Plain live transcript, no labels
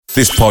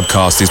This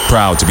podcast is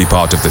proud to be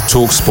part of the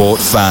TalkSport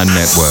Fan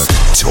Network.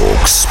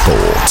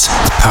 TalkSport.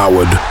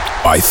 Powered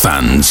by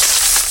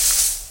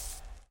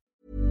fans.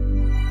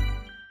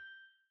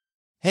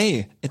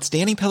 Hey, it's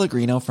Danny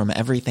Pellegrino from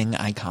Everything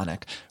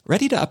Iconic.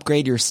 Ready to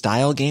upgrade your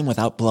style game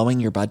without blowing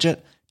your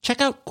budget?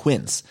 Check out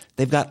Quince.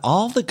 They've got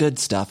all the good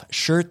stuff,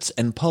 shirts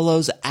and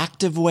polos,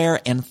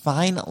 activewear, and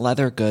fine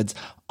leather goods,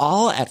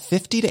 all at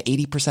 50 to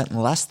 80%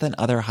 less than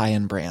other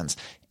high-end brands.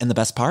 And the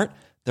best part?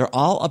 They're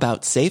all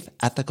about safe,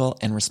 ethical,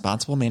 and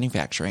responsible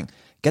manufacturing.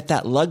 Get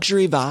that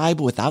luxury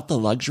vibe without the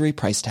luxury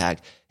price tag.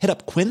 Hit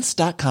up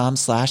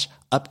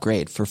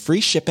quince.com/upgrade for free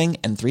shipping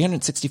and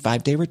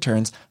 365-day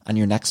returns on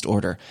your next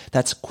order.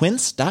 That's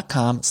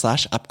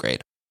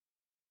quince.com/upgrade.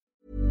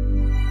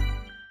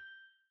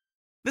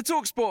 The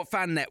TalkSport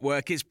Fan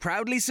Network is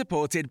proudly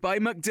supported by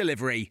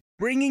McDelivery,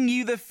 bringing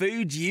you the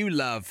food you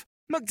love.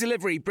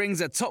 McDelivery brings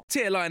a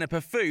top-tier lineup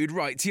of food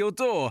right to your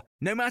door.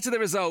 No matter the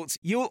result,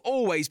 you'll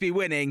always be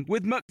winning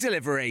with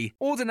McDelivery.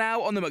 Order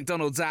now on the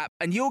McDonald's app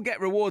and you'll get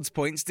rewards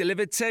points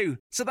delivered too.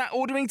 So that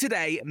ordering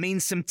today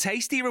means some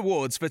tasty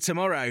rewards for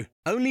tomorrow.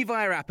 Only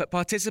via app at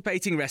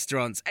participating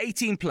restaurants.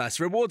 18 plus.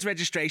 Rewards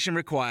registration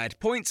required.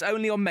 Points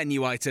only on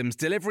menu items.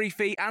 Delivery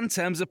fee and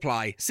terms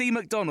apply. See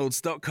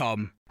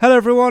mcdonalds.com. Hello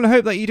everyone, I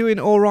hope that you're doing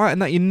alright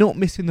and that you're not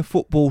missing the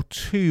football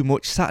too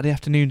much. Saturday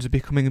afternoons are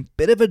becoming a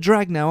bit of a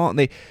drag now, aren't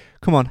they?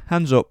 Come on,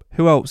 hands up.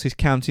 Who else is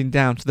counting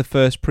down to the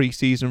first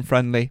pre-season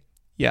friendly?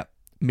 Yep,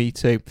 me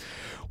too.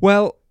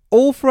 Well,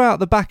 all throughout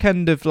the back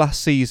end of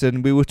last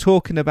season, we were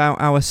talking about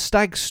our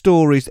Stag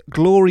Stories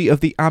Glory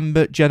of the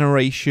Amber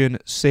Generation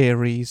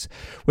series,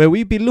 where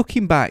we'd be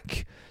looking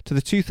back to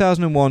the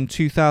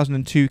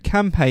 2001-2002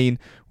 campaign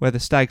where the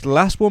Stags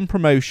last won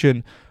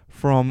promotion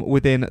from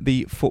within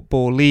the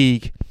Football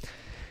League.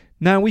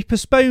 Now, we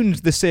postponed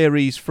the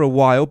series for a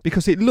while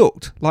because it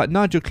looked like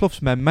Nigel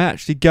Clough's men may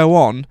actually go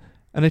on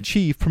and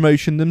achieve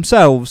promotion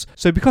themselves.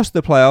 So because of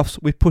the playoffs,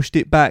 we pushed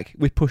it back,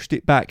 and we pushed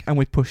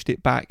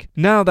it back.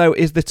 Now, though,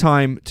 is the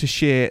time to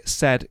share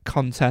said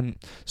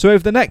content. So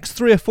over the next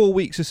 3 or 4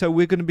 weeks or so,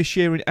 we're going to be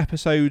sharing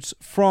episodes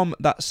from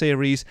that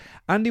series.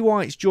 Andy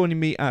White's joining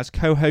me as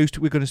co-host.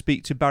 We're going to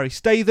speak to Barry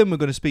Statham, we're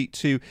going to speak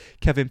to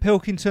Kevin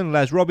Pilkington,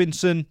 Les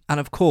Robinson, and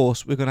of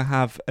course, we're going to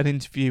have an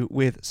interview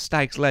with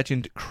Stags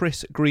legend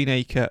Chris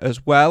Greenacre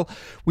as well.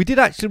 We did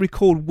actually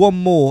record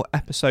one more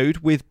episode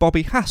with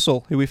Bobby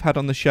Hassel, who we've had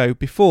on the show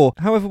before.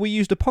 However, we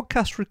used a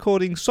podcast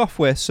recording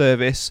software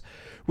service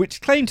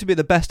which claimed to be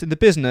the best in the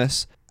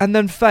business and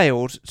then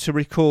failed to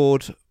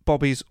record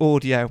Bobby's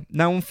audio.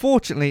 Now,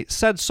 unfortunately,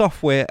 said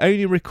software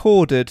only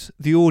recorded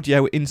the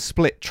audio in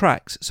split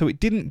tracks, so it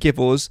didn't give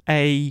us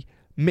a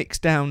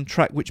mixed down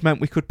track, which meant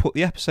we could put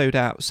the episode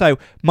out. So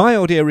my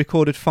audio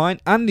recorded fine,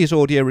 Andy's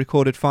audio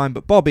recorded fine,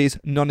 but Bobby's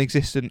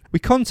non-existent. We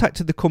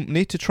contacted the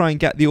company to try and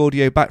get the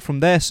audio back from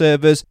their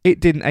servers. It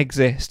didn't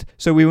exist.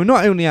 So we were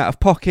not only out of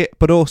pocket,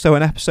 but also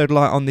an episode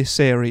light on this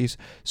series.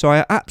 So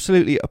I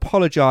absolutely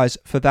apologise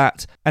for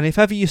that. And if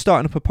ever you're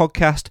starting up a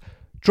podcast,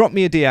 drop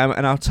me a DM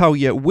and I'll tell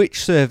you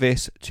which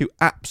service to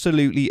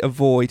absolutely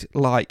avoid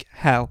like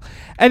hell.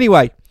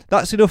 Anyway,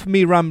 that's enough of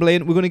me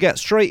rambling. We're going to get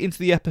straight into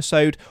the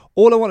episode.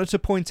 All I wanted to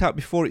point out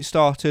before it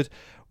started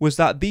was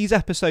that these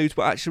episodes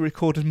were actually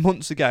recorded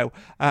months ago.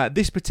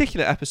 This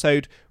particular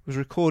episode was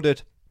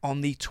recorded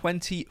on the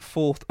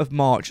 24th of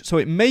March, so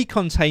it may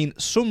contain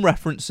some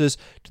references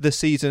to the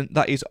season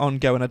that is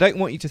ongoing. I don't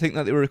want you to think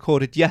that they were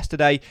recorded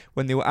yesterday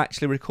when they were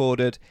actually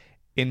recorded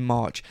in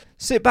March.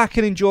 Sit back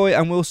and enjoy,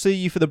 and we'll see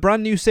you for the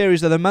brand new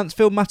series of the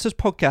Mansfield Matters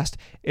podcast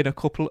in a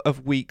couple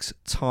of weeks'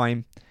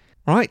 time.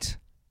 Right.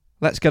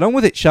 Let's get on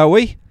with it, shall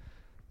we?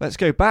 Let's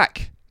go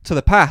back to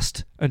the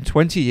past and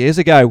 20 years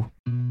ago.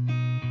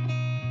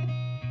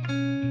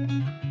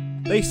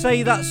 They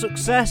say that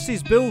success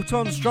is built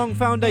on strong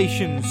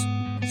foundations.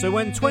 So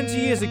when 20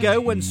 years ago,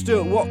 when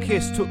Stuart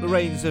Watkiss took the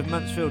reins of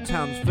Mansfield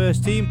Town's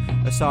first team,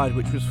 a side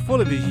which was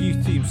full of his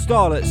youth team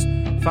starlets,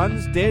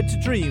 fans dared to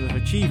dream of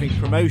achieving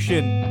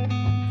promotion.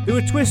 There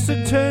were twists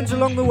and turns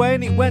along the way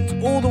and it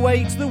went all the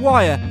way to the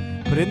wire,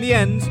 but in the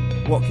end,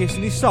 Watkiss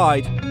and his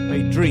side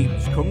made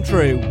dreams come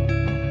true.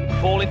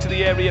 Ball into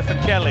the area for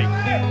Kelly,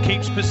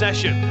 keeps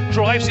possession,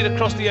 drives it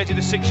across the edge of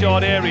the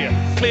 6-yard area,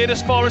 cleared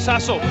as far as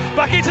Hassel,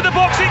 back into the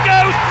box it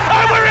goes,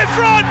 and we're in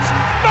front!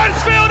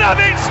 Mansfield have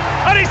it,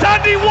 and it's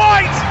Andy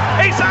White!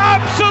 It's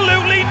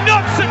absolutely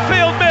nuts at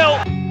Field Mill!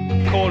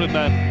 Corner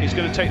man, he's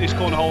going to take this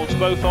corner, holds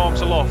both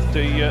arms aloft,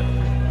 the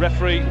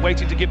referee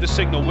waiting to give the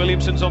signal.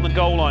 Williamson's on the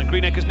goal line,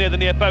 Greenacre's near the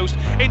near post,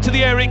 into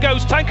the area it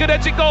goes, Tankard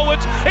heads it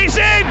goalwards, it's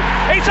in!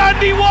 It's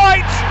Andy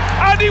White!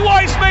 Andy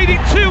White's made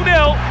it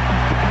 2-0!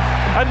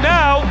 And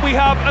now we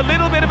have a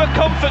little bit of a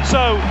comfort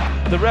zone.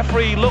 The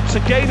referee looks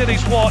again at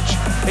his watch.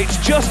 It's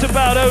just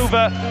about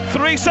over.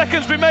 3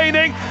 seconds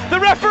remaining. The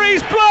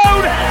referee's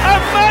blown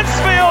and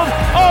Mansfield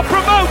are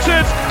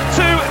promoted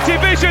to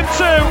Division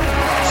 2.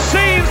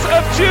 Scenes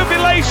of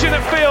jubilation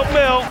at Field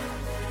Mill.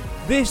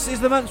 This is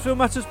the Mansfield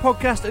Matters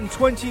podcast, and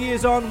 20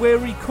 years on, we're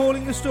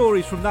recalling the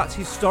stories from that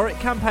historic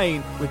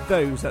campaign with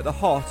those at the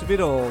heart of it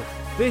all.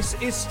 This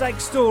is Stag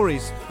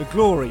Stories, the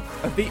glory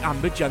of the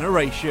Amber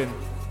generation.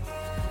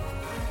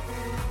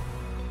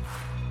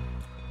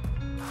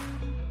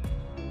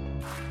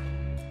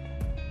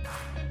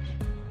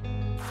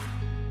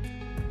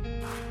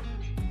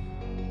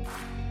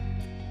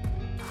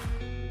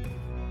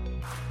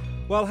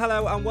 Well,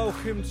 hello and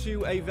welcome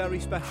to a very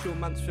special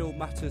Mansfield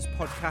Matters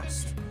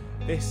podcast.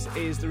 This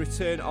is the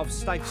return of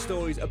Stag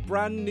Stories, a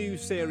brand new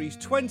series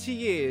 20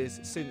 years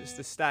since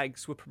the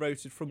Stags were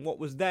promoted from what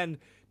was then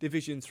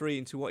Division 3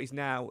 into what is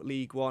now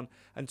League 1.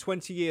 And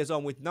 20 years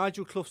on, with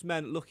Nigel Clough's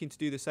men looking to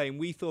do the same,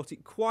 we thought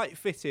it quite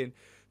fitting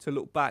to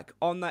look back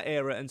on that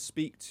era and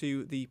speak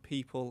to the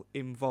people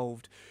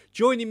involved.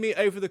 Joining me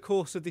over the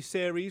course of this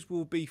series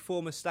will be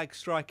former Stag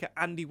striker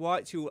Andy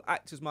White, who will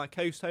act as my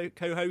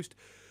co-host.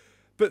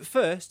 But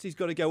first, he's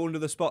got to go under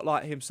the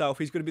spotlight himself.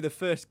 He's going to be the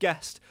first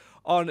guest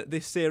on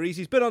this series.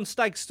 He's been on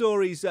Stag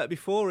Stories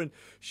before and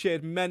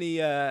shared many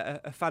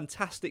a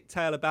fantastic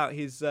tale about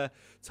his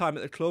time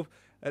at the club.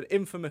 An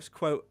infamous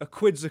quote, "A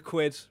quid's a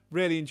quid."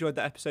 Really enjoyed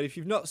that episode. If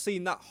you've not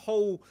seen that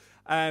whole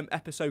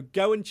episode,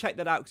 go and check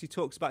that out because he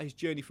talks about his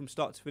journey from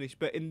start to finish.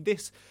 But in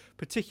this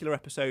particular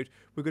episode,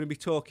 we're going to be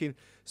talking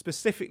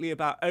specifically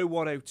about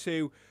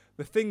 0102,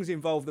 the things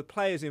involved, the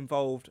players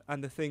involved,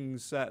 and the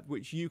things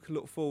which you can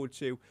look forward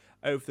to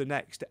over the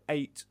next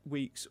 8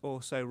 weeks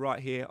or so right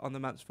here on the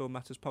Mansfield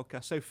Matters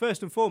podcast. So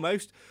first and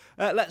foremost,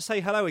 let's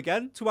say hello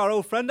again to our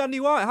old friend Andy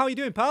White. How are you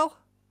doing, pal?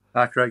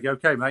 Hi, Craig.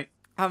 Okay, mate?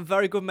 I'm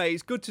very good, mate.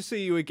 It's good to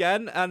see you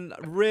again, and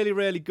really,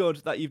 really good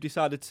that you've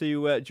decided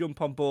to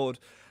jump on board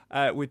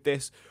with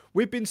this.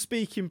 We've been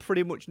speaking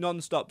pretty much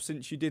non-stop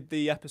since you did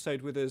the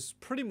episode with us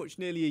pretty much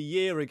nearly a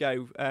year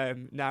ago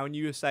now, and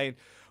you were saying,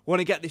 I want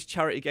to get this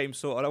charity game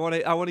sorted.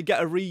 I want to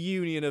get a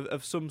reunion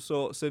of some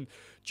sorts, and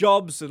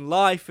jobs and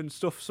life and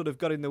stuff sort of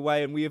got in the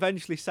way, and we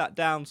eventually sat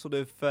down sort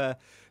of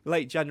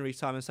late January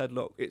time and said,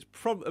 look, it's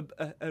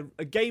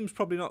a game's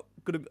probably not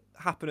going to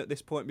happen at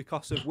this point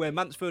because of where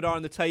Mansfield are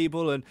on the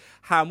table and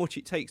how much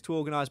it takes to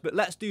organise, but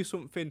let's do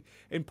something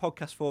in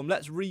podcast form.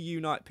 Let's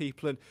reunite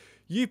people. And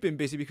you've been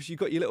busy because you've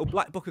got your little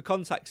black book of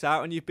contacts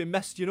out and you've been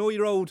messaging all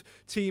your old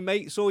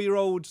teammates, all your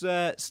old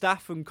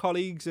staff and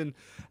colleagues and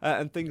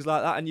things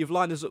like that, and you've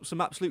lined us up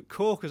some absolute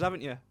corkers,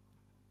 haven't you?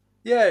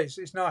 Yeah,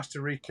 it's nice to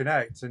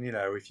reconnect, and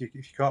if you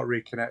can't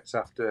reconnect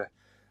after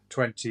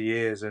 20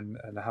 years and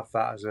have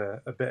that as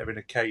a bit of an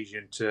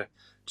occasion to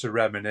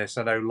reminisce.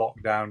 I know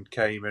lockdown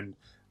came and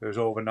there was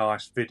all the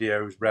nice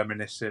videos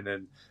reminiscing,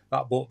 and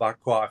that brought back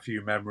quite a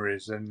few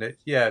memories. And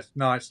it's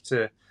nice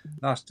to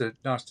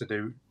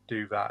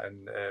do that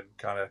and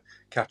kind of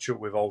catch up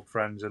with old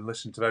friends and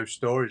listen to those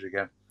stories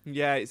again.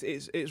 Yeah,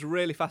 it's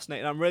really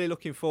fascinating. I'm really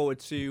looking forward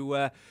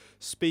to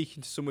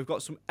speaking to some. We've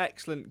got some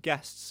excellent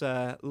guests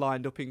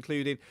lined up,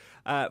 including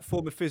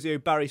former physio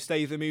Barry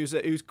Statham,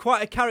 who's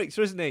quite a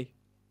character, isn't he?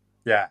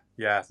 Yeah.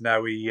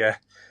 No,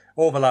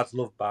 all the lads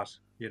love Baz,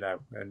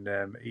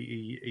 and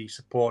he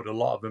supported a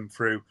lot of them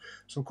through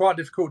some quite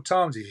difficult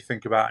times if you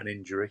think about an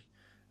injury.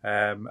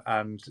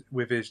 And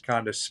with his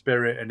kind of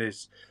spirit and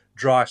his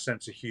dry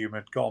sense of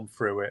humour, got on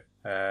through it.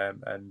 We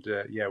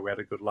had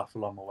a good laugh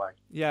along the way.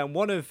 Yeah, and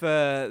one of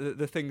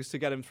the things to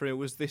get him through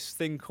was this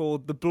thing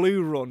called the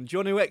Blue Run. Do you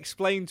want to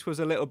explain to us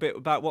a little bit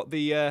about what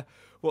the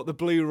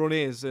Blue Run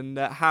is and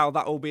how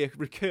that will be a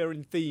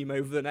recurring theme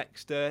over the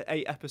next 8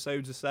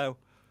 episodes or so?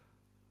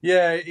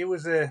 Yeah, it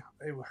was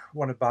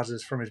one of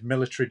Baz's from his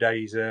military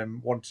days,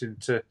 wanting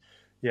to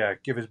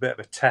give us a bit of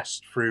a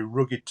test through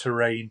rugged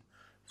terrain,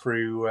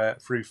 through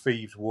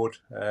Thieves Wood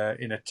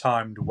in a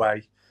timed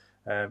way.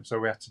 So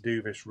we had to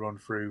do this run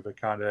through the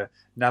kind of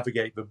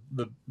navigate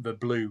the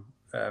blue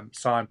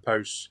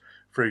signposts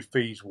through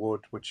Thieves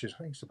Wood, which is, I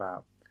think it's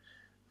about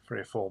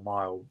 3 or 4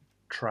 mile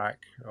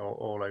track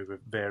all over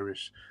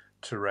various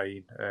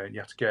terrain. You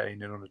have to get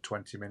in under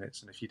 20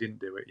 minutes, and if you didn't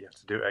do it, you have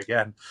to do it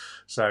again.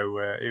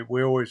 So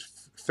we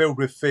always filled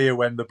with fear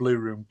when the Blue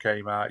Room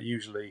came out,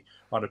 usually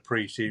on a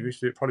pre-season. We used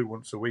to do it probably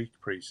once a week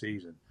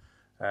pre-season.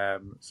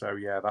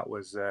 That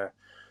was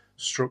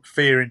struck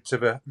fear into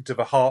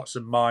the hearts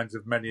and minds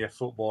of many a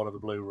footballer, the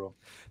Blue Room.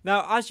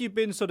 Now, as you've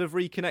been sort of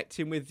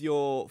reconnecting with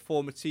your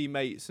former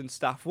teammates and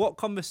staff, what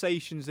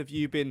conversations have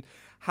you been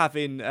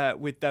having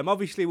with them?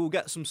 Obviously, we'll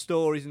get some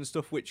stories and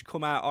stuff which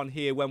come out on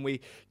here when we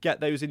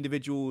get those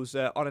individuals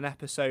on an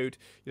episode.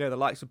 The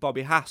likes of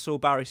Bobby Hassel,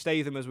 Barry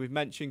Statham, as we've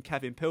mentioned,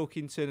 Kevin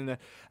Pilkington, and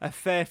a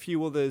fair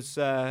few others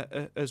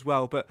as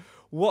well. But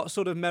what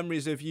sort of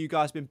memories have you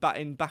guys been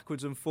batting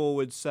backwards and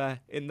forwards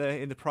in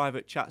the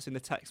private chats, in the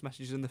text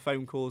messages, and the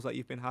phone calls that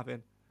you've been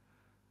having?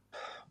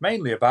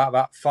 Mainly about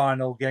that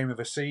final game of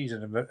the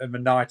season and the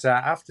night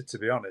out after, to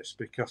be honest,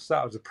 because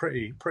that was a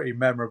pretty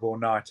memorable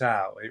night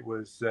out. It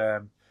was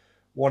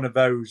one of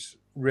those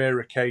rare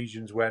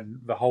occasions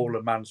when the whole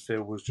of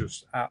Mansfield was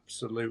just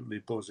absolutely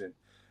buzzing.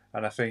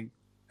 And I think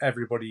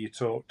everybody you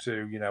talk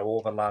to,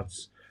 all the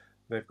lads,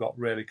 they've got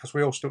really, because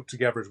we all stuck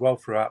together as well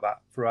throughout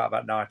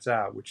that night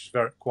out, which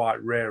is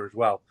quite rare as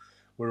well.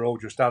 We're all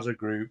just as a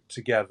group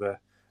together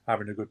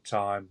having a good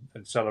time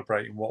and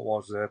celebrating what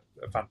was a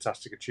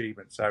fantastic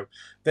achievement. So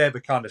they're the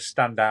kind of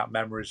standout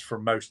memories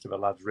from most of the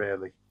lads,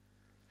 really.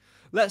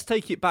 Let's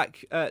take it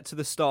back to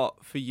the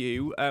start for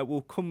you.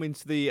 We'll come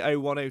into the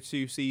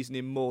 01-02 season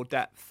in more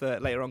depth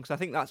later on, because I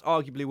think that's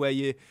arguably where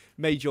you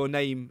made your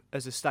name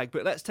as a Stag.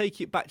 But let's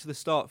take it back to the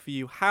start for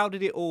you. How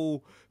did it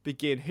all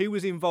begin? Who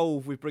was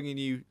involved with bringing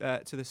you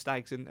to the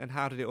Stags, and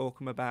how did it all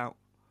come about?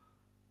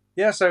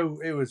 Yeah, so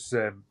it was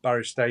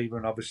Barry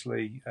Staven,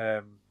 obviously,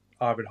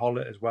 Ivan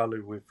Hollett as well,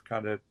 who we've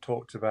kind of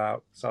talked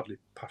about, sadly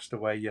passed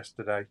away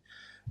yesterday.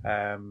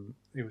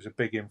 He was a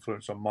big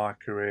influence on my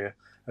career,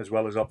 as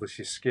well as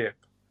obviously Skip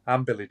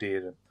and Billy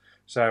Dearden.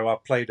 So I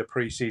played a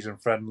pre-season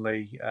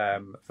friendly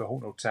for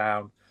Hucknall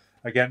Town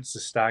against the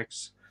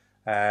Stags,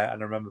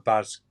 and I remember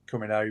Baz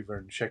coming over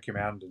and shaking my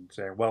hand and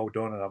saying, "Well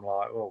done." And I'm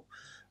like, "Oh,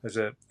 as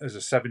a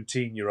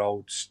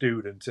 17-year-old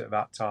student at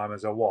that time,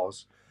 as I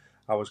was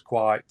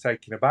quite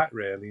taken aback,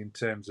 really, in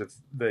terms of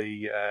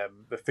the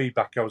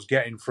feedback I was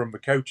getting from the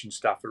coaching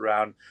staff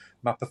around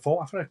my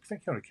performance. I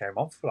think I only came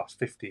on for the last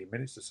 15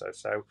 minutes or so,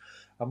 so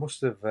I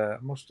must have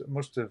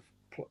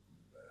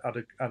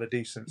had a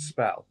decent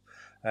spell.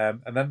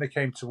 And then they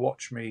came to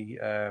watch me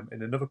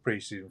in another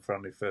pre-season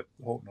friendly for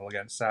Hucknall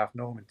against South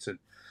Normanton,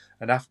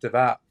 and after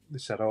that they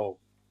said, "Oh,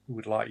 we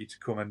would like you to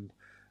come and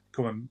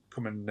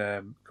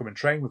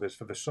train with us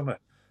for the summer."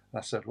 I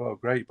said, "Well,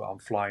 great, but I'm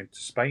flying to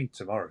Spain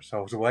tomorrow." So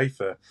I was away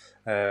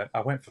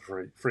I went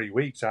for 3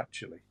 weeks,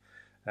 actually.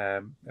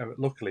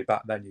 Luckily,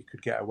 back then, you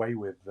could get away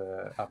with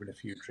having a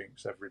few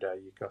drinks every day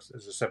because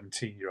as a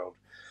 17-year-old.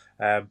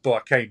 But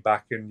I came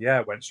back and,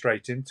 went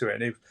straight into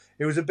it. And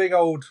it was a big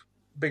old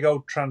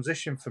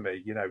transition for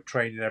me,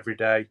 training every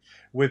day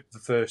with the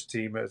first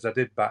team, as I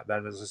did back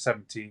then as a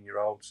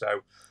 17-year-old.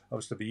 So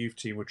obviously the youth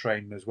team were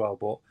training as well,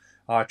 but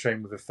I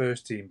trained with the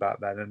first team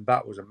back then, and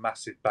that was a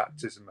massive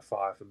baptism of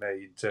fire for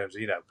me in terms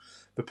of,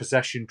 the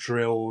possession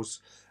drills,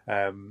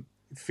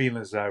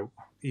 feeling as though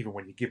even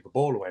when you give the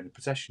ball away in a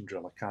possession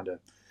drill, I kind of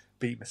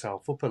beat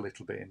myself up a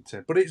little bit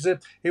into. But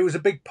it was a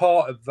big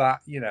part of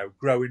that,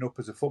 growing up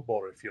as a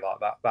footballer, if you like,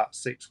 that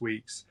 6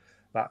 weeks,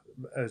 that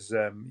as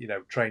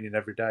training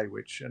every day,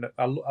 which, and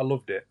I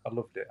loved it.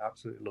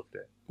 Absolutely loved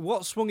it.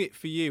 What swung it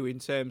for you in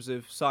terms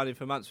of signing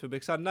for Mansfield?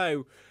 Because I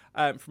know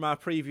from our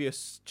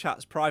previous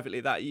chats privately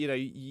that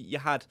you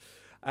had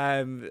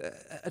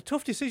a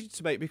tough decision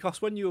to make,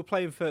 because when you were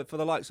playing for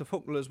the likes of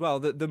Hucknall as well,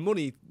 the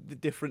money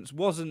difference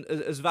wasn't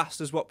as vast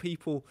as what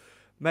people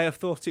may have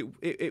thought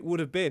it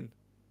would have been.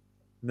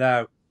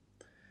 No,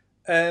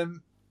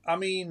 I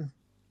mean,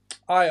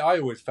 I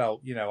always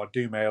felt, I'd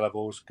do my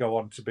A-levels, go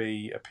on to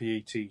be a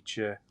PE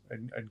teacher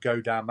and go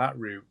down that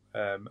route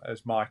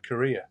as my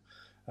career.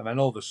 And then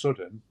all of a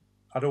sudden,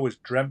 I'd always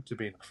dreamt of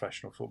being a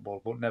professional footballer,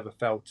 but never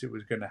felt it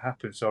was going to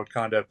happen. So I'd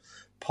kind of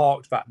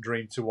parked that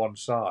dream to one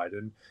side.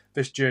 And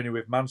this journey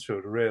with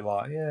Mansfield, I really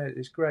like, yeah,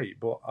 it's great,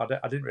 but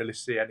I didn't really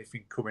see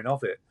anything coming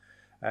of it.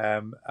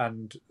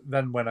 And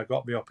then when I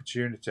got the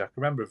opportunity, I can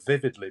remember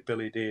vividly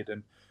Billy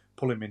Dearden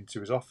pulling me into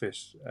his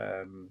office,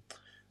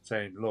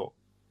 saying, "Look,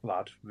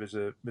 lad, there's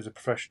a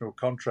professional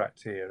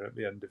contract here at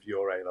the end of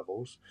your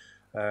A-levels."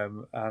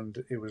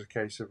 And it was a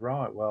case of,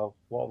 right, well,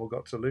 what have I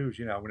got to lose?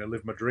 I'm going to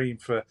live my dream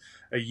for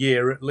a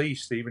year at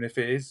least, even if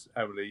it is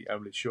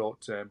only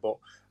short term. But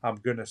I'm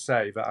going to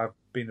say that I've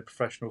been a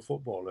professional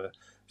footballer.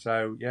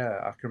 So,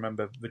 I can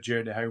remember the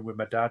journey home with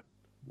my dad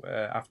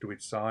after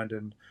we'd signed,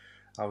 and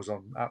I was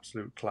on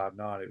absolute cloud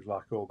nine. It was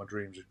like all my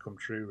dreams had come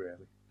true,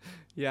 really.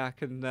 Yeah, I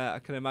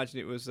can imagine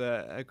it was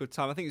a good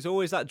time. I think it's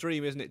always that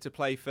dream, isn't it, to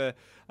play for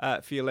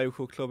your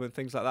local club and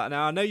things like that.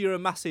 Now, I know you're a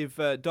massive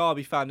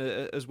Derby fan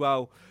as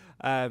well.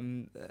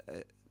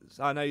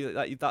 I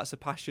know that's a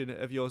passion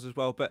of yours as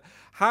well. But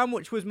how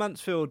much was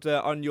Mansfield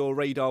on your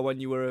radar when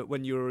you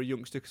were a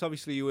youngster? Because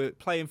obviously you were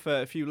playing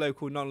for a few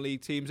local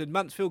non-league teams. Had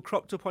Mansfield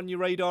cropped up on your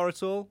radar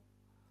at all?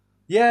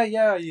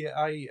 Yeah.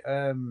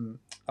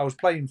 I was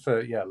playing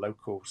for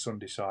local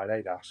Sunday side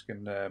Adask,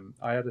 and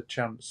I had a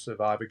chance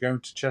of either going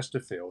to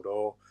Chesterfield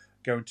or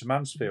going to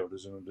Mansfield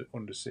as an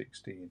under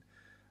 16.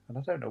 And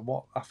I don't know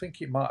what, I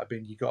think it might have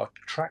been you got a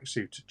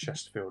tracksuit at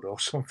Chesterfield or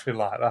something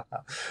like that.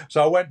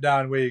 So I went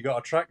down where you got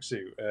a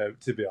tracksuit,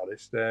 to be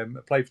honest. I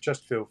played for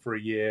Chesterfield for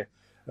a year,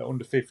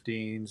 under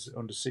 15s,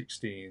 under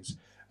 16s,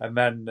 and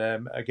then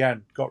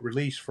again got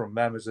released from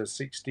them as a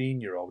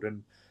 16-year-old.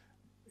 And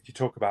you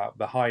talk about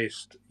the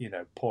highest,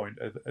 point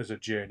as a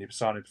journey of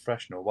signing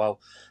professional.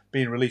 Well,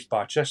 being released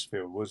by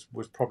Chesterfield was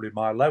probably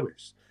my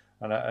lowest.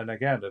 And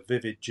again, a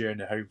vivid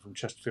journey home from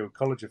Chesterfield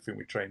College. I think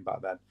we trained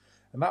back then,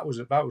 and that was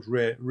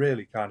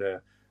really kind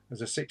of,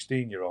 as a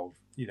 16-year-old,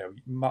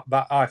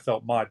 that I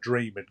felt my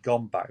dream had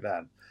gone back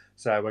then.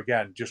 So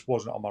again, just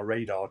wasn't on my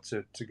radar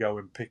to go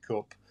and pick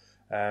up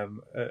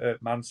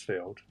at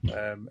Mansfield,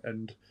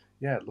 and.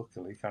 Yeah,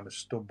 luckily kind of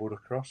stumbled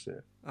across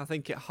it. I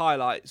think it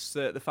highlights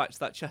the fact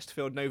that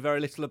Chesterfield know very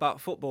little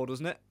about football,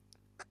 doesn't it?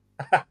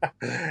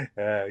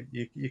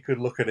 You could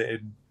look at it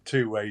in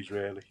two ways,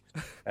 really.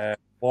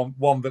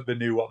 One that they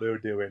knew what they were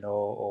doing,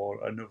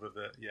 or another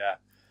that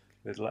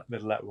they'd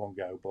let one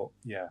go. But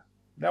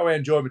no, I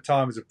enjoy my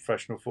time as a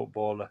professional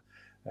footballer,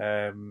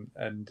 and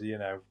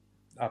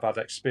I've had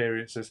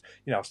experiences.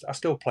 I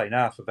still play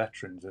now for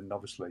veterans, and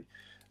obviously,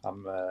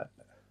 I'm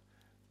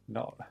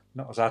not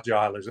as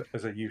agile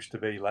as I used to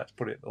be. Let's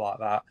put it like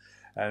that.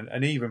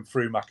 And even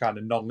through my kind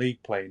of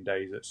non-league playing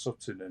days at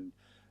Sutton,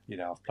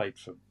 and I've played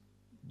for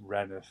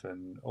Reneth,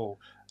 and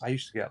I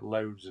used to get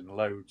loads and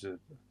loads of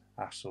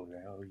hassle.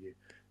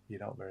 You're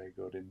not very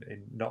good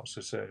in not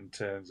so certain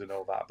terms and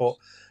all that. But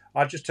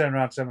I just turned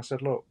around to them and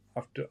said, look,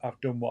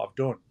 I've done what I've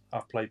done.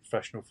 I've played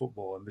professional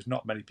football, and there's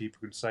not many people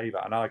who can say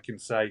that. And I can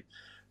say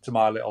to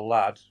my little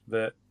lad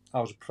that I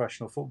was a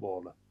professional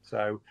footballer.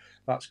 So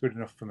that's good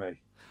enough for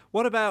me.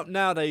 What about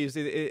nowadays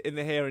in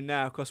the here and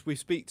now? Because we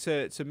speak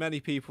to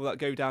many people that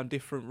go down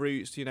different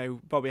routes.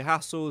 Bobby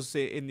Hassell's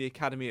in the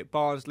academy at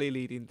Barnsley,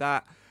 leading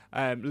that.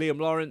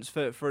 Liam Lawrence,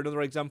 for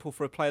another example,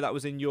 for a player that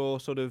was in your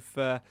sort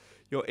of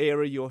your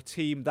era, your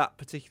team, that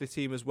particular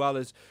team as well,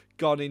 has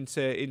gone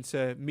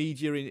into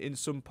media in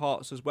some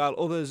parts as well.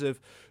 Others have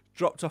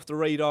dropped off the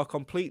radar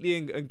completely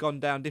and gone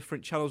down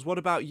different channels. What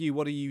about you?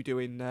 What are you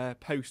doing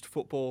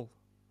post-football?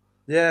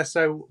 Yeah,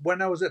 so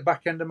when I was at the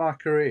back end of my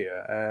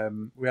career,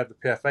 we had the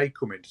PFA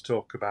come in to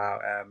talk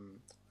about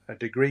a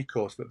degree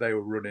course that they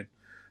were running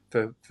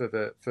for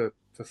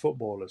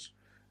footballers.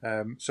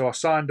 So I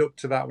signed up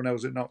to that when I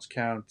was at Notts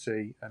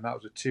County, and that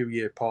was a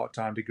 2-year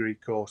part-time degree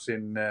course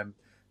in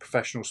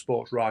professional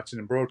sports writing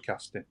and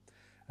broadcasting.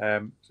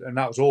 And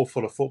that was all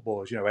full of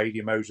footballers.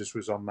 Adi Moses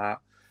was on that,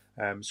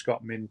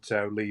 Scott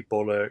Minto, Lee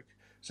Bullock.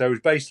 So it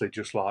was basically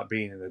just like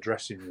being in a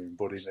dressing room,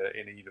 but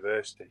in a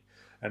university.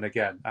 And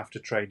again, after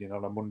training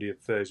on a Monday and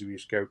Thursday, we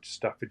used to go to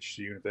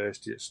Staffordshire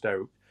University at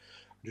Stoke,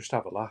 just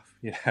have a laugh,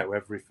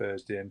 every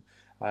Thursday. And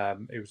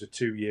it was a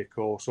 2-year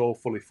course, all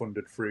fully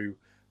funded through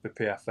the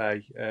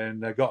PFA,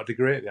 and I got a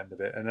degree at the end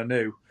of it. And I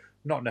knew,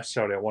 not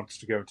necessarily I wanted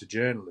to go into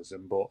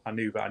journalism, but I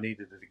knew that I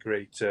needed a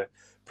degree to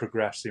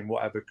progress in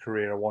whatever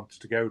career I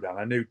wanted to go down.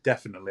 I knew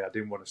definitely I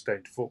didn't want to stay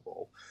into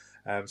football,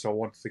 so I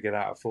wanted to get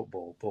out of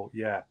football. But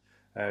yeah,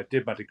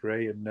 did my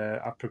degree, and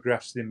I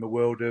progressed in the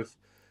world of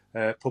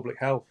public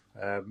health.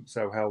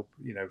 So help,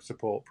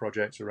 support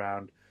projects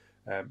around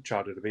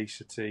childhood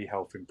obesity,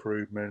 health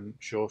improvement,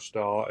 Sure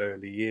Start,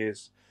 early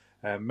years,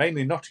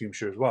 mainly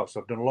Nottinghamshire as well. So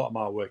I've done a lot of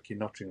my work in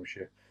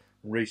Nottinghamshire,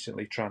 and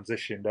recently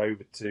transitioned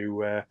over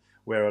to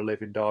where I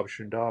live in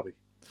Derbyshire and Derby.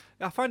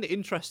 I find it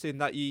interesting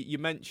that you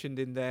mentioned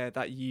in there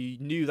that you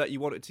knew that you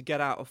wanted to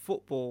get out of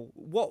football.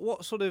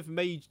 What sort of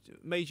made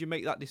you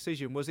make that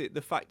decision? Was it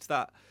the fact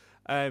that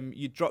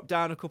you dropped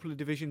down a couple of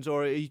divisions,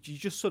 or you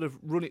just sort of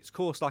run its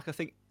course like I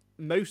think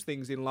most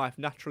things in life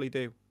naturally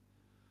do?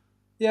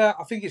 Yeah,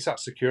 I think it's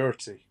that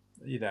security.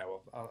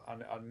 I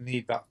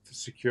need that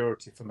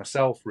security for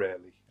myself,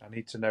 really. I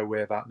need to know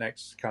where that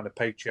next kind of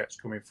paycheck's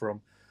coming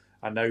from.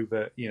 I know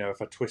that,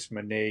 if I twist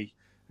my knee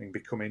and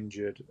become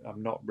injured,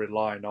 I'm not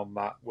relying on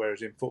that.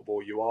 Whereas in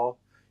football, you are,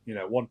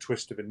 one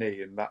twist of a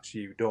knee and that's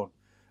you done.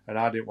 And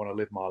I didn't want to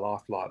live my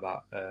life like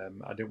that.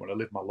 I didn't want to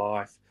live my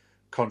life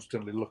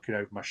constantly looking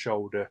over my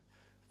shoulder,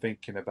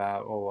 thinking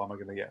about, am I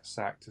going to get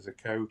sacked as a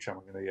coach? Am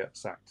I going to get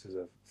sacked as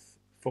a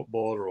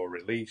footballer or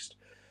released?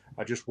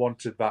 I just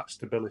wanted that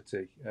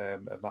stability,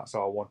 and that's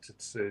how I wanted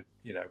to,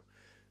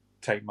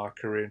 take my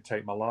career and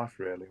take my life,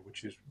 really,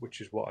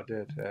 which is what I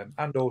did.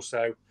 And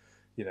also,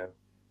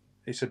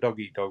 it's a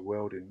dog-eat-dog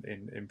world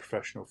in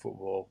professional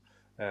football.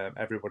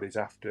 Everybody's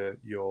after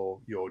your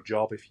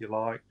job, if you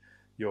like,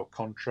 your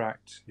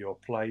contract, your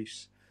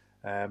place,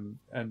 and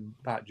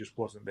that just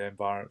wasn't the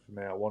environment for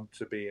me. I want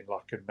to be in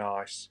like a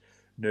nice,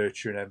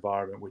 nurturing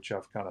environment, which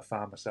I've kind of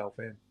found myself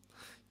in.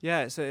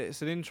 Yeah,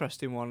 it's an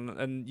interesting one,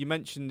 and you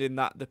mentioned in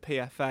that the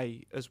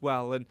PFA as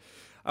well. And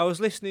I was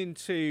listening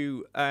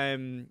to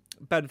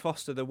Ben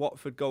Foster, the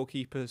Watford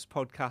Goalkeepers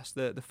podcast,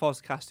 the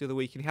Fozcast the other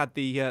week, and he had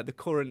the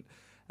current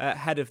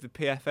head of the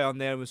PFA on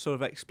there and was sort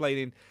of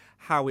explaining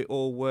how it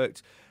all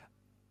worked.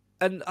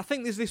 And I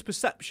think there's this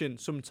perception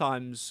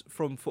sometimes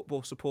from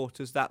football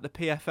supporters that the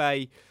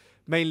PFA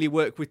mainly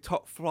work with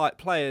top flight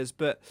players,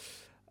 but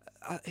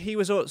he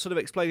was sort of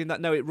explaining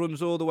that no, it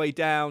runs all the way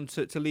down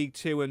to League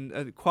Two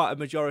and quite a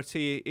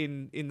majority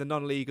in the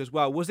non-league as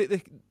well. Was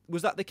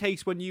that the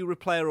case when you were a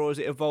player, or has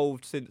it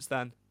evolved since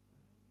then?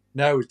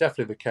 No, it's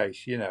definitely the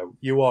case.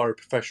 You are a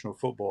professional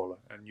footballer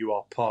and you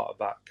are part of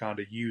that kind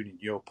of union.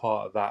 You're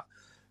part of that,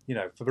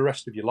 for the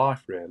rest of your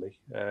life, really.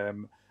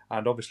 And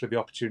obviously the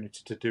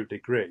opportunity to do a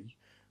degree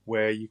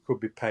where you could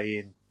be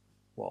paying,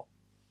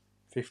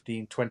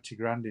 15, 20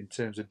 grand in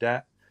terms of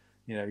debt.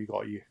 You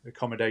got your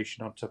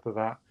accommodation on top of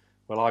that.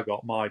 Well, I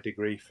got my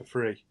degree for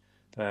free,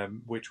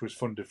 which was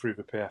funded through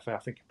the PFA. I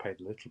think I paid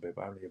a little bit,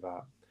 but only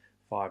about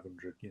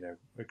 500,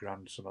 a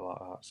grand, something like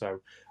that.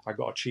 So I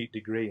got a cheap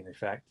degree, in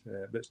effect,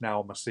 that's now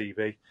on my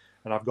CV,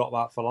 and I've got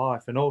that for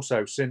life. And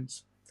also,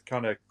 since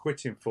kind of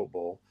quitting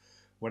football,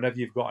 whenever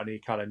you've got any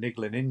kind of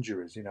niggling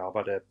injuries, I've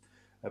had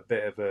a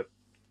bit of a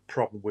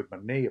problem with my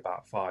knee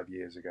about 5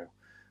 years ago.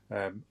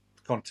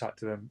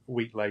 Contacted them a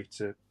week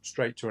later,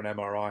 straight to an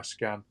MRI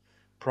scan,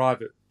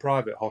 private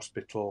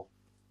hospital,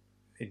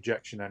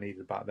 injection I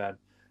needed back then,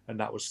 and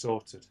that was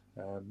sorted.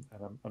 And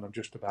I'm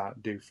just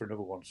about due for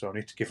another one, so I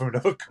need to give him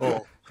another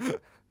call.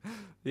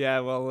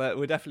 Yeah, well,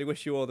 we definitely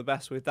wish you all the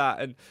best with that.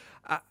 And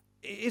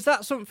is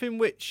that something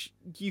which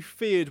you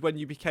feared when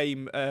you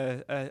became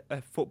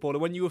a footballer,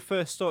 when you were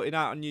first starting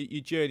out on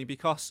your journey?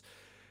 Because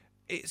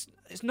it's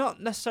not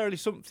necessarily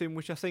something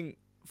which I think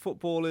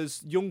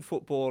footballers, young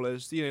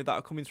footballers, that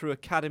are coming through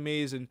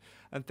academies and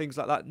things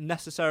like that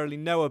necessarily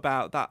know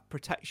about, that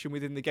protection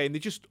within the game. They're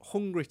just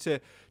hungry to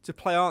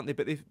play, aren't they?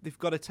 But they've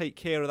got to take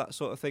care of that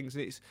sort of things.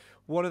 And it's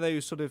one of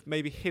those sort of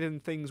maybe hidden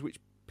things which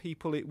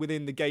people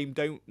within the game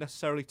don't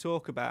necessarily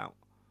talk about.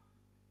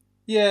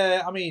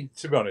 Yeah, I mean,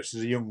 to be honest,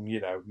 as a young,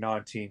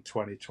 19,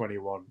 20,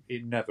 21,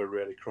 it never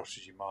really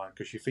crosses your mind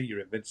because you think you're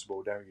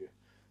invincible, don't you?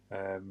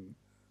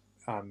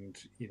 And,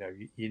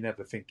 you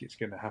never think it's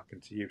going to happen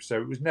to you.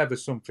 So it was never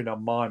something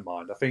on my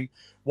mind. I think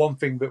one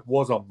thing that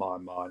was on my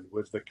mind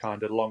was the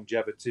kind of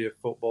longevity of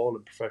football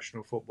and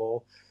professional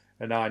football.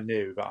 And I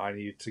knew that I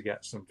needed to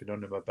get something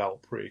under my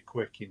belt pretty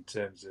quick in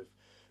terms of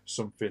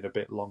something a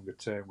bit longer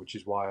term, which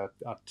is why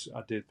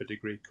I did the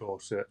degree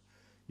course at,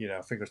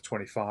 I think I was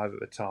 25 at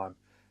the time.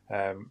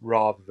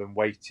 Rather than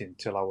waiting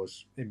till I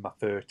was in my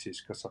 30s,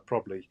 because I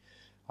probably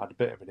had a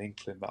bit of an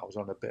inkling that I was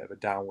on a bit of a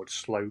downward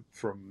slope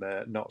from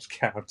Notts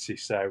County.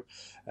 So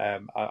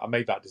I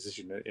made that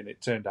decision, and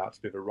it turned out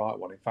to be the right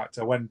one. In fact,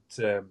 I went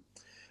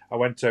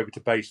over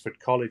to Baseford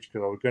College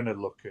because I was going to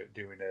look at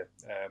doing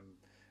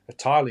a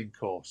tiling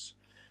course,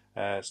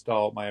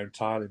 start my own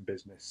tiling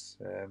business.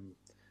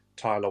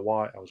 Tyler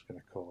White, I was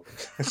going to call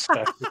it.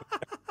 So,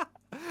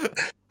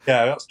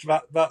 yeah, that's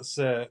trademark,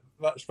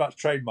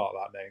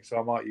 that name, so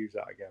I might use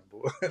that again.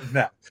 But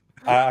no,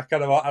 I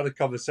kind of had a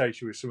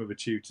conversation with some of the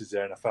tutors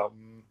there, and I felt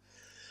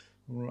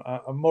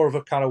I'm more of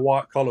a kind of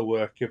white collar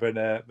worker than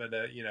a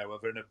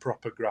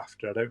proper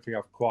grafter. I don't think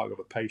I've quite got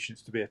the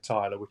patience to be a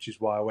tiler, which is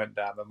why I went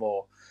down the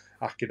more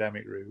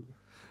academic route.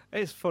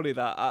 It's funny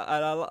that,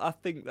 I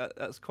think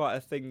that's quite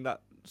a thing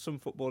that some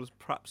footballers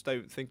perhaps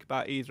don't think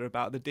about either,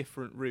 about the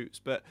different routes.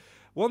 But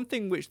one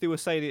thing which they were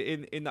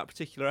saying in that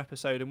particular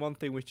episode, and one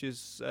thing which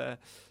has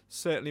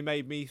certainly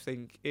made me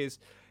think is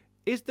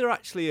there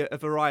actually a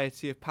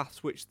variety of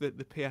paths which the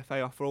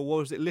PFA offer, or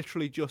was it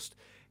literally just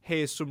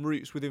here's some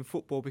routes within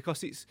football?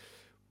 Because it's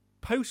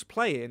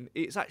post-playing,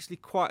 it's actually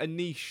quite a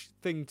niche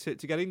thing to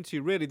get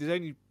into, really. There's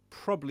only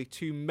probably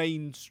two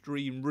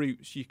mainstream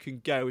routes you can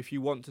go if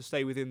you want to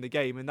stay within the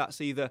game, and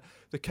that's either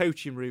the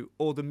coaching route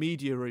or the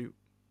media route.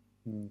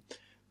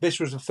 This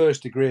was the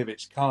first degree of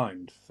its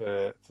kind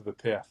for the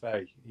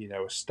PFA,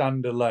 a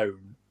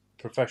standalone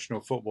professional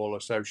football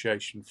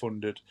association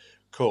funded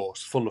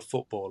course full of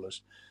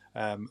footballers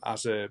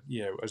as a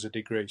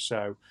degree.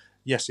 So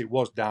yes, it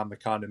was down the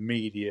kind of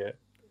media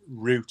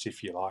route,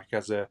 if you like,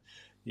 as a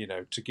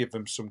to give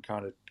us some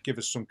kind of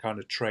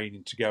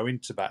training to go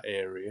into that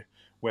area,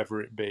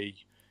 whether it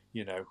be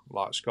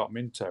like Scott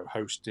Minto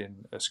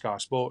hosting a Sky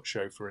Sports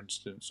show, for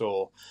instance,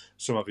 or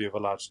some of the other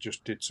lads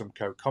just did some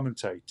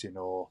co-commentating,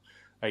 or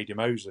Adi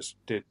Moses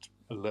did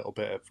a little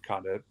bit of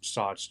kind of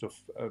side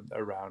stuff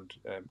around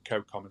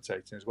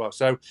co-commentating as well.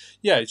 So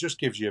yeah, it just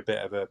gives you a bit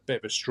of a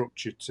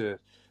structure to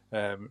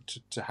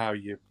how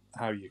you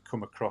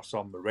come across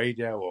on the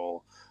radio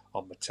or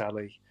on the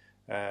telly,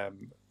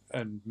 and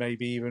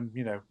maybe even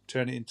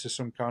turn it into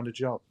some kind of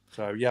job.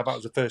 So yeah, that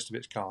was the first of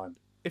its kind.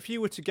 If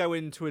you were to go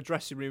into a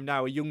dressing room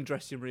now, a young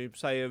dressing room,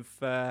 say of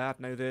I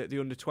don't know,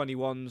 the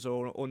under-21s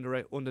or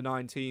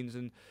under-19s,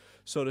 and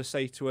sort of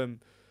say to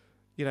them,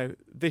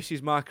 this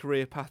is my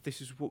career path.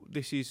 There's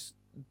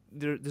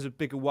a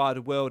bigger,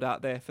 wider world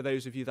out there for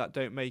those of you that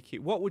don't make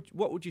it. What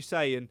would you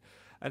say, and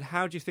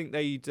how do you think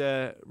they'd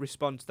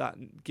respond to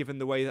that, given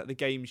the way that the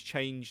game's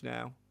changed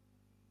now?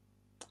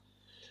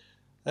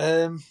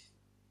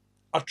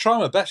 I'd try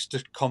my best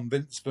to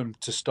convince them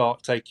to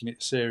start taking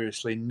it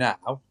seriously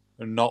now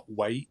and not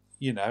wait,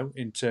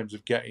 in terms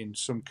of getting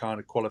some kind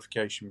of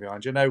qualification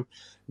behind you. I know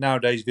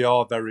nowadays they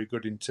are very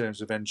good in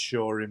terms of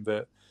ensuring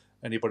that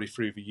anybody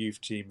through the youth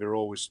team, they're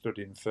always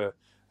studying for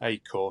a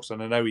course.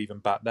 And I know even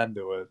back then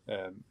there were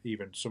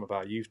even some of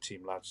our youth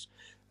team lads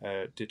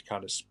did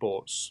kind of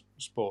sports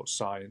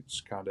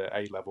science kind of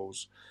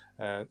A-levels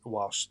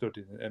while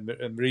studying, and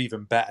they're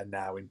even better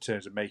now in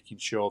terms of making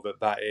sure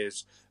that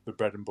is the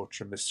bread and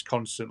butter, and this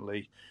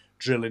constantly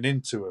drilling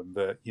into them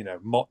that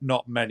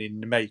not many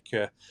make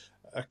a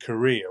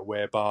career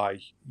whereby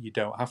you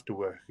don't have to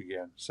work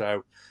again.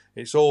 So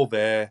it's all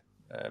there.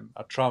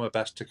 I try my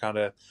best to kind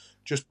of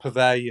just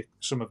purvey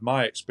some of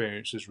my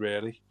experiences,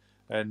 really.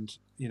 And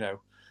if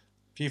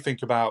you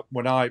think about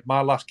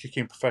my last kick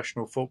in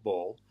professional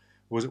football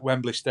was at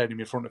Wembley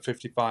Stadium in front of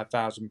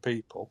 55,000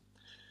 people.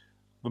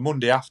 The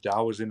Monday after,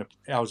 I was in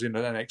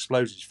an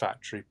explosives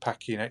factory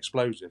packing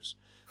explosives,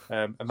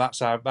 and that's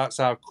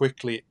how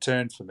quickly it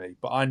turned for me.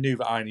 But I knew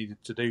that I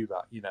needed to do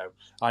that.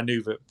 I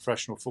knew that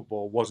professional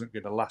football wasn't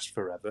going to last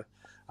forever.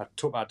 I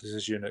took that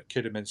decision at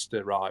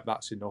Kidderminster. Right,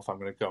 that's enough. I'm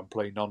going to go and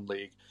play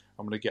non-league.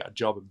 I'm going to get a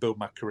job and build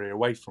my career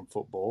away from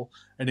football.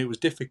 And it was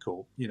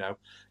difficult,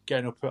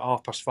 getting up at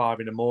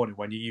 5:30 in the morning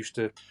when you used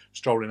to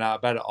strolling out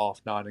of bed at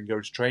 9:30 and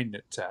going to training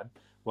at 10.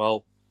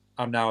 Well,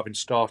 I'm now having to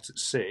start at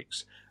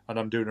 6, and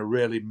I'm doing a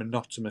really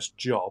monotonous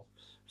job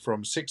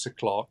from 6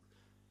 o'clock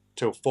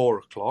till 4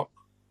 o'clock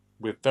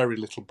with very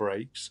little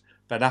breaks.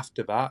 Then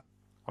after that,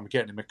 I'm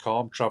getting in my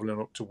car, I'm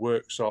travelling up to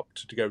Worksop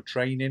to go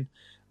training,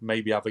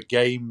 maybe have a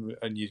game,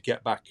 and you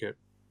get back at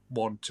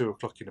 1, 2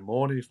 o'clock in the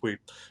morning if we're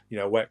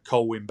at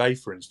Colwyn Bay,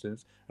 for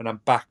instance, and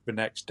I'm back the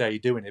next day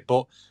doing it.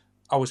 But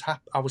I was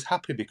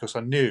happy because I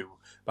knew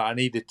that I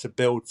needed to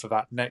build for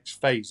that next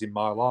phase in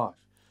my life,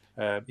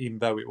 even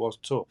though it was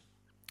tough.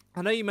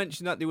 I know you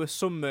mentioned that there were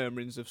some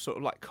murmurings of sort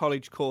of like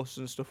college courses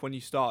and stuff when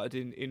you started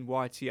in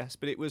YTS,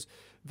 but it was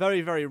very,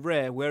 very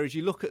rare. Whereas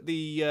you look at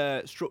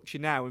the structure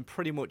now, and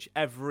pretty much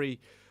every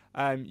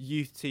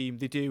youth team,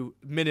 they do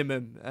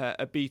minimum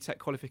a BTEC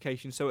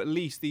qualification. So at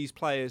least these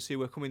players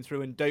who are coming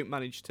through and don't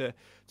manage to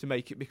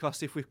make it,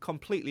 because if we're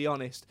completely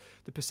honest,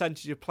 the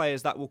percentage of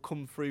players that will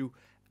come through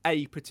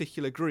a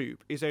particular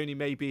group is only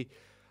maybe,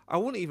 I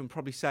wouldn't even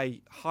probably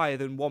say higher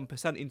than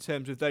 1% in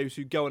terms of those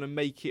who go on and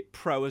make it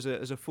pro as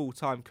a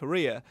full-time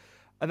career.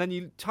 And then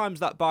you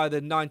times that by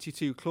the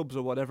 92 clubs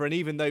or whatever, and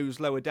even those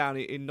lower down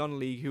in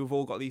non-league who have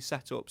all got these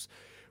setups.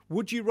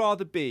 Would you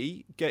rather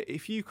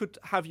if you could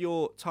have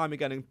your time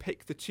again and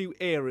pick the two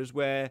eras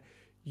where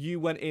you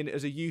went in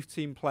as a youth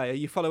team player,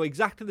 you follow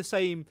exactly the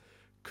same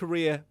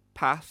career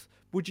path,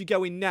 would you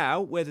go in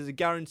now where there's a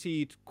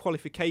guaranteed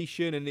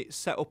qualification and it's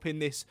set up in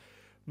this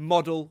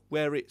model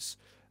where it's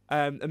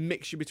a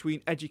mixture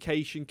between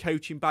education,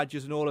 coaching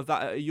badges and all of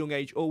that at a young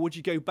age? Or would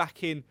you go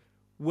back in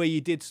where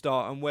you did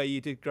start and where you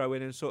did grow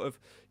in and sort of,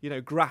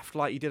 graft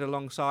like you did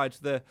alongside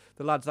the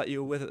lads that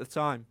you were with at the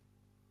time?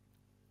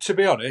 To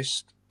be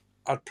honest,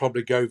 I'd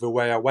probably go the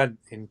way I went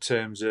in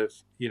terms of,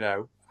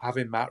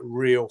 having that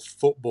real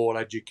football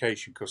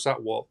education, because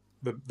that what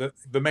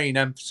the main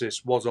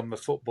emphasis was on the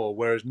football.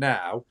 Whereas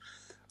now,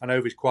 I know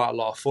there's quite a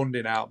lot of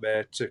funding out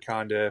there to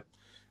kind of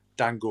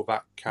dangle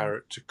that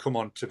carrot to come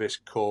onto this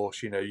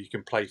course. You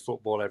can play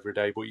football every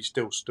day, but you're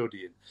still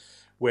studying.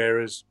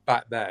 Whereas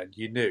back then,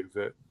 you knew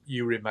that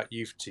you were in that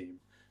youth team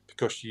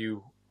because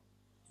you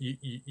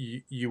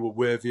were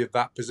worthy of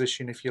that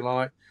position, if you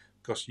like,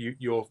 because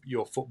your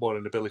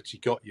footballing ability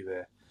got you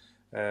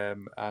there,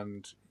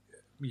 and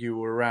you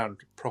were around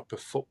proper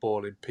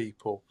footballing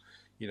people.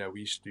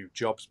 We used to do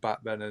jobs back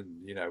then,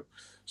 and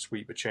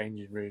sweep a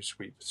changing room,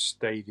 sweep the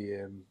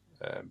stadium.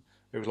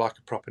 It was like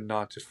a proper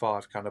 9 to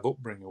 5 kind of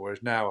upbringing.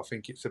 Whereas now, I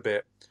think it's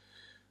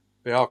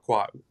they are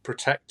quite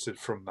protected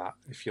from that,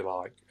 if you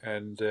like,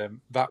 and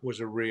that was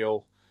a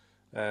real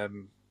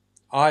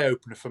eye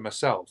opener for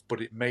myself.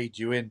 But it made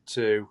you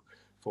into,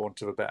 for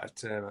want of a better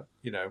term,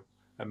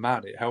 a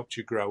man. It helped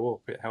you grow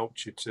up. It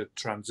helped you to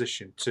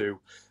transition to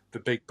the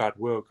big bad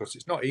world, because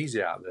it's not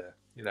easy out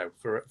there,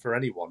 for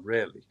anyone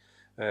really.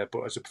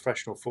 But as a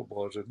professional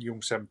footballer, as a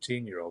young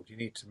 17-year-old, you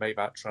need to make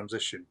that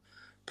transition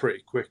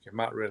pretty quick, and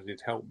that really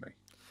did help me.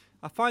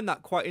 I find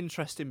that quite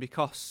interesting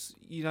because,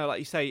 like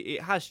you say,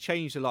 it has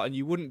changed a lot, and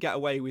you wouldn't get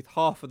away with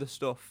half of the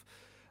stuff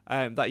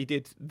that you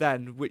did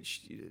then,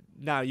 which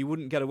now you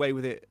wouldn't get away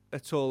with it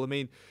at all. I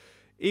mean,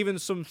 even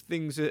some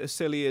things as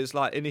silly as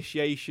like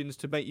initiations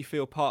to make you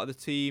feel part of the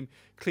team,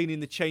 cleaning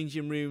the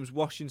changing rooms,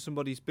 washing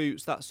somebody's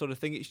boots, that sort of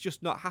thing. It's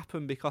just not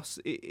happened because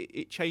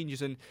it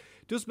changes, and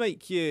does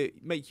make you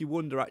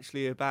wonder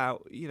actually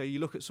about, you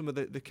look at some of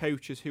the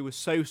coaches who were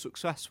so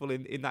successful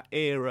in that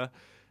era,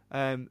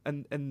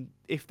 and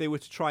if they were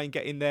to try and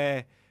get in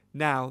there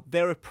now,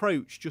 their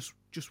approach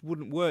just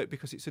wouldn't work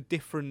because it's a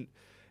different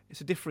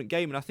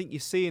game. And I think you're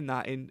seeing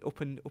that in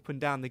up and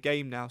down the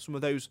game now. Some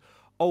of those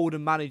older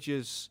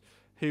managers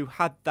who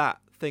had that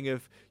thing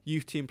of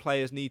youth team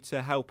players need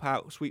to help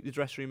out, sweep the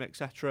dressing room,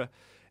 etc.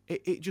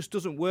 It just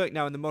doesn't work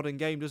now in the modern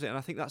game, does it? And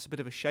I think that's a bit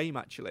of a shame,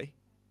 actually.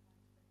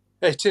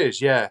 It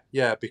is, yeah,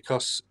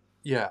 because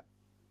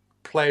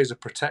players are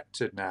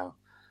protected now,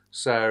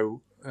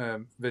 so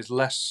there's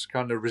less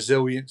kind of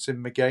resilience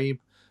in the game,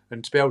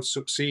 and to be able to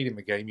succeed in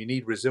the game, you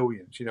need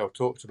resilience. I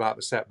talked about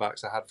the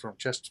setbacks I had from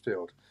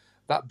Chesterfield.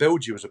 That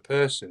builds you as a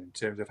person in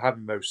terms of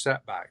having those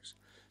setbacks,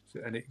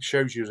 and it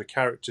shows you as a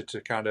character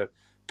to kind of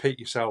pick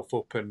yourself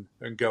up and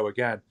go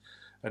again.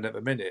 And at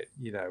the minute,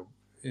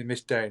 in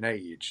this day and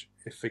age,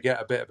 if they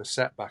get a bit of a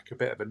setback, a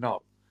bit of a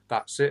knock,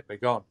 that's it, they're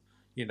gone.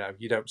 You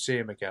don't see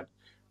them again,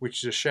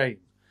 which is a shame,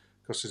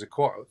 because there's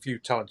quite a few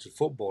talented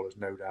footballers,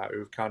 no doubt,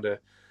 who've kind of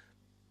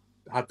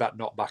had that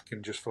knockback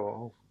and just thought,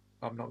 oh,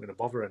 I'm not going to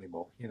bother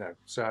anymore,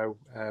 So,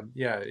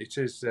 it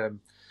is.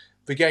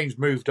 The game's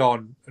moved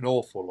on an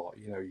awful lot.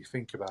 You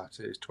think about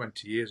it, it's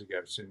 20 years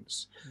ago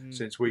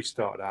since we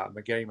started out, and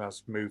the game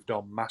has moved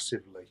on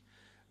massively.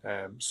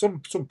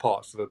 Some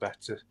parts for the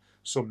better,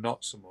 some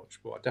not so much.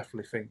 But I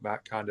definitely think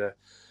that kind of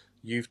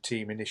youth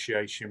team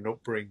initiation,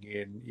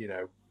 upbringing,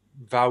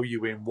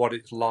 valuing what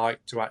it's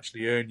like to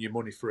actually earn your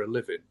money for a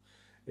living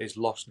is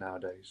lost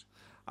nowadays.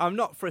 I'm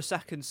not for a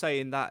second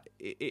saying that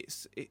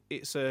it's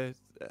a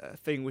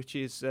thing which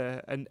is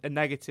a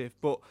negative,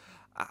 but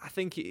I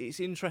think it's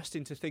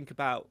interesting to think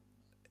about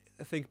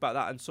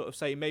that and sort of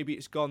say maybe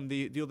it's gone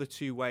the other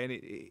two way,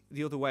 and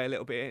the other way a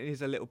little bit. It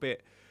is a little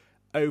bit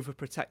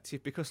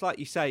overprotective because, like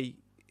you say,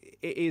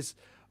 it is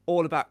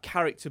all about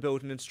character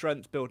building and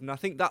strength building. I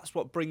think that's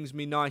what brings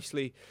me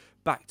nicely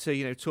back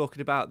to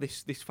talking about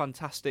this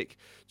fantastic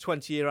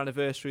 20-year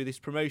anniversary of this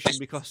promotion,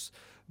 because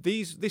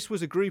this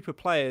was a group of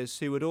players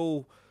who had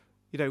all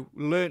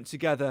learnt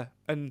together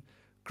and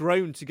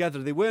grown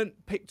together. They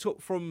weren't picked up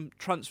from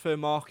transfer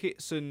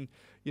markets and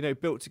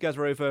built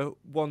together over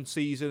one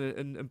season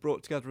and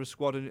brought together a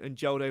squad and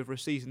gelled over a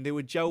season. They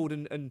were gelled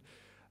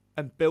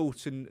and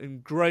built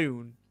and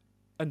grown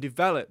and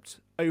developed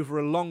over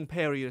a long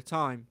period of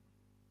time.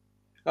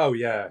 Oh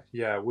yeah.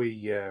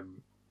 We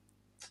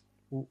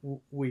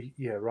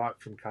right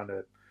from kind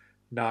of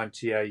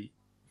 98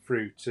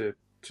 through to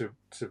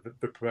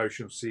the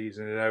promotional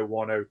season in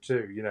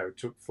 01-02.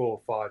 Took 4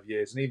 or 5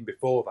 years, and even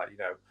before that,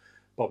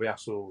 Bobby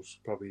Hassell's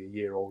probably a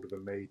year older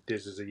than me.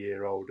 Diz is a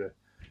year older.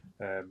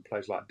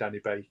 Players like Danny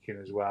Bacon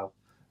as well.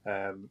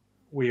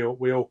 We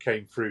all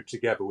came through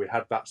together. We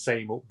had that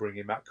same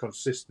upbringing, that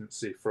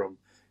consistency from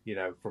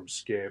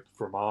Skip,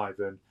 from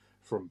Ivan,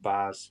 from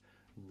Baz,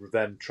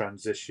 then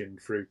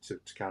transitioned through to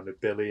kind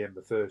of Billy in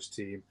the first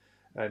team,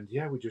 and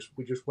we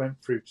just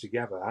went through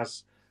together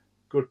as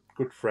good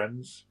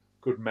friends,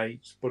 good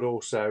mates, but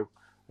also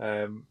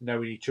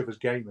knowing each other's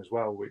game as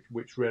well,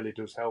 which really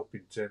does help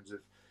in terms of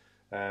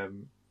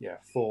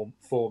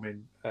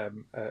forming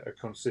a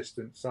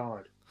consistent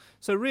side.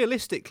 So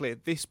realistically,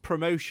 this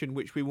promotion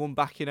which we won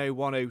back in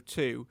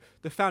 01-02,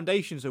 the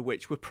foundations of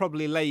which were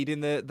probably laid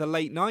in the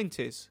late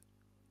 90s.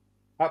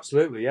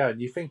 Absolutely, yeah.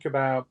 And you think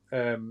about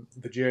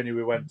the journey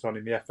we went on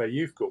in the FA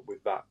Youth Cup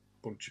with that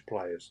bunch of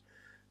players,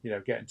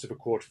 getting to the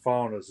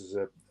quarterfinals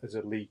as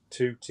a League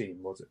Two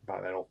team, was it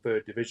back then, or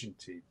third division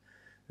team.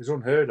 It was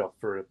unheard of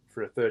for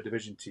a third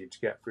division team to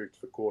get through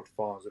to the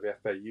quarterfinals of the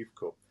FA Youth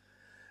Cup.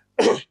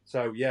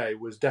 So it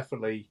was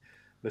definitely,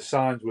 the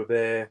signs were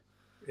there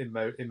in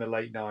the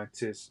late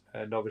 90s,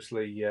 and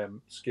obviously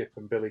Skip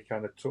and Billy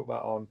kind of took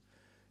that on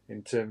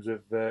in terms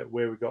of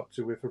where we got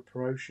to with the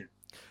promotion.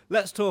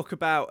 Let's talk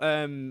about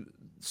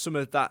some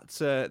of that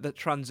the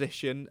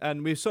transition,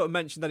 and we've sort of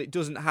mentioned that it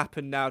doesn't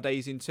happen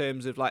nowadays in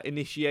terms of like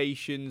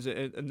initiations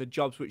and the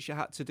jobs which you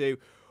had to do.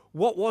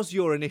 What was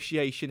your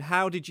initiation?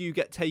 How did you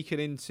get taken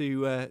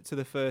into to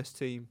the first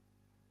team?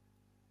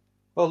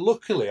 Well,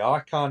 luckily I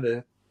kind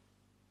of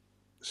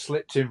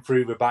slipped in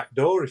through the back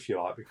door, if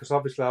you like, because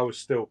obviously I was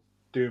still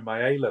doing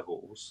my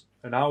A-levels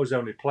and I was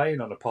only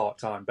playing on a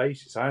part-time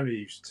basis. I only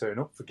used to turn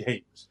up for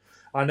games.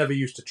 I never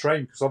used to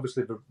train because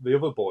obviously the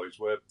other boys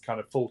were kind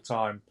of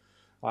full-time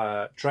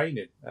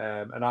training,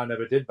 and I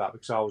never did that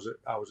because I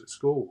was at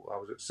school. I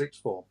was at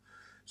sixth form,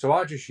 so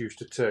I just used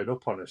to turn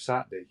up on a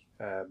Saturday,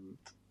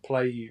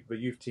 play the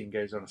youth team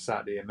games on a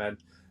Saturday, and then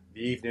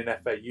the evening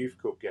FA Youth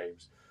Cup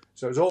games.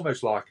 So it was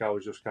almost like I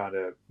was just kind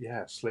of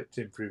slipped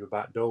in through the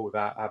back door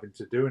without having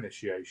to do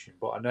initiation.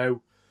 But I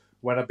know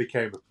when I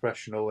became a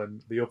professional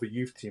and the other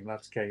youth team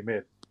lads came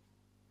in,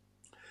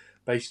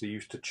 basically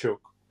used to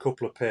chuck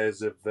couple of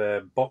pairs of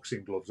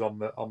boxing gloves on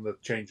the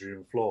changing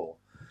room floor,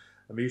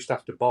 and we used to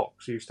have to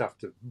box. We used to have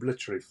to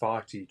literally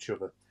fight each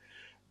other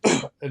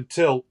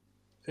until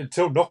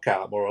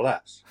knockout, more or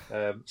less.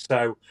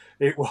 So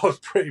it was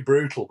pretty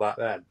brutal back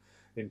then.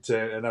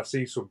 And I've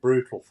seen some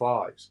brutal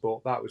fights,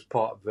 but that was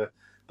part of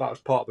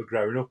the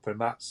growing up,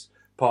 and that's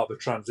part of the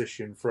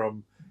transition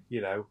from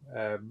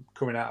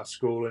coming out of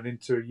school and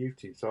into a youth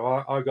team. So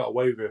I got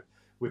away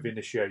with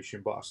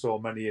initiation, but I saw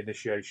many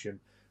initiation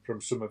from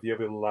some of the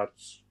other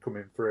lads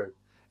coming through.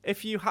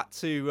 If you had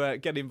to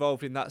get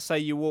involved in that, say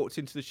you walked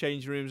into the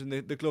changing rooms and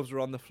the gloves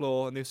were on the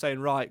floor and they were saying,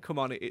 right, come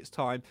on, it's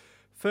time.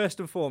 First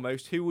and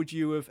foremost, who would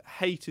you have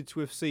hated to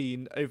have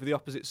seen over the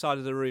opposite side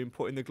of the room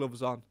putting the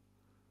gloves on?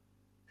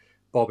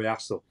 Bobby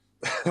Hassell,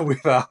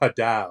 without a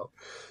doubt.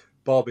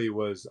 Bobby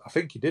I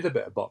think he did a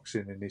bit of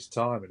boxing in his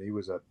time, and he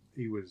was a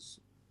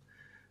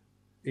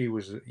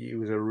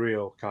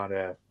real kind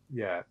of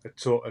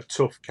a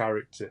tough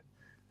character.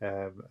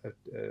 A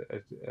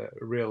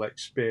real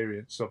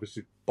experience,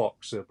 obviously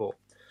boxer, but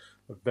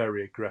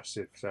very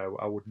aggressive. So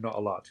I would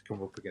not like to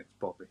come up against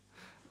Bobby.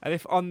 And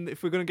if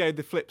we're going to go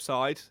the flip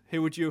side,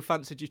 who would you have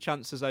fancied your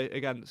chances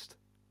against?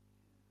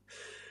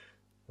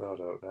 I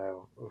don't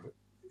know.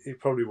 It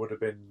probably would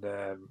have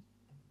been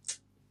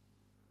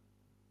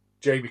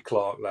Jamie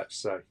Clark, let's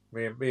say.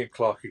 Me and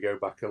Clark could go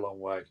back a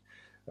long way,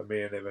 and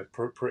me and him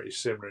are pretty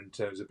similar in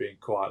terms of being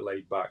quite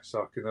laid back.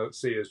 So I can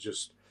see us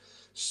just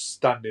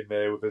standing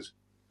there with his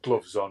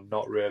gloves on,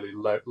 not really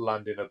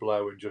landing a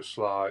blow, and just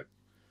like,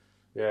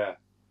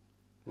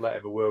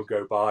 letting the world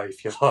go by,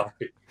 if you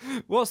like.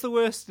 What's the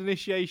worst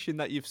initiation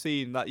that you've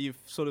seen that you've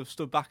sort of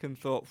stood back and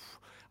thought,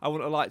 I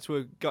wouldn't have liked to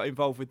have got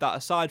involved with that?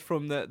 Aside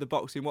from the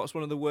boxing, what's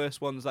one of the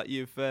worst ones that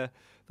you've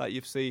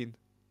seen?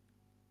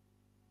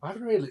 I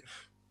haven't really,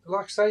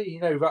 like I say,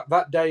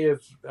 that day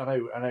of, I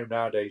know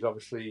nowadays,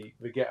 obviously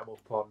they get them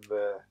up on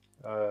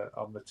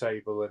the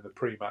table in the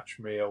pre-match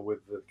meal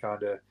with the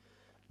kind of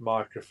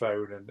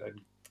microphone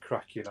and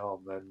cracking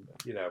on. And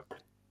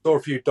saw a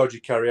few dodgy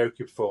karaoke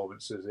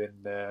performances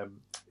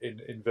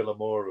in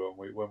Villamora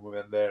when we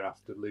went there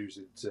after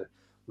losing to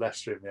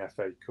Leicester in the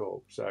FA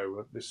Cup.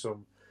 So there's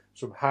some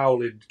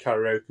howling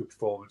karaoke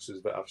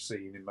performances that I've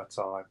seen in my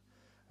time,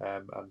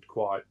 and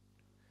quite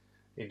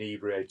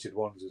inebriated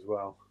ones as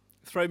well.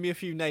 Throw me a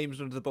few names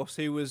under the bus.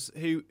 Who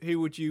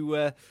would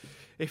you,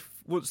 if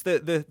once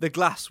the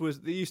glass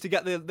was, they used to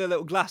get the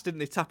little glass, didn't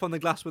they? Tap on the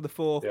glass with a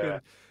fork,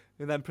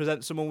 and then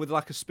present someone with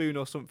like a spoon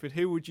or something.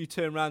 Who would you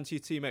turn around to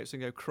your teammates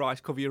and go,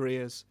 Christ, cover your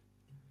ears?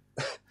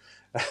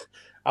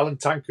 Alan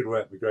Tankard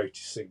weren't the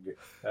greatest singer,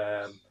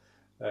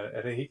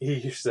 and he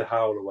used to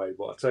howl away.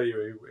 But I tell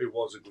you, it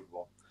was a good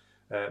one.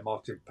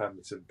 Martin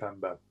Pemberton,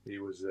 Pembo. He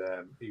was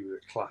a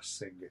class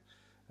singer.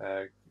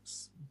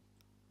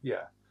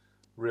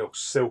 Real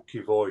silky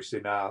voice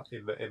in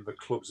the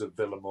clubs of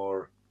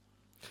Villamora.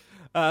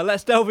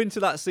 Let's delve into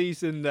that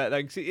season then.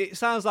 'Cause it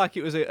sounds like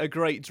it was a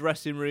great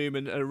dressing room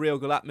and a real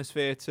good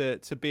atmosphere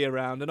to be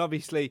around. And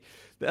obviously,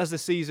 as the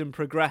season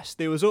progressed,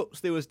 there was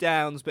ups, there was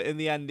downs, but in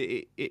the end,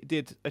 it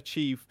did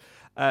achieve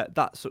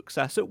that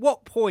success. At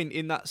what point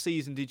in that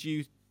season did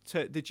you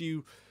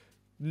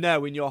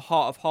know in your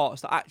heart of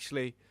hearts that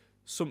actually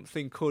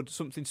something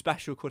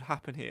special could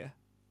happen here?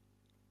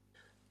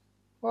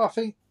 Well, I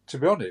think, to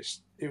be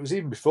honest, it was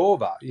even before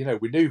that.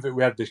 We knew that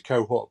we had this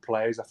cohort of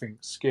players. I think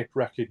Skip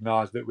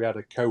recognised that we had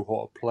a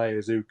cohort of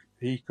players who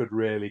he could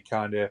really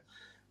kind of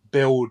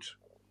build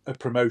a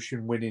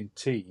promotion-winning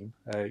team.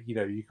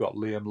 You've got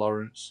Liam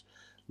Lawrence,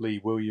 Lee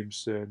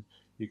Williamson,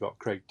 you've got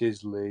Craig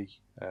Disley,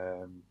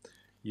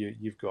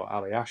 you've got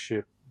Ali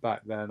Asher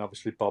back then,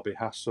 obviously Bobby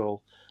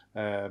Hassel.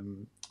 A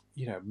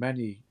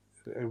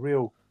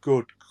real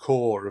good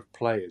core of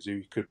players who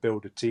you could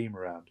build a team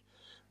around.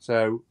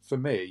 So for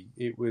me,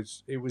 it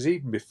was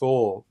even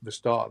before the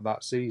start of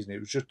that season. It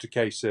was just a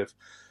case of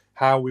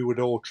how we would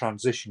all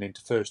transition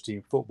into first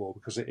team football,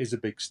 because it is a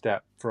big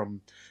step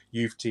from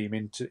youth team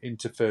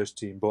into first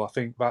team. But I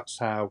think that's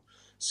how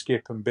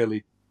Skip and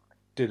Billy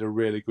did a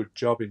really good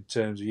job in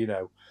terms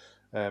of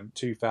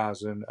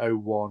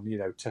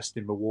 2001,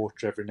 testing the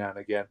water every now and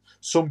again.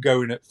 Some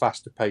going at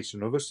faster pace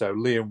than others. So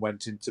Liam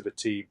went into the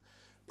team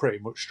pretty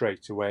much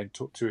straight away and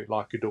took to it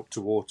like a duck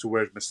to water,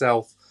 whereas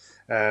myself,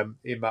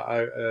 in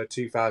my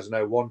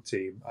 2001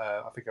 team,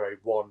 I think I made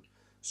one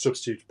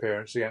substitute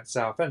appearance against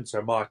Southend,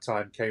 so my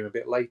time came a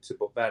bit later.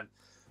 But then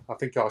I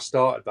think I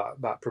started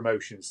that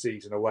promotion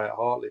season away at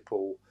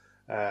Hartlepool,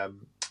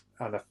 and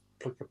I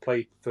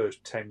played the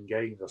first 10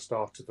 games. I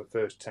started the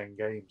first 10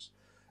 games,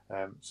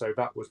 so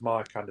that was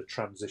my kind of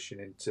transition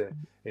into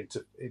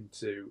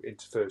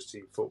first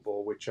team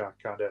football, which I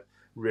kind of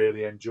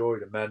really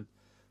enjoyed, and then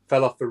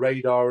fell off the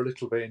radar a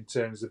little bit in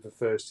terms of the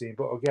first team.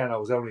 But again, I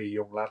was only a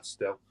young lad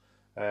still.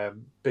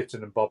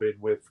 Bitten and bobbing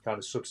with kind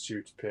of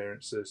substitute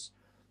appearances,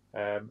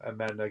 and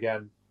then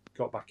again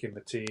got back in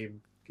the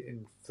team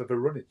for the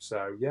running.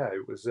 So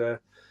it was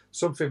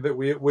something that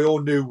we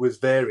all knew was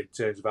there in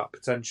terms of that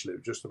potential. It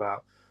was just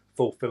about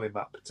fulfilling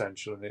that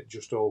potential, and it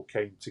just all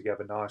came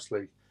together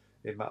nicely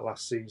in that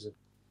last season.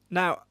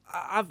 Now,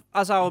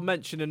 as I'll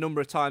mention a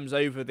number of times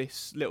over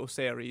this little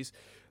series,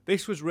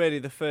 this was really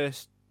the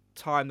first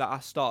time that I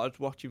started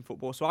watching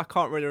football, so I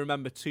can't really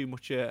remember too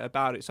much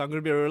about it. So I'm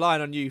going to be relying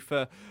on you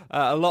for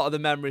a lot of the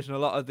memories and a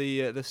lot of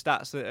the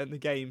stats and the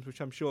games,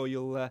 which I'm sure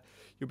you'll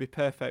be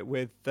perfect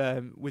with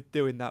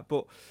doing that.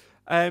 But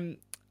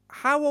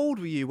how old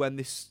were you when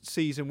this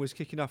season was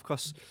kicking off?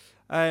 Because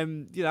I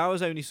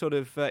was only sort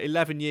of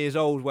 11 years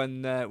old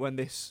when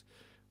this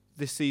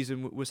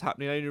season was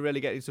happening. I only really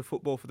getting into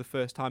football for the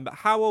first time. But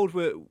how old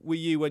were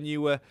you when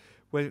you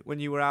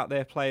were out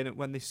there playing it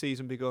when this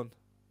season begun?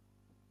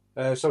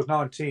 So I was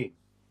 19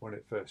 when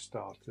it first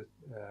started,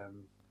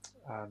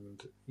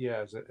 and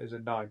as a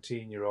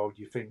 19-year-old,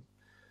 you think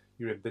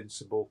you're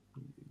invincible.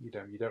 You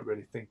don't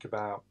really think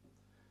about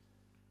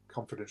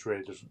confidence.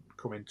 Really doesn't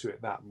come into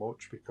it that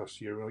much,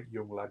 because you're a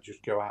young lad.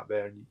 Just go out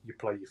there and you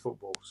play your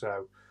football.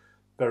 So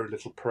very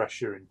little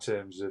pressure in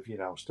terms of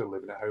still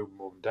living at home with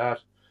mum and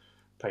dad,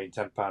 paying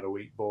 £10 a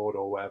week board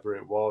or whatever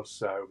it was.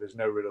 So there's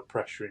no real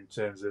pressure in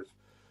terms of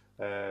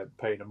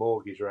paying a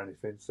mortgage or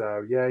anything.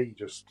 So you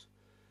just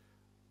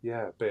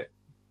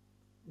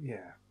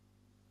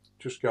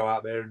just go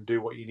out there and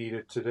do what you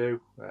needed to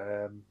do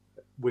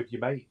with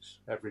your mates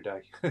every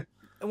day.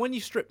 And when you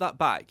strip that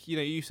back,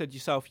 you said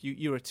yourself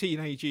you were a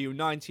teenager, you were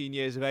 19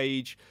 years of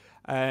age,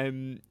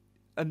 and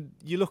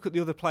you look at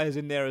the other players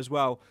in there as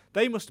well.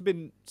 They must have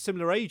been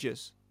similar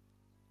ages.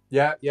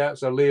 Yeah.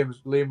 So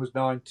Liam was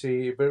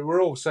 90, but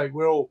we're all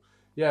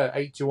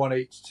 81,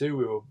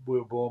 82. We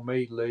were born.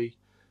 Me, Lee,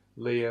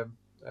 Liam.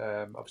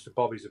 Obviously,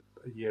 Bobby's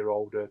a year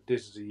older.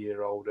 Diz is a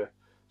year older.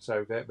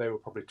 So they were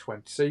probably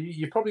 20. So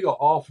you probably got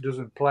half a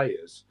dozen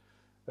players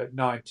at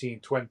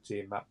 19, 20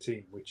 in that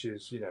team, which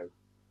is,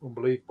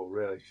 unbelievable,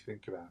 really, if you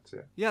think about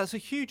it. Yeah, it's a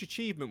huge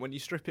achievement when you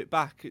strip it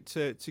back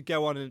to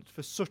go on and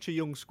for such a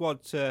young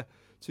squad to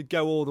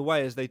go all the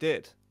way as they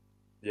did.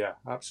 Yeah,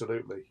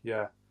 absolutely,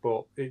 yeah.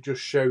 But it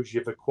just shows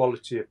you the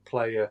quality of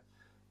player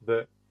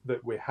that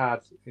that we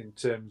had in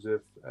terms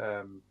of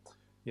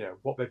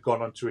what they've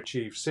gone on to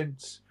achieve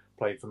since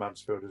playing for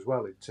Mansfield as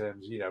well. In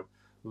terms,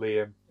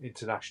 Liam,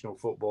 international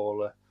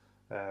footballer,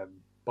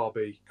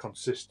 Bobby,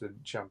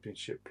 consistent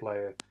Championship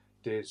player,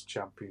 Diz,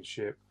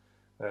 Championship,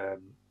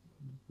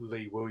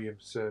 Lee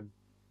Williamson,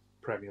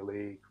 Premier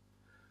League,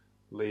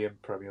 Liam,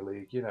 Premier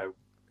League.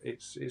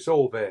 It's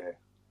all there.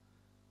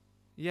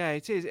 Yeah,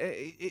 it is.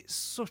 It's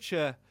such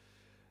a.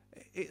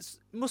 It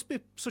must be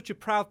such a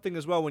proud thing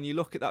as well when you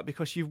look at that,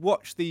 because you've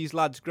watched these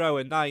lads grow,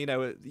 and now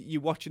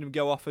you're watching them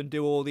go off and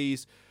do all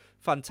these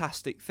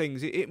fantastic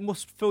things. It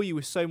must fill you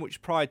with so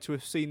much pride to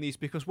have seen these,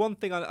 because one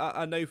thing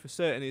I know for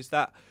certain is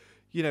that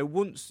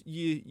once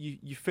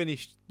you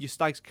finished your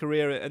Stags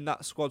career and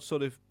that squad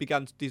sort of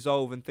began to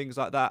dissolve and things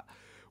like that,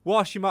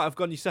 whilst you might have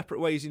gone your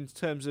separate ways in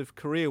terms of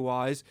career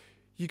wise,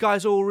 you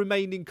guys all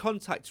remained in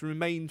contact and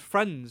remained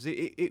friends.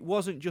 It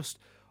wasn't just,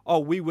 oh,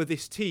 we were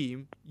this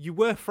team. You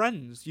were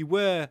friends. You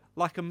were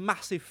like a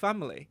massive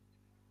family.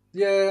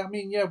 Yeah,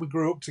 we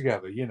grew up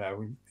together.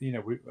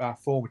 Our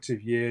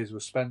formative years were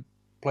spent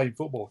playing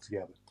football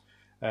together,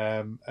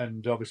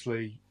 and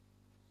obviously,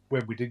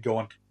 when we did go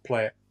on to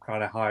play at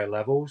kind of higher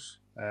levels,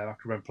 I can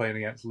remember playing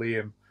against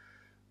Liam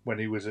when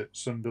he was at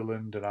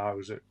Sunderland and I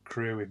was at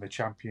Crewe in the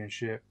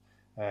Championship.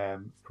 I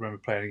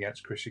remember playing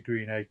against Chrissy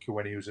Greenacre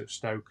when he was at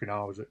Stoke and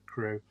I was at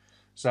Crewe.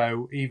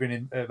 So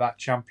even at that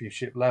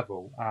Championship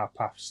level, our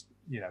paths,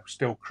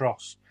 still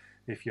crossed,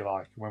 if you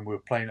like, when we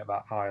were playing at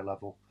that higher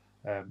level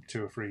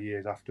 2 or 3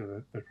 years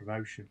after the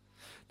promotion.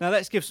 Now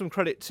let's give some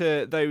credit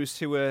to those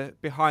who were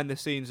behind the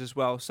scenes as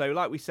well. So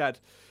like we said,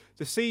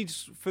 the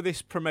seeds for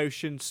this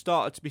promotion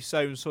started to be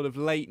sown sort of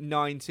late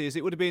 90s.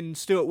 It would have been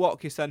Stuart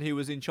Watkiss then who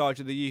was in charge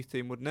of the youth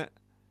team, wouldn't it?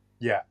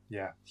 Yeah,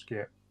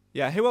 Skip.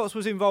 Yeah, who else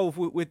was involved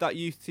with that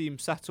youth team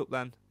setup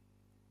then?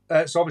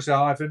 So obviously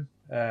Ivan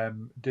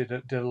did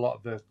a lot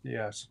of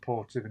the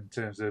supportive in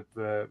terms of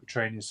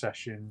training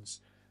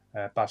sessions.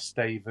 Baz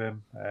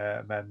Statham,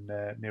 and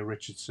then Neil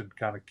Richardson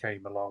kind of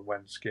came along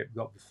when Skip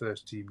got the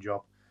first team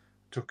job,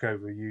 took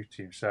over the youth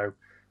team. So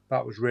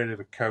that was really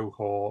the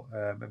cohort.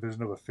 And there's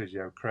another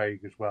physio,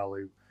 Craig, as well,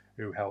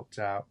 who helped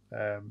out.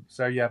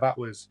 So yeah, that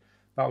was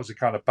a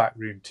kind of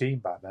backroom team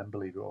back then,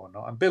 believe it or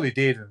not. And Billy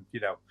did, and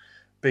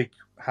big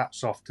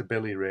hats off to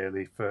Billy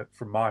really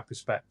from my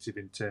perspective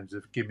in terms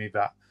of giving me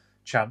that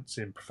chance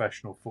in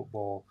professional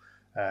football,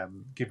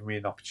 giving me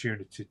an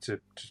opportunity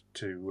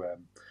to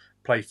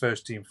play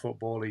first team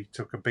football. He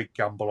took a big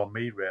gamble on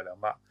me really on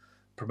that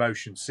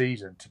promotion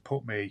season to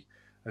put me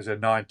as a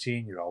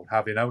 19-year-old,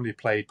 having only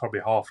played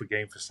probably half a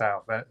game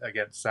for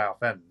against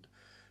Southend,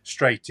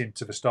 straight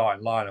into the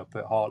starting lineup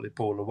at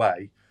Hartlepool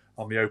away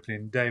on the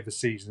opening day of the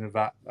season of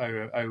that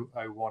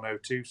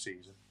 01-02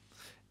 season.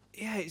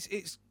 Yeah,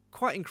 it's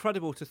quite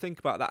incredible to think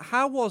about that.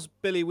 How was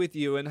Billy with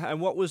you,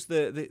 and what was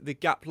the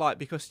gap like?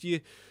 Because you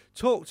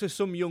talk to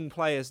some young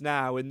players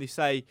now and they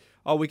say,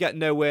 oh, we get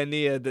nowhere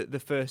near the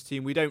first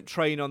team. We don't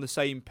train on the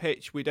same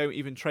pitch. We don't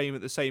even train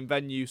at the same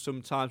venue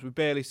sometimes. We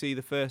barely see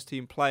the first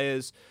team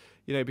players,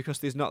 because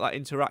there's not that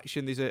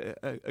interaction. There's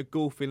a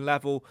gulf in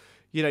level.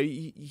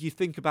 You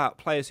think about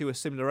players who are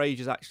similar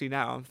ages actually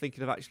now. I'm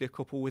thinking of actually a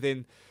couple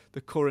within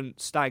the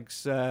current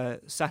Stags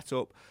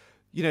setup.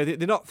 They're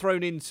not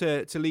thrown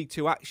into League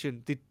Two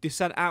action. They're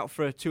sent out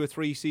for 2 or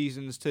 3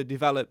 seasons to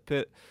develop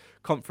at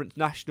Conference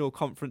National,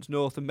 Conference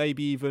North, and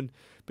maybe even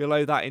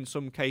below that in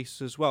some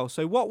cases as well.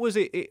 So what was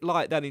it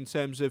like then in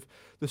terms of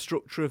the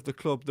structure of the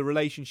club, the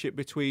relationship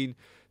between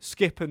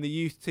Skip and the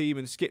youth team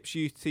and Skip's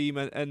youth team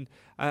and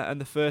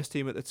the first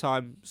team at the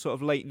time, sort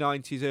of late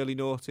 90s, early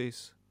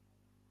noughties?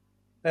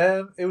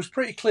 It was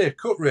pretty clear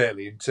cut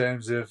really in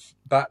terms of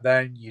back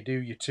then you do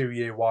your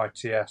 2-year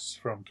YTS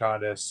from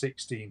kind of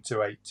 16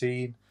 to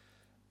 18.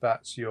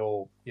 That's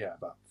your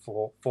about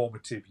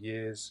formative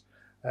years.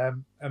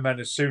 And then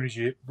as soon as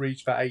you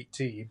reach that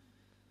 18,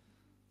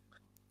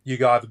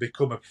 you either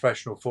become a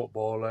professional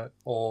footballer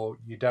or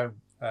you don't.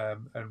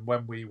 And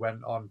when we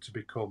went on to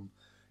become,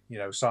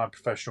 sign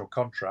professional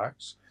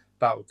contracts,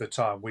 that was the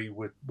time we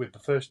were with the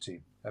first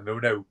team. And there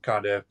were no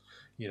kind of,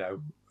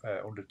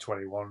 under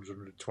 21s,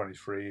 under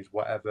 23s,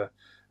 whatever.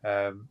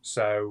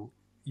 So,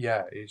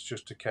 yeah, it's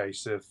just a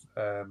case of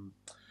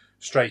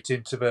straight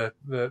into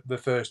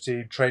the first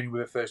team, training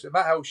with the first team. And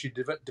that helps you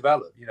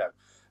develop,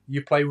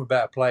 You're playing with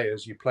better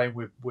players, you're playing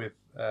with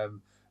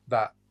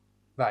that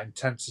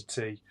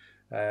intensity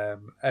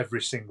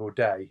every single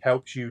day,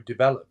 helps you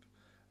develop.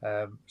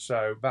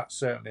 So that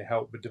certainly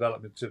helped the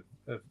development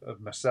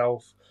of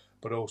myself,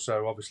 but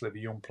also obviously the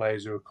young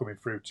players who are coming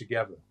through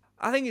together.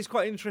 I think it's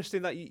quite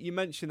interesting that you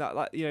mentioned that,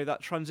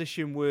 that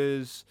transition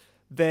was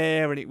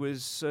there, and it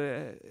was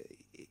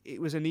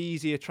an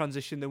easier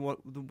transition than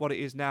what it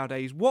is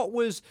nowadays. What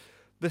was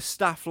the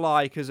staff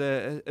like as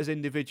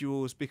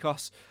individuals?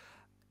 Because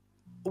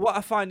what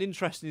I find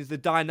interesting is the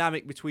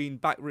dynamic between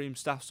backroom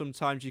staff.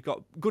 Sometimes you've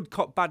got good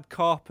cop, bad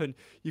cop, and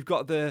you've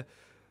got the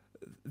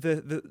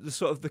the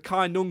sort of the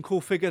kind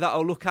uncle figure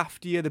that'll look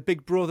after you, the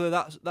big brother,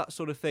 that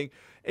sort of thing.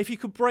 If you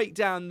could break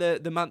down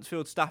the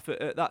Mansfield staff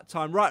at that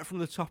time, right from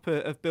the top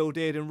of Bill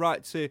Dearden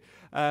right to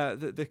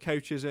the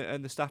coaches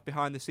and the staff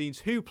behind the scenes,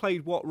 who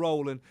played what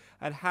role and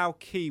how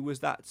key was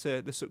that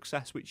to the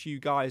success which you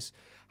guys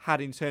had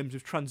in terms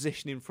of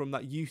transitioning from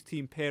that youth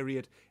team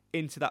period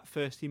into that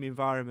first team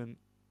environment?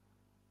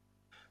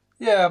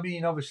 Yeah, I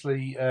mean,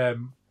 obviously,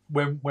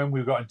 when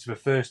we got into the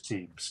first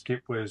team,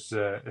 Skip was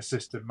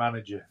assistant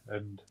manager,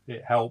 and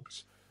it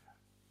helped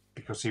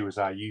because he was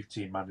our youth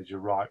team manager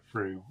right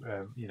through,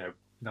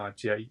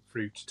 98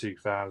 through to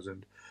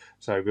 2000.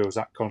 So there was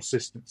that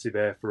consistency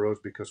there for us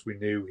because we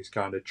knew his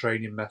kind of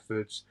training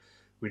methods,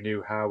 we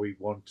knew how he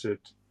wanted,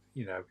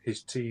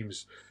 his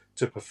teams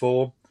to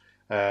perform.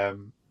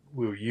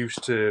 We were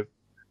used to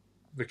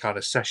the kind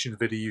of sessions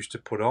that he used to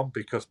put on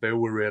because they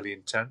were really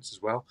intense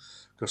as well.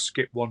 Because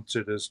Skip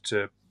wanted us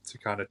to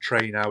kind of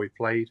train how he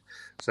played.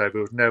 So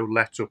there was no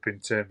let up in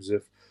terms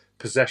of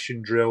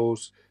possession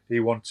drills. He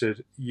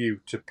wanted you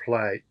to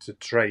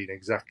train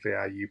exactly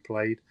how you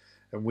played.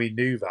 And we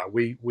knew that.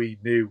 We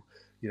knew,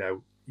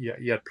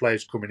 you had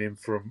players coming in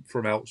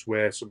from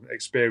elsewhere, some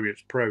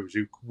experienced pros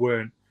who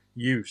weren't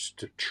used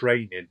to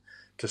training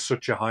to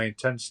such a high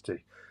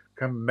intensity.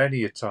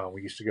 Many a time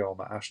we used to go on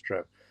that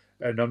Astro,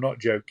 and I'm not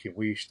joking,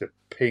 we used to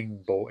ping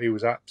ball. It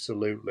was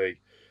absolutely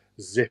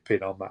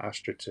zipping on that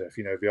AstroTurf,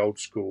 the old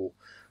school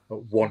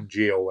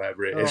 1G or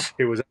whatever it is.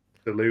 It was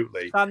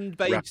absolutely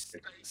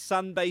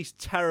sand-based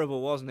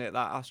terrible, wasn't it,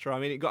 that Astro?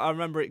 I mean, I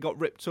remember it got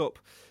ripped up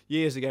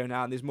years ago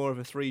now, and there's more of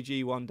a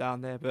 3G one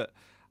down there, but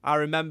I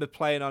remember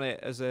playing on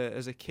it as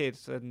a kid,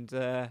 and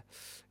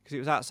because it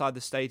was outside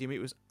the stadium, it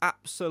was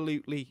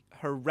absolutely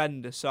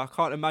horrendous. So I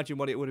can't imagine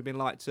what it would have been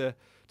like to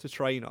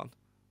train on.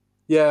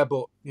 Yeah,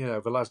 but,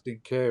 the lads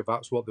didn't care.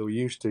 That's what they were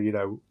used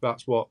to,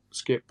 that's what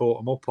Skip brought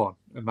them up on,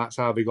 and that's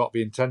how they got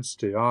the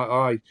intensity.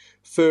 I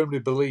firmly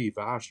believe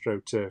that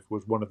AstroTurf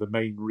was one of the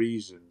main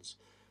reasons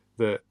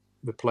that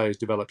the players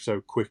developed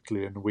so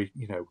quickly, and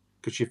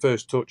because your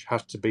first touch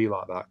has to be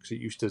like that, because it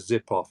used to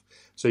zip off.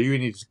 So you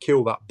needed to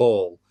kill that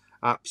ball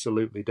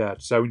absolutely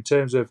dead. So in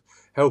terms of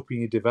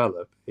helping you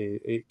develop,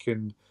 it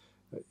can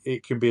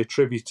be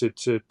attributed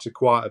to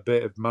quite a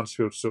bit of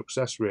Mansfield's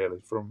success, really,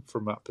 from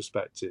that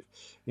perspective.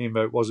 Even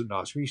though it wasn't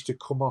nice, we used to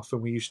come off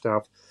and we used to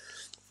have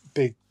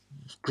big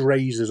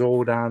grazers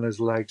all down his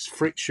legs,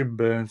 friction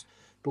burns,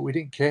 but we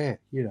didn't care.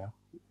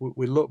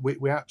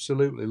 We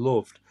absolutely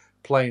loved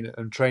playing it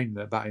and training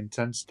at that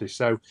intensity.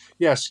 So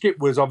yeah, Skip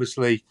was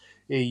obviously,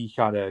 he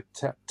kind of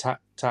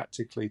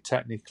tactically,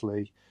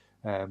 technically,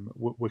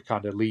 we're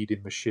kind of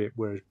leading the ship,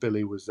 whereas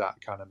Billy was that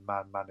kind of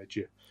man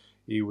manager.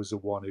 He was the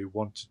one who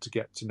wanted to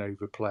get to know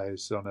the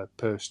players on a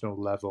personal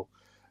level,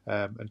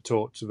 and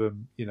talk to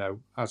them,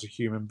 as a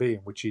human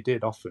being, which he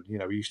did often. He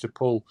used to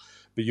pull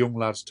the young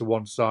lads to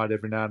one side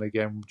every now and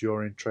again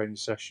during training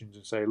sessions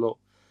and say, look,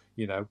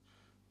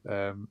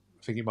 I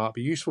think it might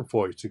be useful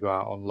for you to go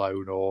out on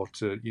loan, or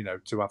to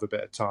have a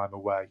bit of time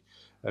away,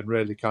 and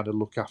really kind of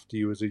look after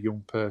you as a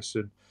young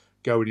person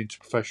going into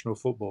professional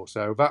football.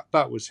 So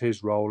that was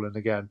his role. And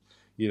again,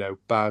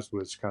 Baz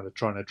was kind of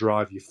trying to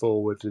drive you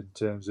forward in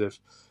terms of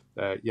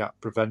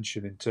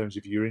prevention, in terms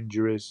of your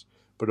injuries,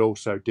 but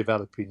also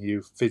developing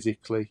you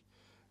physically.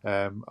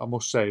 I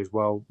must say as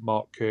well,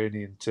 Mark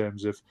Kearney, in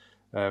terms of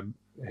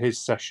his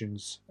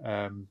sessions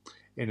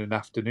in an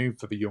afternoon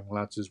for the young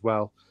lads as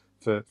well,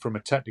 from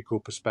a technical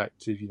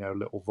perspective,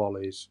 little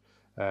volleys,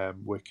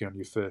 working on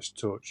your first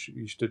touch. He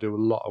used to do a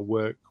lot of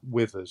work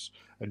with us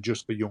and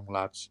just the young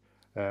lads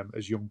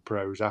as young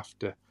pros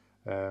after,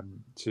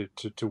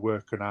 to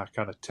work on our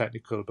kind of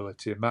technical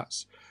ability, and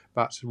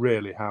that's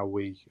really how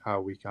we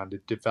kind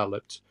of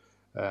developed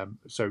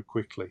so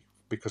quickly,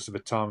 because of the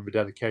time and the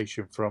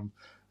dedication from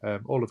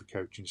all of the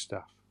coaching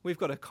staff. We've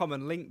got a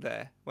common link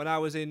there. When I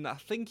was in, I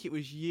think it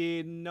was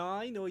year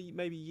 9 or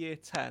maybe year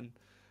 10,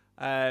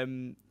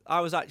 I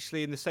was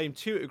actually in the same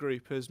tutor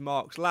group as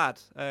Mark's lad,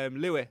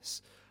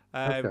 Lewis.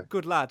 Okay.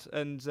 Good lad.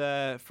 And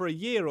for a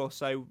year or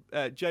so,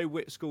 Joe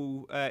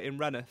Whitskool in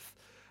Reneth,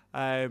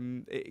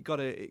 it got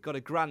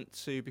a grant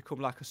to become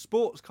like a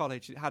sports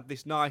college. It had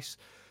this nice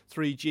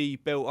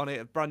 3G built on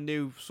it, a brand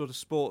new sort of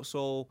sports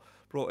hall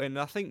brought in. And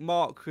I think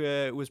Mark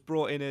was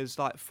brought in as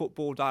like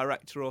football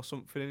director or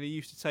something, and he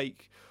used to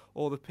take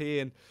all the PE.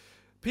 And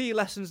PE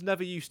lessons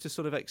never used to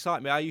sort of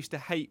excite me. I used to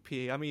hate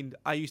PE. I mean,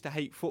 I used to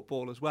hate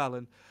football as well.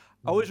 And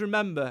I always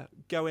remember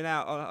going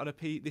out on a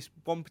PE, this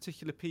one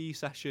particular PE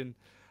session,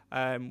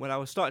 when I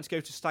was starting to go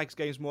to Stags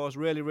games more. I was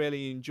really,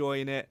 really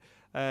enjoying it.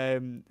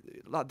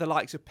 Like the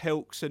likes of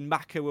Pilks and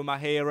Macca were my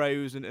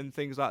heroes and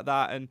things like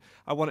that, and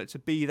I wanted to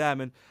be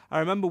them. And I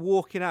remember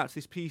walking out to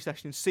this PE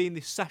session and seeing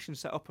this session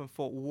set up and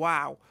thought,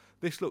 wow,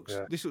 this looks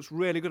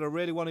really good. I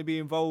really want to be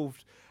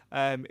involved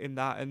in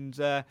that.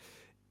 And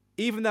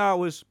even though I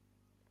was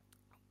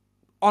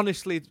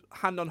honestly,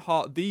 hand on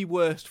heart, the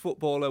worst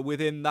footballer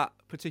within that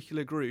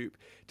particular group,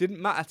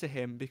 didn't matter to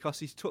him, because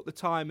he took the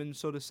time and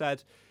sort of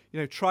said,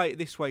 try it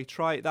this way,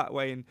 try it that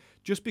way. And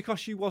just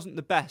because you wasn't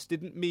the best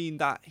didn't mean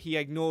that he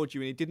ignored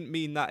you, and it didn't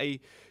mean that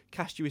he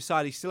cast you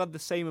aside. He still had the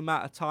same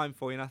amount of time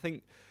for you, and I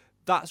think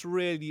that's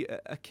really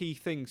a key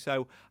thing.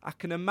 So I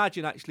can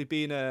imagine actually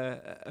being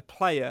a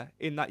player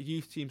in that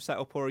youth team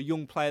setup, or a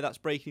young player that's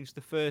breaking into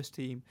the first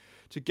team,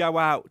 to go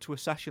out to a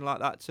session like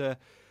that, to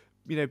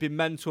be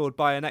mentored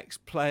by an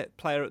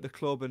ex-player at the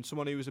club and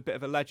someone who was a bit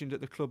of a legend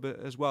at the club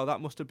as well.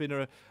 That must have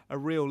been a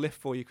real lift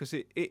for you, because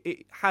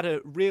it had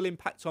a real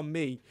impact on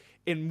me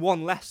in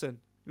one lesson.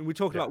 And we're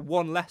talking about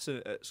one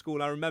lesson at school,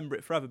 and I remember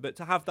it forever. But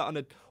to have that on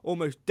an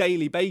almost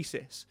daily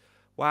basis,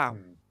 wow.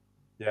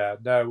 Yeah,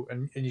 no,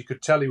 and you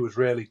could tell he was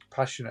really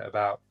passionate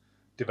about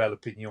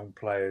developing young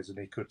players, and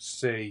he could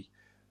see,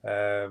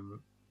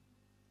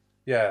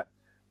 the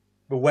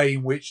way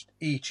in which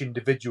each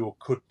individual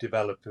could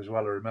develop as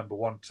well. I remember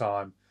one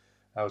time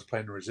I was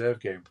playing a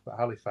reserve game for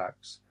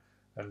Halifax,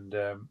 and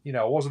I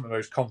wasn't the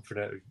most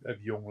confident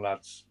of young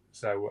lads,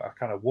 so I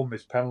kind of won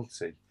this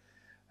penalty,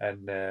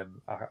 and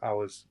I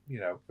was,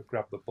 I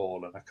grabbed the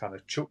ball and I kind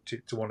of chucked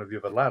it to one of the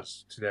other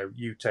lads to,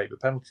 you take the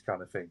penalty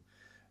kind of thing,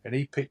 and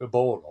he picked the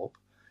ball up,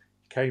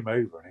 came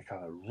over, and he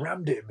kind of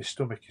rammed it in my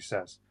stomach. He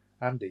says,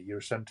 "Andy, you're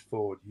a centre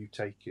forward, you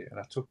take it," and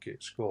I took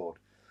it, scored.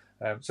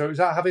 So it was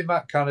that, having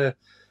that kind of,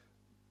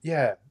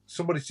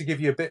 somebody to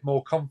give you a bit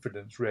more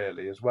confidence,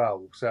 really, as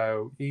well.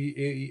 So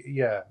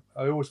I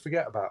always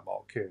forget about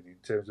Mark Kearney in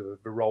terms of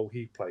the role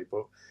he played,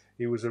 but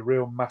he was a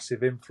real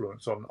massive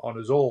influence on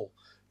us all,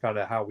 kind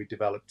of how we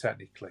developed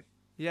technically.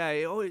 Yeah,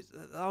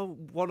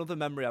 one other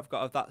memory I've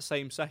got of that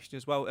same session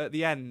as well. At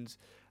the end,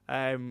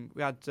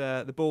 we had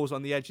the balls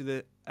on the edge of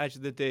the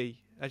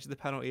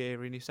penalty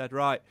area, and he said,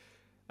 "Right,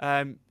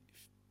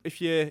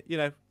 if you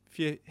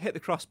hit the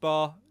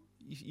crossbar,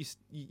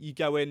 you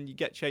go in, you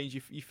get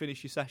changed, you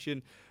finish your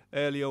session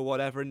early or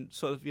whatever." And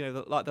sort of,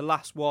 like the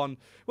last one,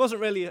 it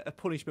wasn't really a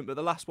punishment, but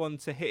the last one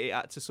to hit it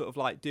had to sort of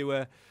like do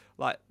a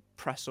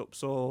press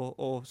ups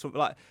or something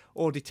like,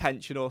 or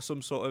detention or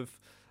some sort of,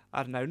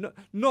 I don't know,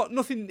 not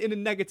nothing in a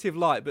negative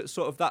light, but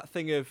sort of that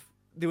thing of,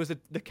 there was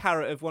the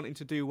carrot of wanting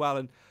to do well,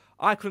 and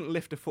I couldn't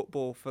lift a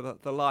football for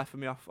the life of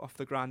me off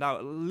the ground. I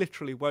was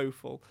literally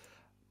woeful.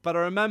 But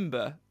I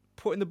remember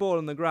putting the ball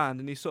on the ground,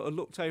 and he sort of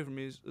looked over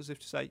me as if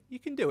to say, "You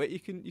can do it,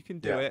 you can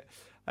do it."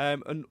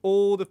 And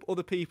all the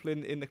other people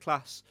in the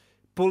class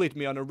bullied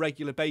me on a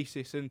regular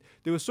basis, and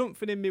there was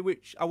something in me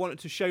which I wanted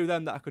to show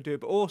them that I could do it,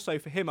 but also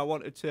for him I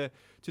wanted to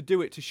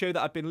do it, to show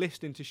that I'd been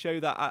listening, to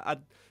show that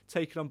I'd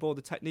taken on board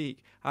the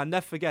technique. I'll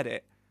never forget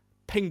it.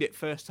 Pinged it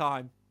first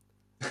time.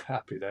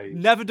 Happy days.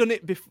 Never done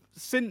it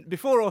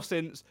before or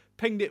since.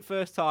 Pinged it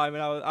first time,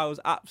 and I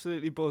was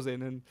absolutely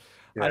buzzing, and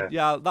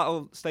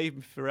that'll stay with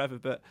me forever.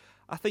 But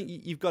I think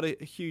you've got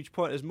a huge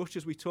point. As much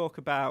as we talk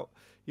about,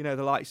 the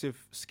likes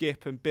of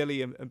Skip and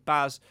Billy and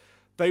Baz,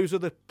 those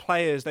other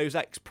players, those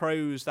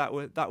ex-pros that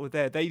were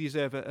there, they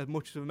deserve as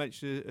much of a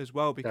mention as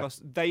well,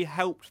 because they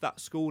helped that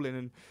schooling.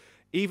 And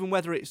even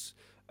whether it's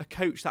a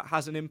coach that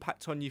has an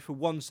impact on you for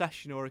one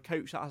session, or a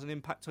coach that has an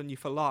impact on you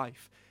for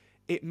life,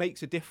 it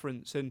makes a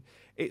difference. And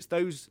it's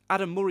those,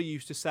 Adam Murray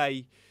used to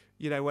say,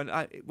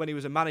 when he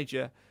was a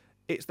manager,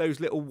 it's those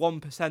little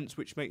 1%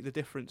 which make the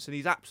difference, and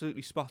he's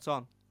absolutely spot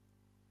on.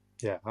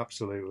 Yeah,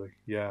 absolutely.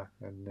 Yeah,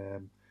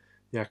 and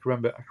I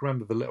can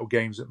remember the little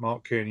games that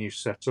Mark Kearney used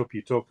to set up.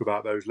 You talk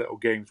about those little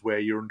games where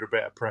you're under a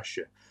bit of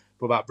pressure,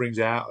 but that brings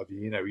it out of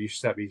you. You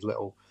used to have these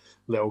little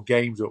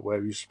games up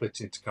where you split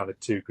into kind of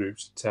two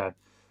groups of 10,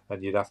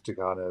 and you'd have to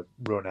kind of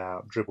run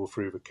out, dribble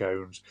through the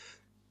cones,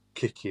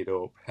 kick it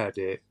up, head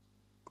it,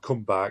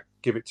 come back,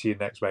 give it to your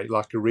next mate,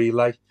 like a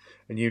relay.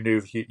 And you knew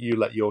if you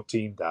let your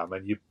team down,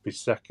 then you'd be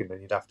second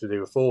and you'd have to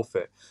do a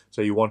forfeit.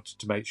 So you wanted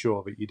to make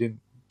sure that you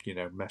didn't,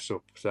 mess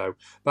up. So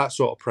that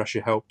sort of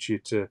pressure helped you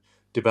to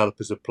develop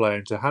as a player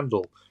and to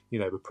handle,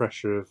 the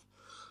pressure of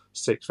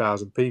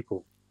 6,000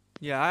 people.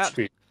 Yeah,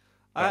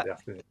 I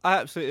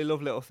absolutely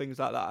love little things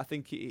like that. I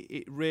think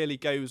it really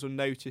goes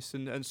unnoticed,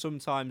 and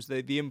sometimes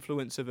the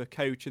influence of a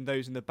coach and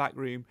those in the back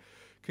room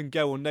can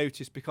go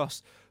unnoticed,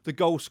 because the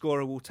goal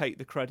scorer will take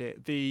the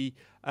credit. The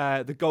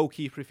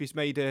goalkeeper, if he's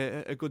made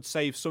a good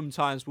save,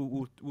 sometimes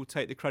will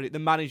take the credit. The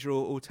manager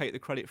will take the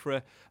credit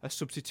for a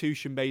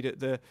substitution made at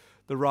the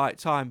right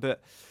time.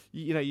 But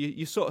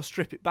you sort of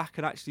strip it back,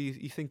 and actually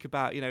you think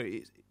about,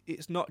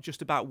 it's not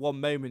just about one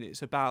moment.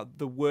 It's about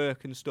the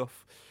work and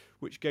stuff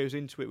which goes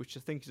into it, which I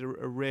think is a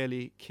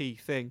really key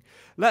thing.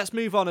 Let's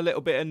move on a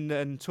little bit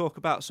and talk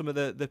about some of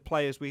the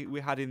players we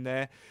had in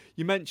there.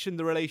 You mentioned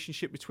the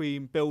relationship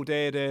between Bill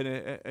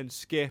Dearden and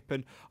Skip,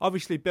 and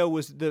obviously Bill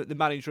was the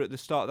manager at the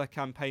start of that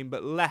campaign,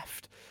 but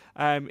left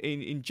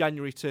in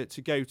January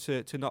to go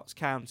to Notts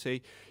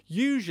County.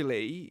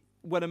 Usually,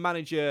 when a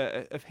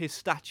manager of his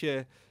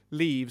stature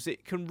leaves,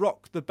 it can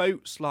rock the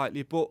boat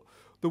slightly, but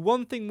the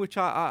one thing which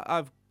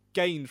I've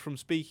gained from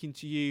speaking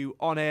to you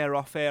on air,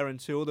 off air, and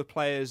to other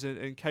players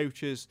and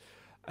coaches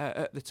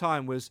at the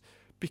time was,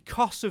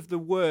 because of the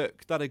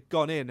work that had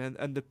gone in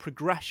and the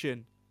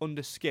progression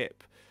under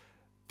Skip,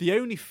 the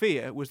only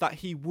fear was that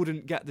he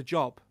wouldn't get the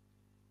job.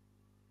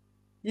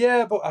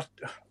 Yeah, but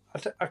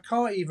I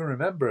can't even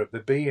remember of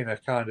there being a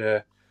kind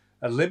of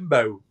a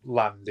limbo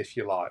land, if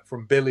you like,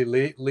 from Billy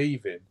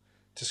leaving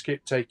to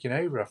Skip taking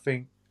over. I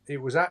think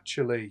it was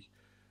actually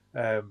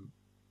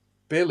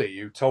Billy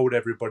who told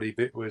everybody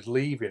that was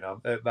leaving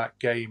at that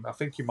game. I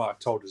think he might have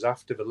told us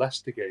after the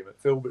Leicester game at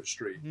Filbert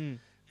Street,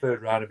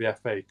 third round of the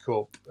FA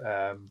Cup.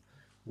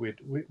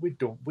 We'd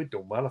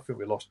done well. I think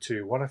we lost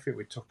 2-1. I think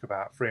we took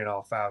about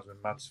 3,500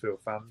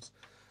 Mansfield fans,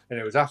 and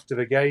it was after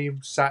the game.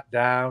 Sat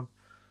down,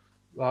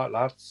 like,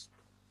 lads,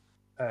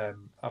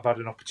 I've had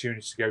an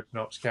opportunity to go to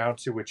Notts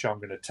County, which I'm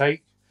going to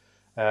take,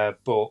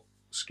 but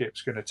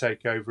Skip's going to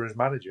take over as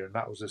manager, and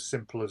that was as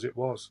simple as it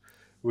was.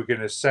 We're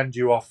going to send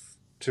you off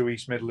to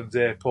East Midlands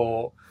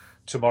Airport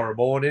tomorrow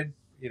morning.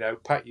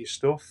 Pack your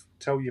stuff,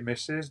 tell your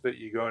missus that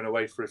you're going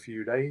away for a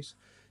few days.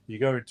 You're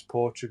going to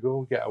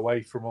Portugal, get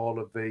away from all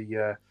of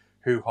the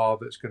hoo-ha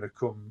that's going to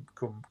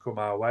come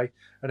our way.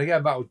 And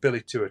again, that was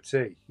Billy to a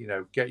T.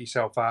 Get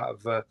yourself out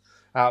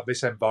of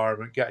this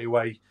environment, get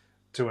away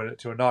to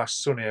a nice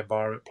sunny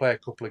environment, play a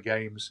couple of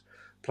games,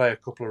 play a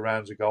couple of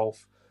rounds of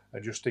golf,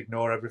 and just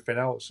ignore everything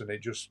else. And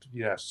it just,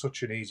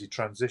 such an easy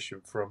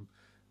transition from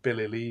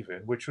Billy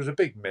leaving, which was a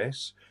big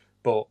miss.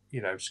 But,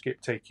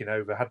 Skip taking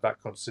over, had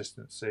that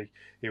consistency.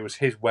 It was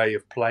his way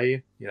of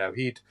playing.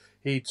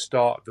 He'd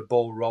started the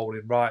ball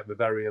rolling right in the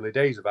very early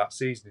days of that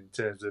season in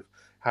terms of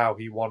how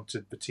he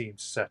wanted the team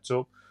to set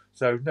up.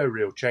 So no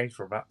real change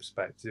from that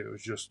perspective. It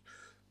was just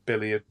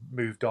Billy had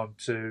moved on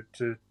to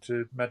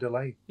Meadow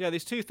Lane. Yeah,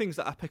 there's two things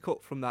that I pick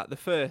up from that. The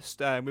first,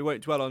 we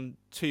won't dwell on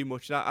too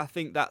much. I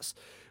think that's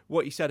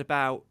what you said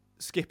about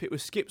Skip. It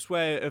was Skip's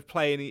way of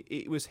playing.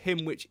 It was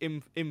him which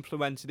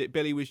implemented it.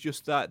 Billy was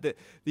just the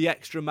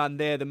extra man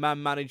there, the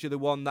man manager, the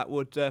one that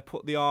would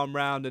put the arm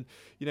round and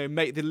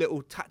make the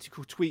little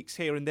tactical tweaks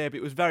here and there. But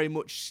it was very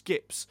much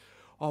Skip's.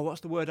 Oh,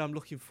 what's the word I'm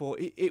looking for?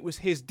 It was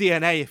his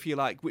DNA, if you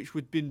like, which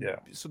would been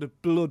sort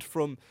of blood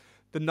from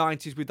the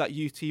 90s with that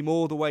U team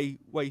all the way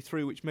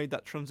through, which made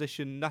that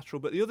transition natural.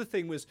 But the other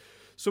thing was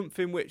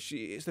something which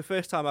it's the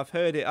first time I've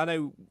heard it. I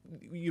know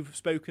you've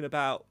spoken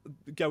about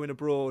going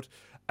abroad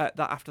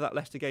after that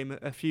Leicester game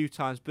a few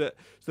times, but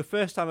it's the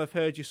first time I've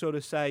heard you sort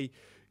of say,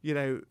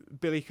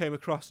 Billy came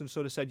across and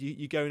sort of said,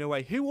 you're going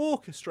away. Who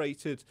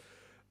orchestrated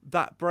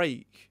that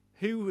break?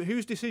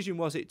 Whose decision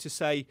was it to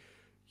say,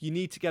 you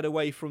need to get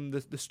away from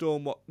the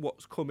storm,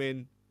 what's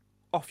coming,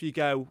 off you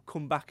go,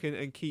 come back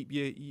and keep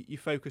your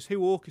focus?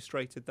 Who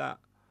orchestrated that?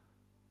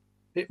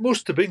 It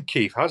must have been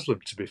Keith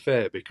Haslam, to be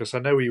fair, because I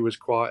know he was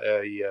quite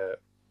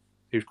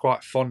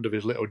fond of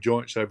his little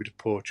joints over to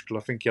Portugal.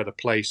 I think he had a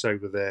place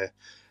over there.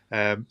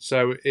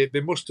 So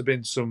there must have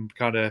been some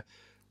kind of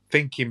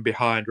thinking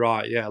behind,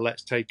 right, yeah,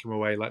 let's take him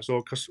away.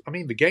 Because,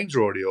 the games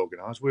are already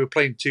organised. We were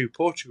playing 2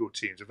 Portugal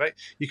teams.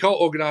 You can't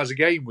organise a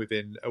game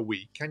within a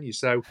week, can you?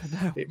 So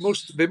they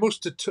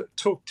must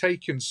have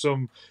taken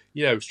some,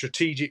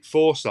 strategic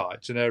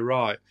foresight to know,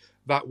 right,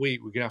 that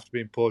week we're going to have to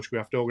be in Portugal. We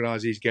have to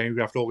organise these games.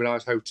 We have to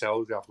organise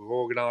hotels. We have to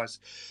organise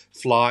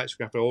flights.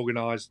 We have to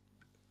organise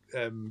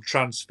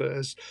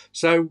transfers.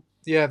 So,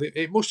 yeah,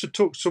 it must have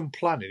took some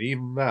planning,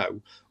 even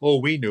though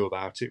all we knew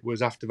about it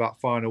was after that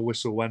final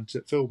whistle went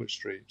at Filbert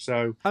Street.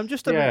 So I'm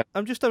just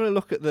having a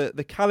look at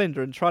the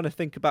calendar and trying to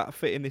think about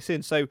fitting this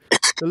in. So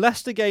the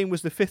Leicester game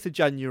was the 5th of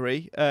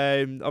January.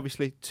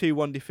 Obviously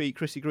 2-1 defeat.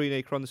 Chrissy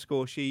Greenacre on the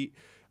score sheet.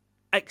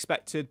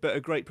 Expected, but a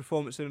great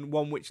performance and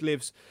one which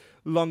lives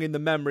long in the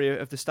memory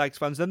of the Stags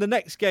fans. Then the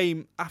next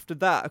game after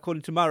that,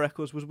 according to my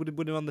records, would have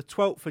been on the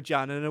 12th of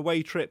Jan, an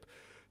away trip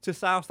to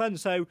Southend.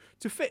 So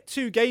to fit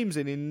 2 games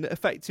in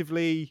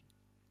effectively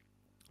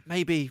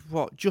maybe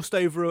just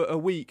over a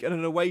week and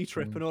an away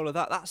trip and all of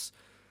that's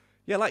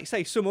like you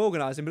say, some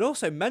organising, but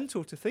also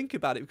mental to think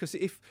about it, because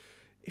if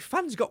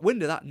fans got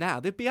wind of that now,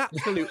 there'd be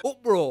absolute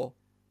uproar.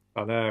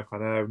 I know.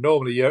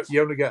 Normally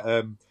you only get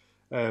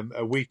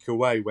a week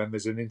away when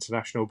there's an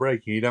international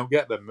break, and you don't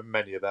get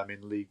many of them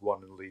in League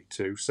One and League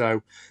Two.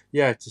 So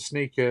yeah, to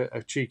sneak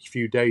a cheeky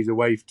few days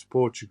away to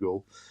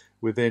Portugal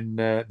within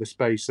the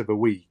space of a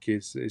week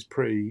is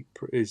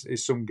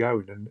some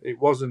going, and it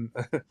wasn't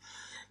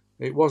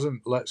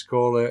let's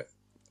call it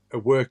a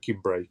working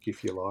break,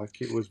 if you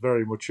like. It was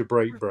very much a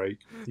break.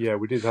 Yeah,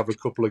 we did have a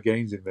couple of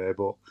games in there,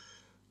 but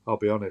I'll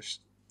be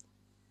honest,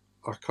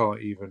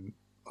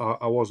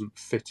 I wasn't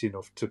fit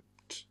enough to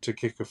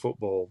kick a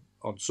football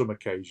on some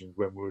occasions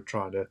when we were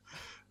trying to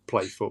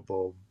play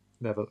football.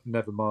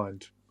 Never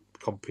mind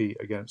compete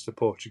against the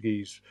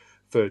Portuguese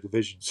third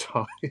division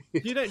side.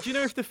 Do you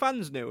know if the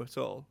fans knew at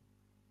all?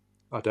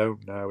 I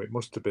don't know. It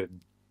must have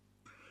been.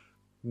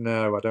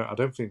 No, I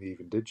don't think they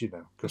even did.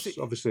 Because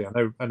obviously, I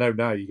know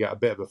now you get a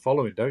bit of a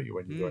following, don't you,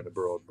 when you're going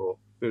abroad? But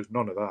there was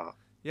none of that.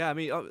 Yeah,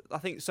 I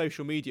think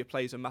social media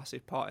plays a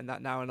massive part in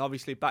that now, and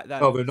obviously back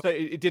then, so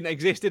it didn't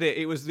exist, did it?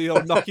 It was the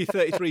old Nokia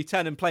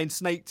 3310 and playing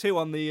Snake 2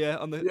 on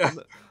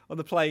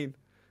the plane.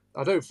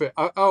 I don't think.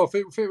 I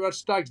think we had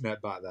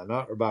Stagsnet back then.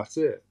 That was about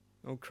it.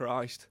 Oh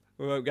Christ,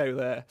 we won't go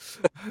there.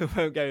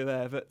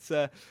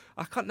 But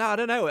I can't. No, I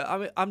don't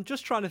know. I'm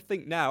just trying to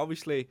think now.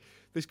 Obviously,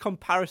 there's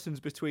comparisons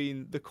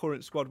between the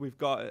current squad we've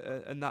got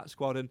and that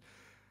squad, and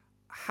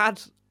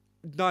had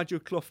Nigel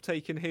Clough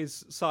taken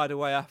his side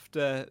away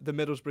after the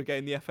Middlesbrough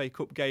game, the FA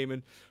Cup game,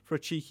 and for a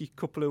cheeky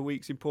couple of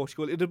weeks in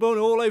Portugal, it'd have been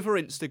all over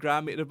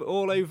Instagram, it'd have been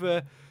all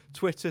over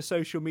Twitter,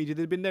 social media.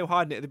 There'd been no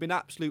hiding it. There'd been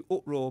absolute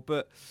uproar.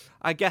 But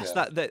I guess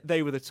that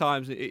they were the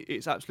times.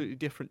 It's absolutely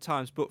different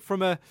times. But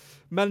from a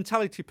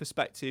mentality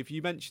perspective,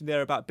 you mentioned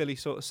there about Billy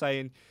sort of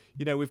saying,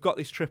 we've got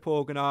this trip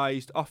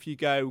organised, off you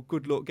go,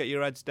 good luck, get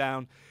your heads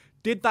down.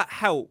 Did that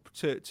help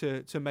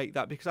to make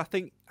that? Because I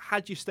think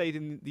had you stayed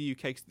in the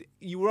UK,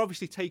 you were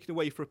obviously taken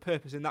away for a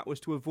purpose, and that was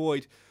to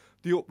avoid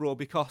the uproar.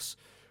 Because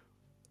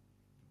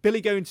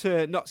Billy going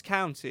to Notts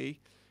County,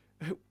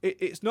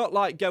 it's not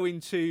like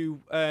going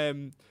to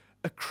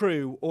a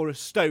Crewe or a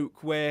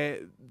Stoke where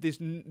there's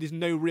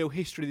no real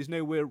history, there's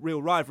no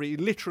real rivalry. It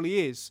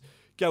literally is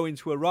going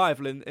to a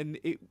rival, and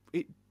it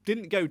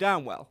didn't go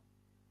down well.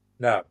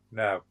 No.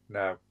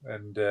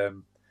 And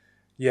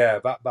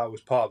that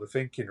was part of the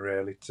thinking,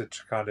 really, to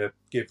kind of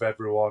give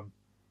everyone,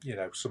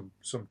 some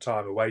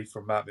time away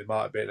from that. There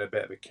might have been a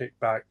bit of a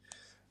kickback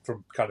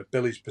from kind of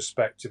Billy's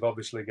perspective,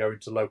 obviously going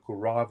to local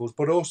rivals,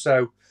 but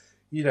also,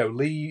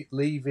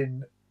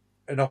 leaving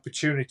an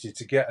opportunity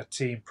to get a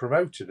team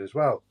promoted as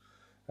well.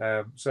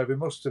 So we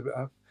must have,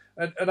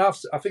 and I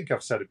think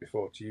I've said it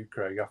before to you,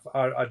 Craig.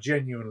 I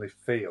genuinely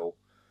feel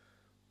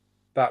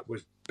that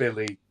was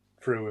Billy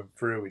through and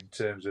through in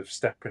terms of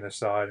stepping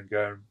aside and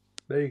going,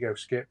 "There you go,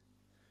 Skip.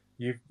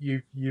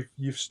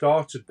 You've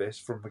started this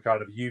from the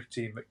kind of youth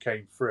team that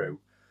came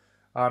through.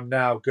 I'm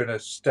now going to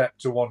step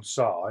to one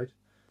side.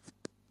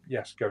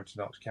 Yes, going to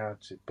Notts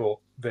County, but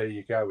there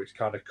you go. It's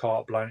kind of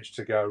carte blanche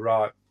to go,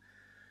 right.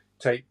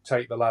 Take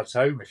the lads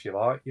home if you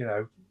like.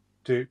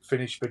 To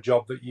finish the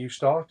job that you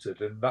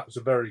started," and that's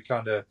a very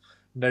kind of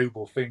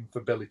noble thing for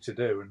Billy to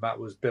do, and that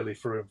was Billy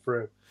through and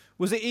through.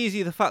 Was it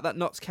easy, the fact that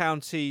Notts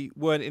County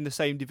weren't in the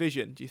same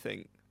division, do you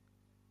think?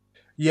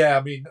 Yeah,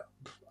 I mean,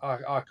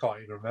 I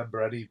can't even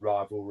remember any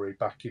rivalry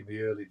back in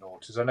the early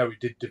noughties. I know it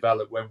did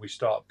develop when we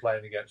started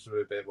playing against them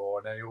a bit more,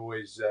 and they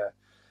always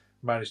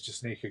managed to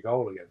sneak a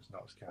goal against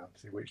Notts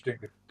County, which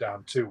didn't go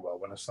down too well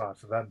when I signed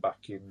for them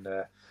back in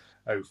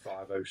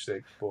 05,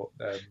 06. But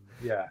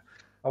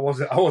I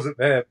wasn't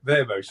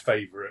their most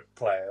favourite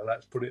player,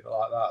 let's put it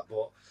like that.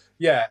 But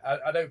yeah,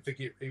 I don't think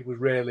it was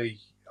really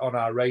on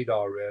our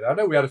radar, really. I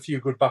know we had a few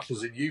good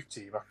battles in youth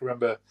team. I can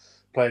remember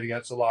playing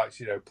against the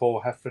likes, Paul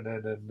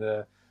Heffernan and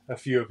a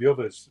few of the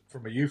others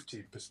from a youth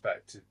team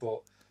perspective.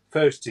 But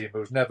first team,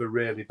 there was never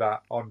really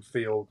that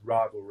on-field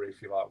rivalry,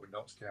 if you like, with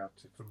Notts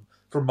County,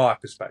 from my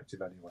perspective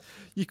anyway.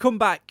 You come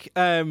back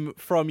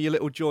from your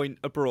little joint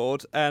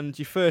abroad, and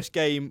your first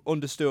game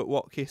under Stuart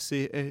Watkiss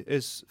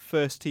as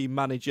first team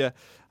manager,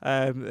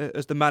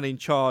 as the man in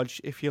charge,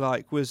 if you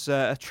like, was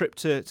a trip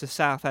to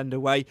Southend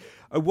away.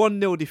 A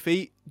 1-0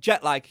 defeat.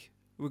 Jet lag,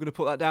 we're going to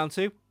put that down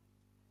to.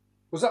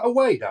 Was that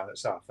away down at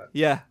Southend?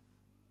 Yeah.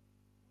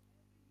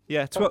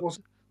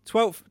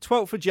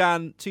 12th of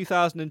Jan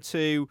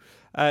 2002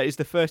 is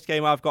the first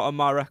game I've got on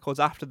my records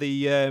after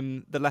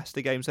the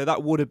Leicester game. So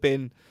that would have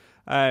been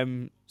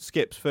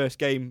Skip's first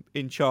game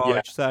in charge.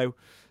 Yeah. So,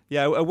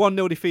 yeah, a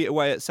 1-0 defeat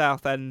away at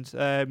Southend.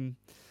 So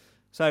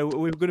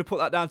we're going to put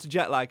that down to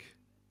jet lag.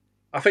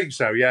 I think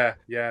so, yeah.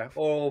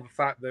 Or the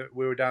fact that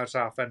we were down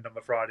Southend on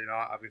the Friday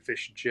night having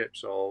fish and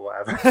chips or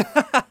whatever.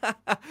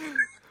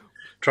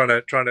 trying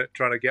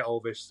to get all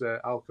this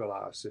alcohol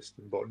out of the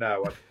system. But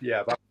no,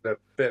 that's a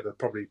bit of a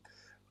probably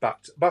back.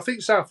 But I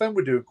think Southend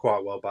were doing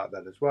quite well back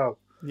then as well.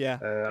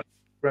 Yeah.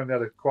 They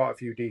had quite a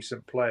few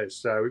decent players,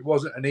 so it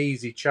wasn't an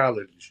easy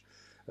challenge.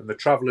 And the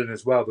travelling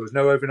as well. There was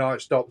no overnight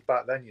stops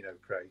back then,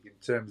 Craig, in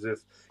terms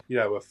of,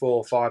 a 4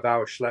 or 5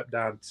 hour schlep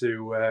down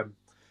to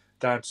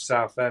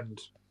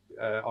Southend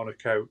on a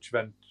coach,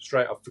 then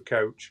straight off the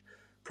coach.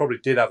 Probably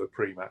did have a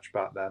pre-match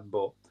back then,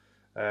 but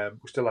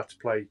we still had to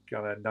play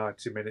kind of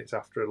 90 minutes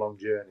after a long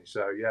journey.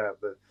 So, yeah,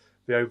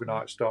 the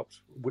overnight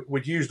stops.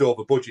 We'd used all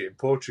the budget in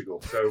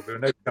Portugal, so there were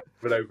no chance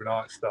of an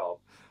overnight stop.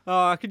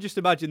 Oh, I can just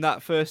imagine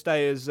that first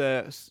day as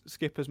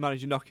Skipper's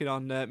manager knocking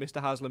on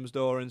Mr. Haslam's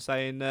door and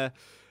saying,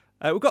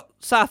 we've got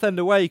Southend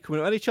away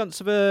coming up. Any chance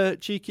of a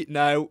cheeky?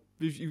 No.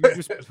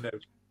 No.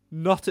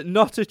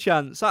 Not a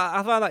chance.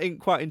 I find that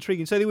quite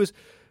intriguing. So there was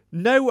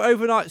no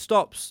overnight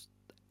stops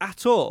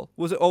at all,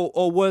 was it?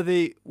 Or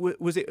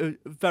was it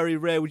very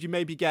rare? Would you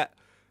maybe get,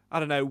 I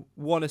don't know,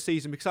 one a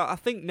season? Because I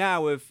think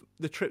now of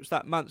the trips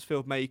that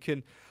Mansfield make,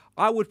 and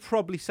I would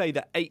probably say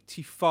that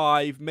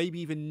 85, maybe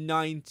even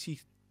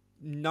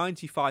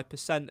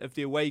 95% of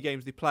the away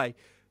games they play,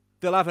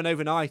 they'll have an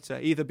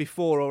overnighter, either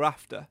before or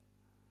after.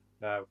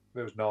 No,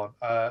 there was none.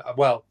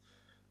 Well,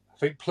 I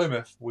think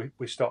Plymouth, we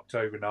stopped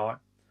overnight.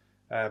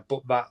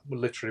 But that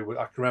literally,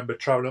 I can remember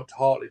travelling up to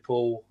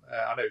Hartlepool.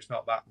 I know it's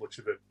not that much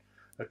of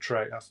a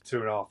trek. That's a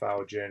 2.5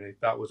 hour journey.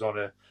 That was on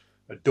a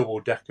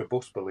double-decker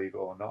bus, believe it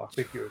or not. I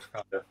think it was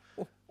kind of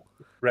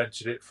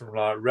rented it from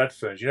like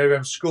Redfern's.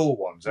 Them school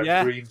ones,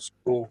 green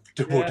school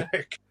double-deck.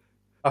 Yeah.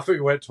 I think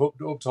we went up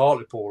to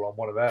Hartlepool on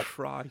one of them.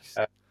 Christ.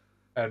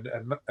 And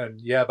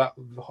yeah,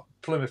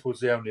 Plymouth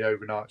was the only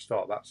overnight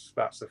stop.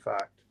 That's a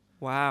fact.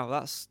 Wow,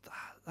 that's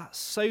that's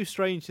so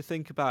strange to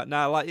think about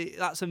now. Like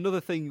that's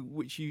another thing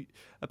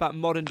about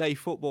modern day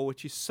football,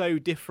 which is so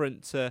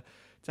different to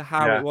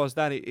how it was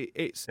then.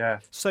 It's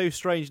so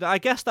strange. Now, I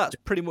guess that's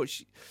pretty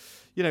much,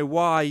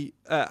 why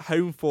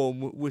home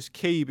form was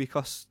key,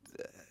 because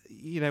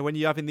when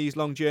you're having these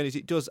long journeys,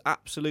 it does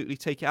absolutely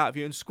take it out of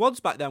you. And squads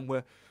back then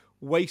were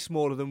way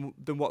smaller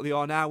than what they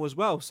are now as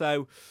well.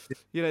 So,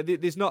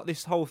 there's not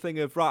this whole thing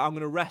of, right, I'm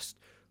going to rest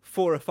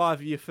 4 or 5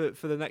 of you for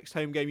the next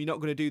home game. You're not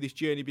going to do this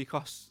journey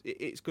because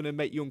it's going to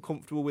make you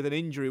uncomfortable with an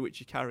injury which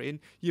you're carrying.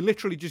 You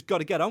literally just got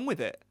to get on with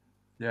it.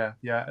 Yeah.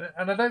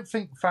 And I don't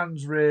think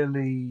fans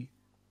really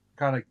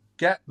kind of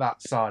get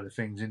that side of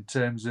things in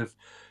terms of,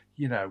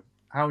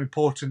 how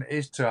important it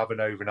is to have an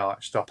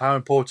overnight stop, how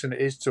important it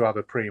is to have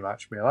a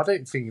pre-match meal. I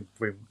don't think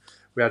we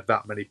had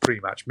that many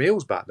pre-match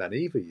meals back then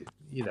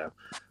either,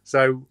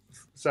 So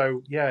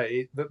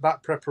that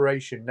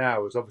preparation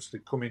now has obviously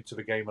come into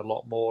the game a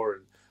lot more.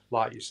 And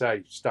like you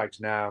say, Stags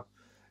now,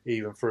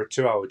 even for a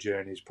 2-hour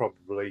journey, is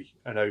probably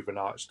an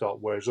overnight stop,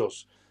 whereas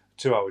us,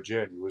 a 2-hour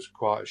journey was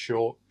quite a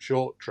short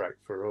trek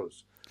for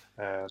us.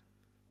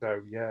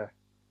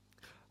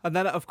 And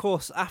then, of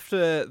course,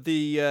 after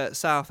the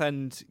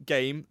Southend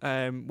game,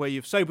 where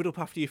you've sobered up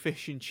after your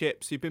fish and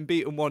chips, you've been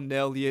beaten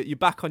 1-0, you're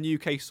back on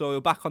UK soil,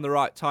 back on the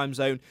right time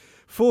zone.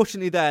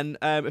 Fortunately then,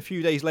 a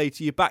few days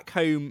later, you're back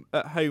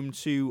at home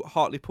to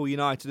Hartlepool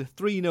United, a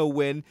 3-0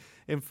 win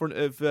in front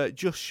of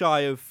just shy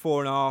of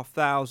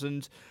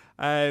 4,500.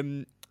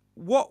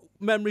 What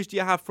memories do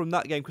you have from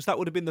that game? Because that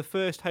would have been the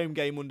first home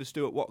game under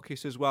Stuart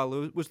Watkiss as well.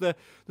 Was the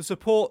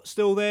support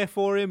still there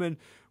for him, and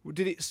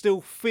did it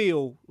still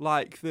feel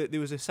like that there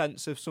was a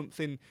sense of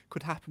something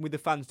could happen with the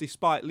fans,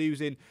 despite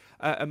losing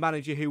a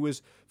manager who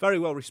was very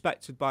well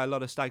respected by a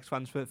lot of Stags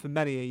fans for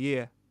many a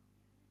year?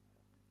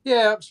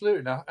 Yeah,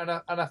 absolutely. And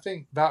I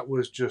think that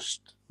was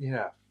just,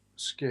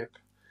 Skip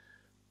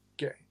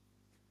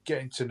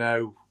getting to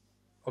know,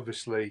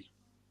 obviously,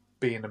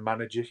 being a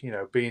manager,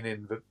 being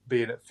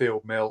at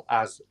Field Mill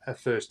as a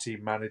first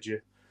team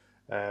manager,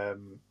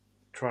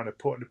 trying to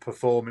put a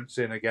performance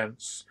in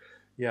against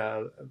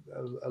a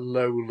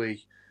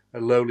lowly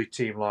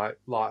team like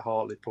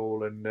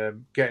Hartlepool,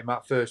 and getting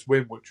that first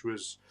win, which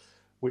was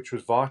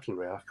vital.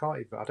 Really,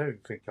 I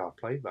don't think I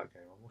played that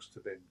game. I must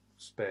have been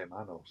spare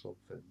man or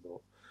something, but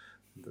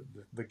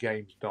the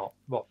game's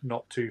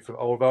not too.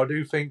 Although I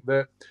do think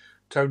that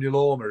Tony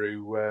Lormer,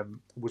 who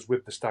was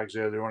with the Stags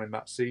earlier on in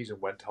that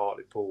season, went to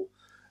Hartlepool,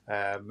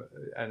 and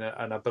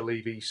I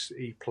believe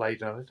he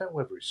played. And I don't know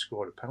whether he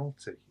scored a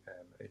penalty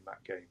in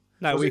that game.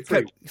 No, we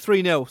kept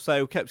 3-0,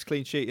 so kept a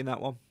clean sheet in that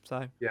one.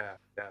 So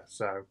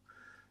so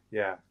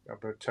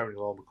Tony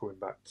Lormer coming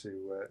back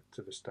to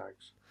the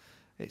Stags.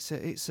 It's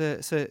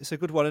a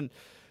good one. And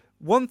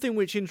one thing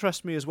which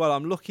interests me as well,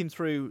 I'm looking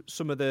through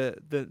some of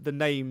the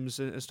names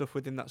and stuff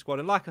within that squad,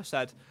 and like I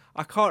said,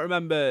 I can't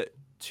remember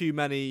too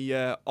many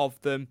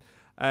of them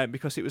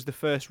because it was the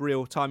first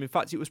real time. In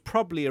fact, it was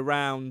probably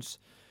around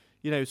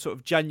sort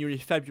of January,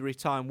 February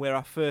time where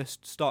I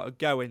first started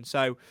going.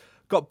 So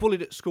got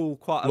bullied at school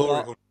quite a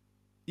lot.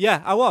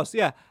 Yeah, I was.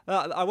 Yeah,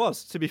 I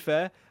was, to be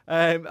fair.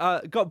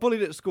 I got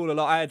bullied at school a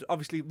lot. I had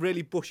obviously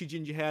really bushy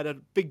ginger hair, I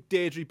had big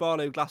Deirdre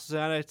Barlow glasses,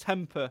 and I had a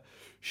temper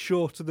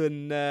shorter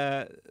than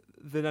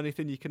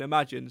anything you can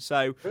imagine.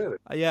 So, really?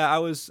 I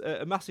was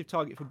a massive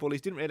target for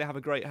bullies. Didn't really have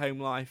a great home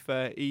life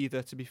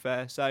either, to be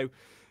fair. So,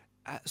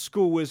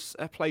 school was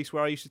a place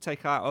where I used to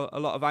take out a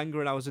lot of anger,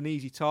 and I was an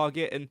easy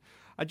target. And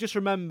I just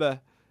remember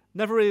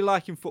never really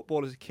liking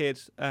football as a kid,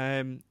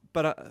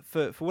 but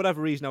for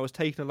whatever reason, I was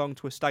taken along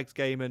to a Stags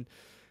game, and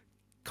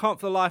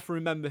can't for the life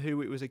remember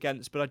who it was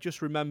against, but I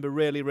just remember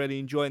really, really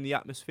enjoying the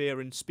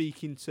atmosphere and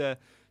speaking to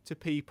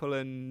people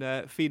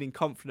and feeling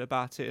confident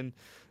about it. And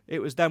it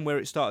was then where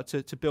it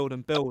started to build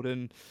and build.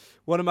 And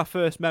one of my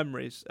first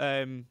memories,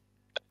 when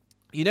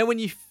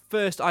you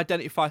first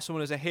identify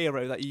someone as a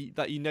hero that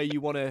you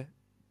want to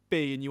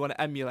be and you want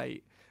to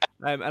emulate,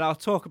 and I'll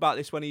talk about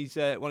this when he's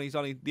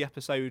on the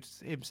episode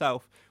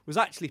himself, was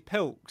actually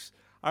Pilks.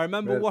 I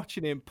remember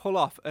watching him pull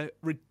off a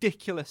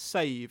ridiculous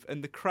save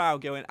and the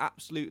crowd going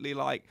absolutely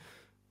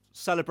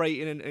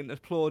celebrating and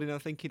applauding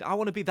and thinking, I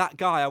want to be that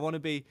guy. I want to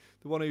be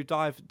the one who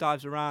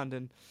dives around.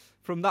 And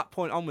from that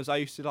point onwards, I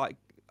used to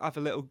have a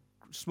little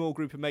small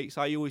group of mates.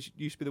 I always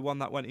used to be the one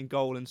that went in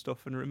goal and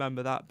stuff, and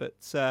remember that. But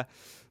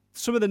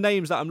some of the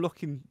names that I'm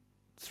looking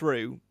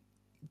through,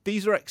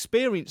 these are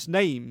experienced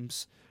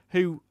names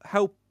who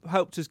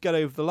helped us get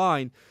over the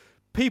line.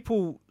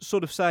 People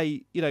sort of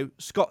say,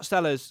 Scott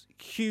Sellers,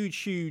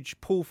 huge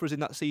pull for us in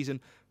that season.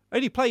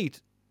 Only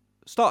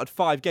started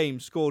 5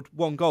 games, scored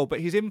 1 goal, but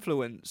his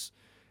influence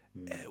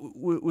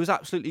was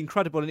absolutely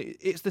incredible. And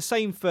it's the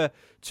same for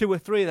 2 or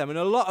 3 of them. And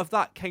a lot of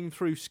that came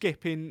through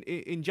Skip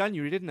in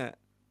January, didn't it?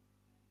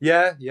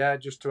 Yeah,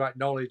 just to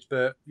acknowledge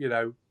that,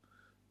 the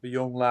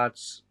young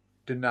lads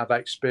didn't have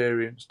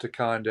experience to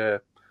kind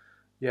of,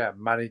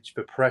 manage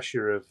the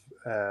pressure of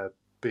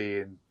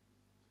being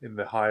in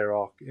the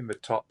hierarchy, in the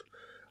top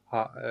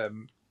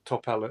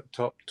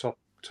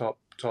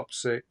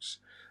 6,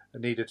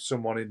 needed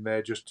someone in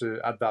there just to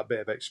add that bit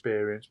of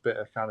experience, bit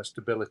of kind of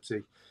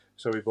stability.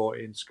 So he brought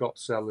in Scott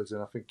Sellers,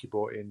 and I think he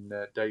brought in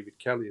David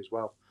Kelly as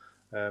well.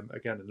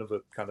 Again,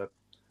 another kind of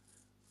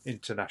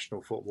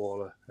international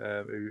footballer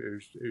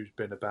who's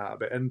been about a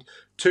bit, and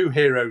two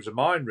heroes of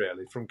mine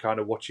really from kind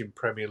of watching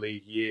Premier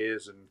League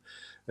years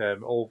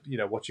and all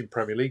watching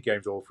Premier League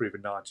games all through the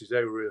 90s.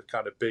 They were really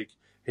kind of big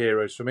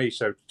heroes for me.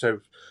 So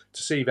to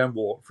see them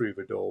walk through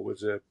the door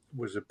was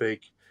a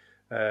big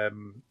a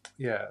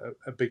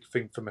big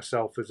thing for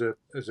myself as a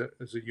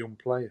young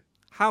player.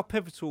 How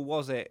pivotal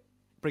was it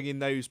bringing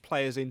those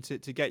players in to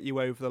get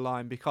you over the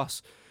line?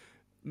 Because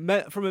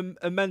from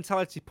a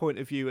mentality point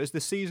of view, as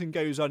the season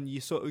goes on, you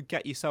sort of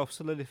get yourself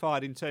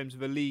solidified in terms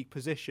of a league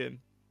position.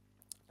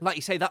 Like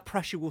you say, that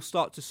pressure will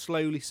start to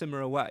slowly simmer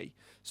away.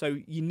 So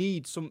you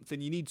need something,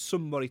 you need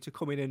somebody to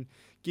come in and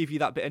give you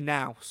that bit of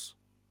nous.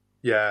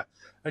 Yeah,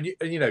 and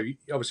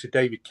obviously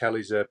David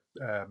Kelly's a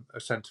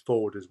centre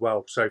forward as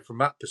well. So from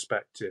that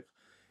perspective,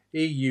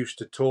 he used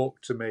to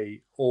talk to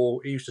me,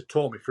 or he used to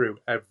talk me through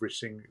every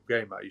single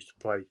game I used to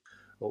play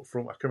up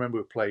front. I can remember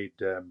we played.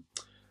 I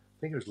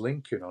think it was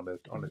Lincoln on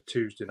a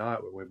Tuesday night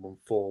when we won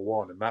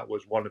 4-1, and that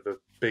was one of the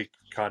big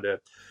kind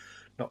of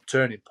not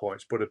turning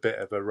points, but a bit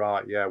of a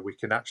right. Yeah, we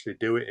can actually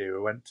do it here.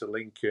 We went to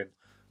Lincoln,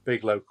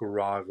 big local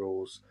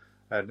rivals,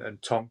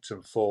 and tonked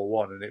them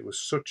 4-1, and it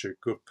was such a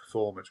good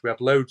performance. We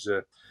had loads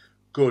of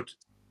good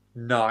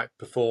night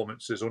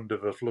performances under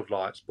the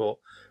floodlights, but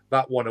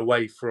that one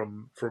away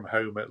from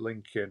home at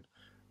Lincoln,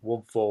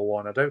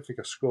 1-4-1. I don't think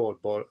I scored,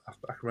 but I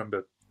can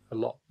remember a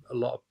lot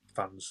of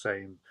fans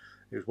saying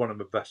it was one of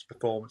the best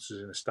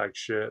performances in a Stag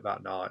shirt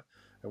that night,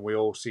 and we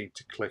all seemed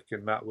to click.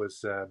 And that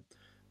was a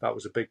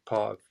big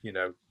part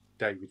of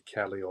David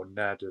Kelly or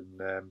Ned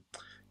and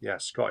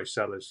Scotty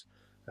Sellers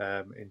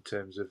in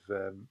terms of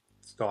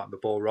starting the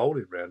ball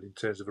rolling, really, in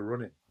terms of a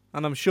running.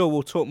 And I'm sure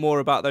we'll talk more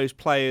about those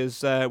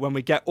players when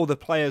we get other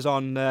players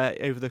on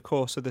over the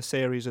course of the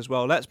series as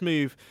well. Let's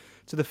move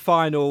to the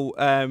final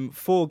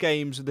 4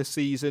 games of the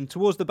season.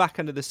 Towards the back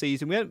end of the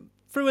season, we went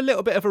through a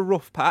little bit of a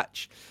rough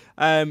patch.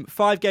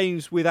 5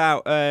 games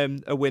without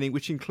a winning,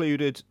 which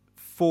included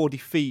 4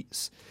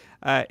 defeats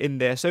in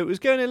there. So it was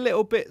going a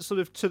little bit sort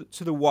of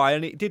to the wire,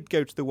 and it did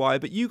go to the wire.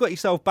 But you got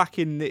yourself back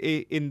in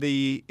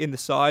the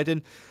side,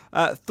 and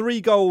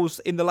 3 goals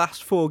in the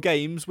last 4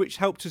 games, which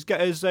helped us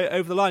get us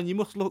over the line. You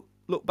must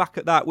look back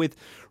at that with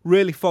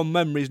really fond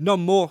memories,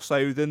 none more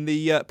so than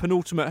the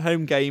penultimate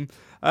home game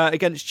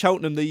against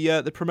Cheltenham,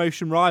 the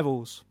promotion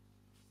rivals.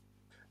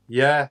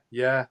 Yeah.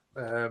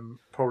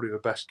 Probably the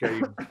best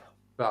game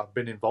that I've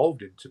been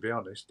involved in, to be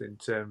honest, in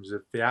terms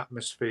of the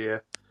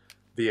atmosphere,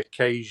 the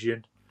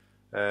occasion,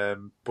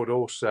 but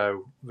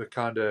also the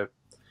kind of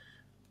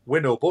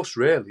win or bust,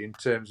 really, in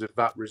terms of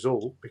that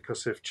result.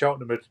 Because if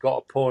Cheltenham had got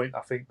a point,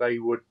 I think they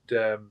would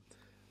have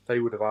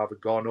either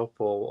gone up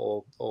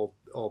or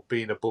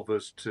been above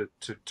us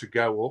to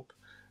go up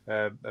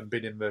and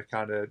been in the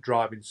kind of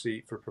driving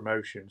seat for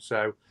promotion.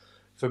 So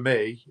for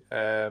me,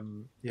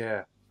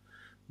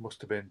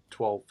 must have been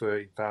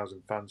 12,000,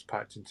 13,000 fans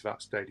packed into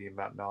that stadium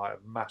that night. A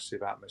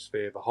massive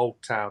atmosphere. The whole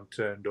town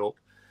turned up.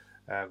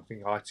 I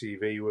think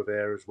ITV were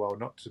there as well,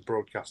 not to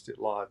broadcast it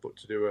live, but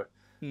to do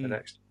an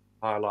extra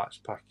highlights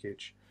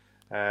package.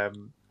 I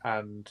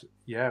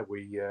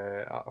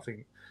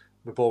think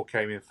the ball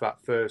came in for that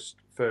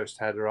first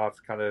header.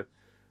 I've kind of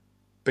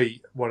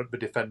beat one of the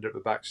defender at the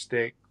back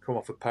stick, come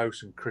off a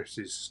post, and Chris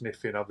is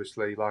sniffing,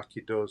 obviously, like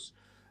he does.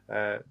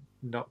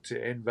 Knocked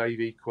it in. They've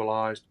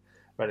equalised.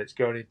 When it's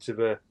going into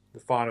the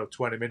final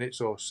 20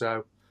 minutes or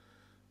so,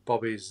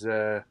 Bobby's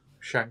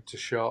shanked a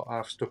shot.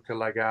 I've stuck a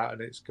leg out,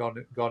 and it's gone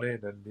in.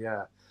 And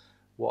yeah,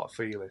 what a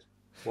feeling!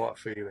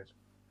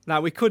 Now,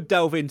 we could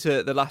delve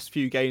into the last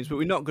few games, but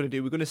we're not going to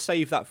do. We're going to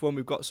save that for when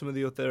we've got some of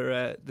the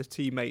other the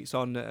teammates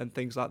on and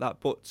things like that.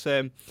 But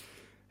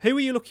who are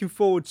you looking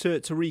forward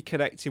to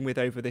reconnecting with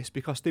over this?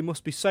 Because there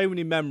must be so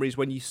many memories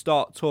when you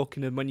start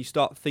talking and when you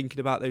start thinking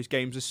about those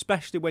games,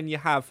 especially when you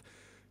have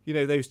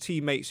those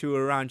teammates who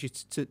are around you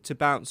to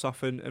bounce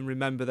off and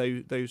remember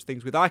those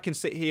things with. I can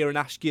sit here and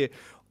ask you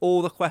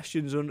all the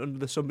questions under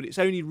the sun, but it's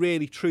only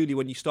really truly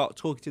when you start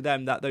talking to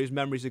them that those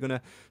memories are going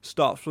to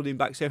start flooding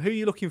back. So who are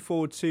you looking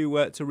forward to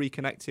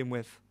reconnecting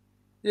with?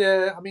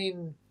 Yeah, I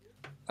mean,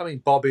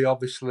 Bobby,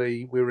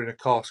 obviously, we were in a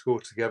car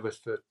school together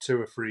for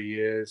 2 or 3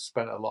 years,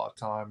 spent a lot of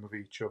time with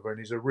each other, and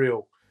he's a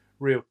real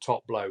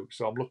top bloke.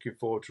 So I'm looking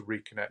forward to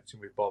reconnecting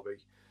with Bobby.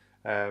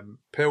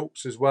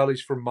 Pilts as well,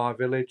 he's from my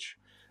village.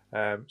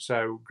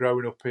 So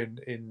growing up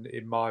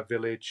in my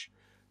village,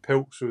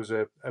 Pilts was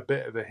a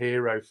bit of a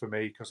hero for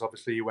me because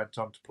obviously he went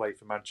on to play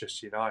for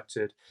Manchester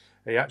United.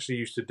 He actually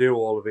used to do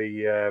all of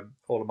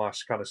my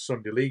kind of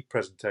Sunday League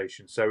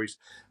presentations. So he's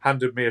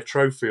handed me a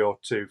trophy or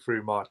 2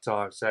 through my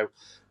time. So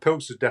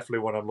Pilts is definitely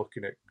one I'm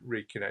looking at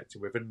reconnecting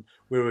with, and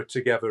we were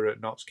together at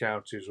Notts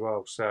County as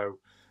well. So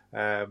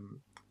I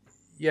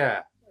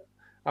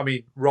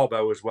mean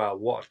Robbo as well.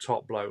 What a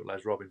top bloke,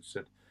 Les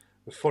Robinson.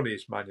 The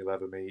funniest man you'll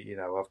ever meet.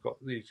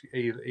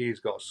 He's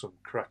got some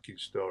cracking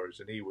stories,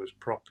 and he was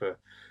proper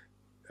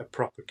a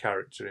proper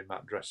character in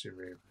that dressing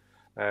room.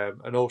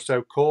 And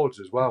also Cords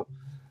as well.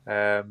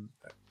 Part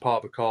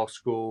of the car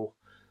school.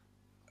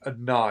 A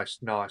nice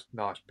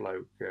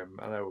bloke. I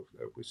know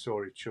we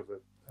saw each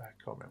other. I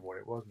can't remember what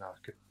it was now.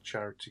 Like a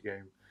charity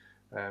game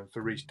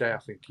for Reece Day, I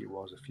think it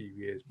was, a few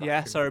years back.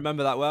 Yes, I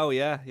remember that well.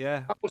 Yeah.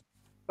 That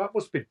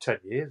must have been 10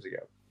 years ago.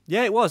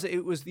 Yeah, it was.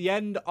 It was the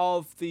end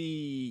of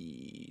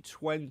the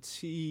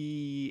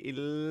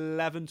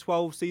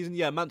 2011-12 season.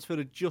 Yeah, Mansfield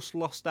had just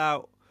lost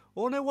out.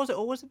 Or no, was it?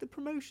 Or was it the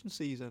promotion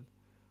season?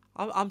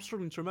 I'm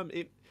struggling to remember.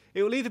 It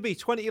will either be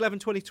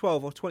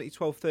 2011-2012 or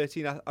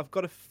 2012-13. I've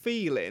got a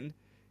feeling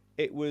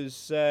it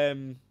was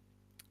 12-13.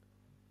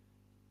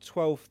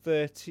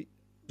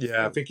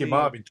 Yeah, I think it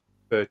might have been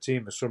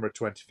 2013, the summer of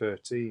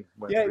 2013.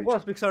 Yeah, it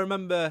was, because I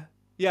remember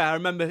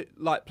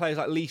like players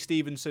like Lee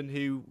Stevenson,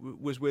 who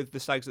was with the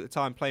Stags at the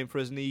time playing for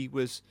us, and he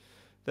was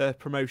the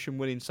promotion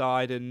winning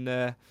side, and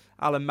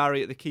Alan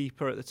Marriott, the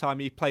keeper at the time,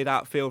 he played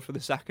outfield for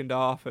the second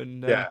half,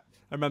 and I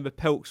remember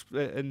Pilks,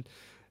 and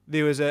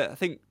there was I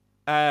think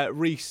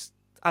Reece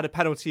had a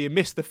penalty, he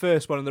missed the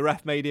first one, and the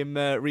ref made him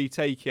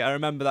retake it. I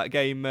remember that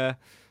game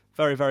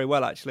very, very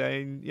well,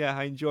 actually.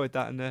 I enjoyed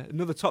that. And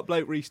another top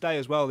bloke, Reece Day,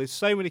 as well. There's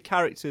so many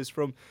characters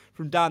from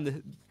down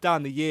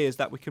the years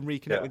that we can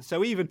reconnect with.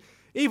 So even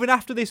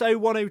after this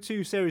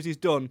 01-02 series is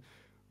done,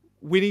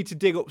 we need to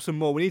dig up some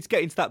more. We need to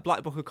get into that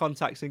black book of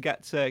contacts and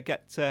get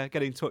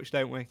in touch,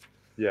 don't we?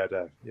 Yeah,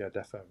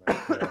 definitely.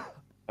 Have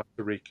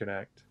to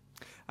reconnect.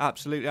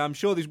 Absolutely. I'm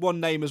sure there's one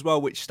name as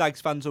well which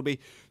Stags fans will be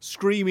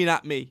screaming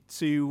at me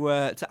to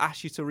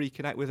ask you to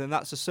reconnect with, and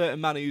that's a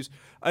certain man who's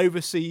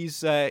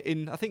overseas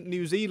in, I think,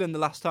 New Zealand the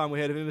last time we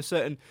heard of him, a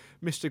certain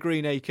Mr.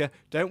 Greenacre.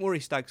 Don't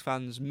worry, Stags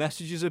fans.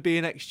 Messages are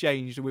being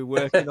exchanged and we're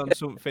working on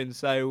something,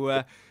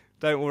 so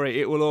don't worry,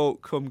 it will all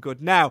come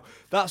good. Now,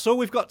 that's all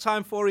we've got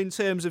time for in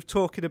terms of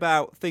talking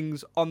about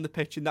things on the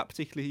pitch in that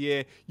particular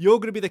year. You're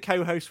going to be the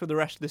co-host for the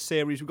rest of the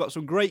series. We've got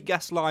some great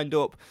guests lined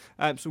up,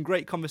 some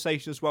great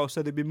conversation as well,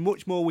 so there'll be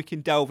much more we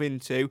can delve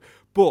into.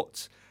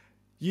 But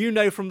you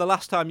know from the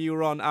last time you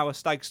were on our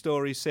Stag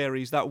Stories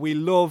series that we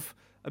love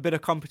a bit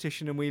of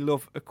competition and we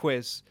love a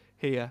quiz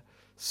here.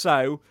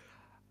 So,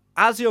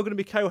 as you're going to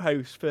be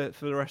co-host for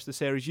the rest of the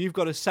series, you've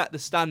got to set the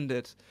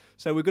standard.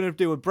 So we're going to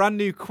do a brand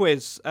new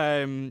quiz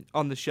on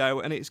the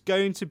show, and it's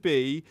going to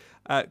be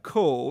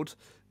called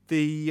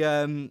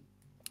the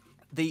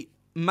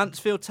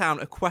Mansfield Town,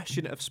 A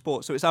Question of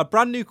Sport. So it's our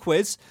brand new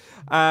quiz,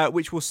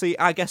 which will see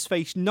our guests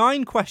face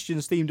 9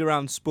 questions themed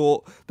around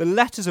sport, the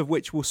letters of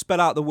which will spell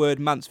out the word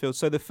Mansfield.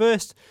 So the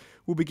first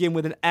will begin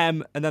with an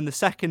M, and then the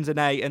second's an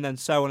A, and then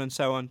so on and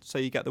so on. So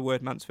you get the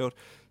word Mansfield.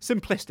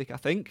 Simplistic, I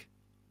think.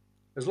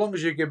 As long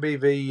as you give me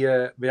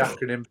the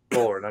acronym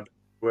before, and I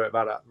work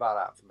that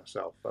out for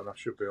myself, then I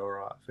should be all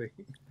right, I think.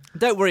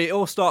 Don't worry, it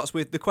all starts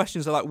with the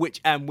questions are like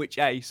which M, which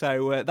A.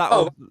 So as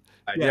long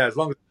as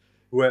you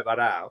work that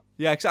out.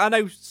 Yeah, because I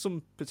know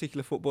some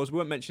particular footballers, we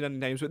won't mention any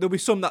names, but there'll be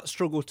some that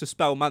struggle to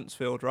spell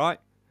Mansfield, right?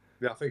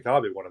 Yeah, I think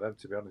I'll be one of them,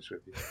 to be honest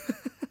with you.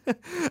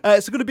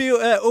 It's going to be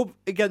up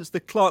against the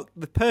clock.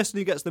 The person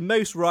who gets the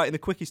most right in the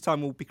quickest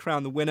time will be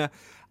crowned the winner.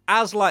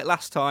 As like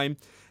last time,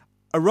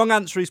 a wrong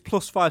answer is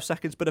plus 5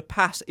 seconds, but a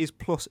pass is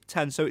plus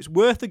 10. So it's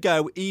worth a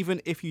go,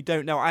 even if you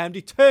don't know. I am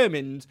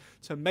determined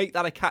to make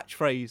that a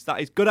catchphrase.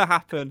 That is going to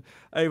happen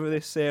over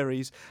this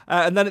series.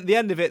 And then at the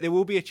end of it, there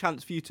will be a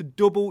chance for you to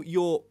double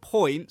your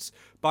points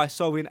by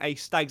solving a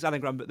Stags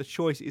anagram, but the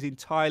choice is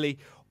entirely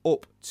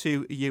up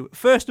to you.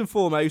 First and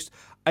foremost,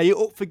 are you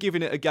up for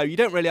giving it a go? You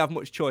don't really have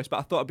much choice, but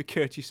I thought I'd be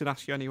courteous and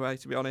ask you anyway,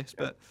 to be honest.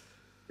 But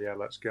yeah,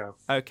 let's go.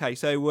 Okay,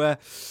 so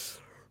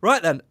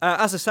right then,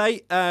 as I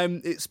say,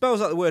 it spells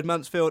out the word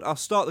Mansfield. I'll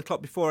start the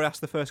clock before I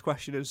ask the first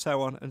question, and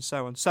so on and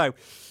so on. So,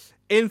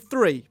 in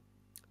 3,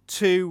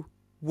 2,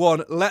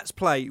 1, let's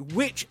play.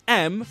 Which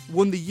M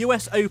won the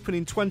US Open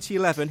in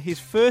 2011, his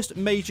first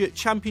major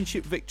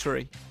championship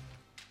victory?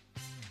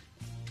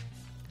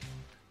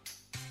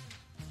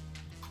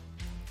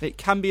 It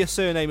can be a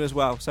surname as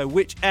well. So,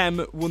 which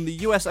M won the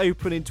US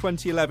Open in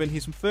 2011,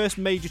 his first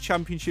major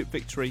championship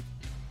victory?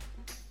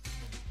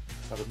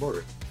 Adam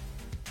Murray.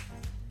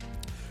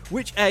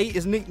 Which A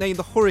is nicknamed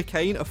the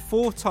Hurricane, a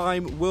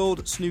 4-time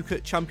World Snooker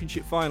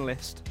Championship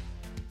finalist?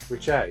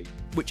 Which A?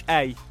 Which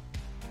A?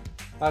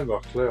 I haven't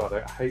got a clue.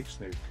 I hate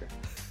snooker.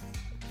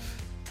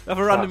 Have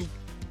a random...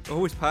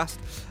 Always passed.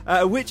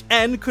 Which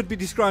N could be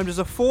described as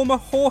a former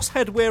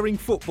horsehead-wearing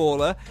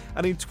footballer,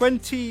 and in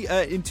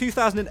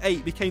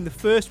 2008 became the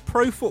first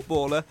pro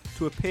footballer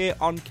to appear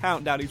on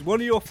Countdown? He's one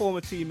of your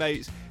former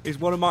teammates. He's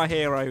one of my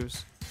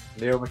heroes.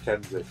 Neil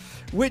McKenzie.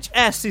 Which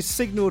S is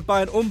signalled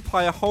by an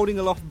umpire holding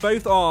aloft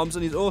both arms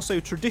and is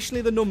also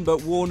traditionally the number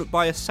worn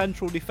by a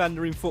central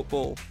defender in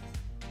football?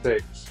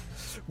 6.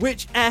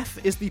 Which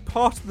F is the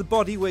part of the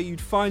body where you'd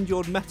find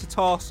your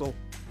metatarsal?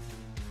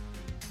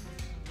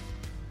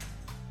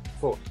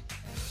 Foot.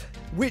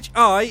 Which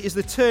I is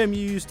the term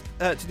used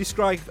to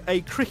describe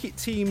a cricket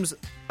team's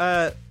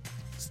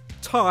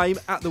time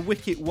at the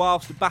wicket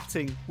whilst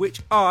batting?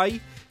 Which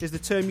I is the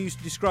term used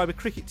to describe a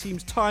cricket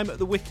team's time at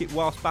the wicket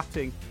whilst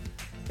batting?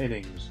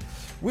 Innings.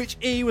 Which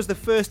E was the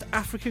first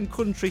African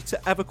country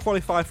to ever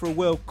qualify for a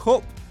World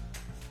Cup?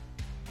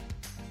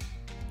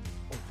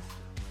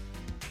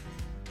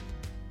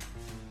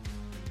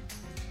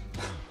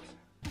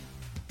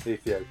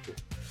 Ethiopia.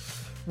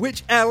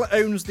 Which L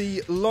has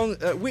the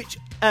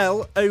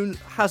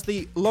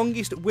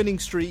longest winning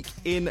streak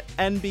in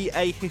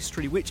NBA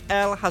history? Which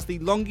L has the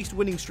longest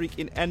winning streak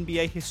in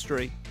NBA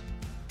history?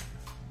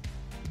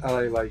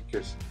 LA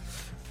Lakers.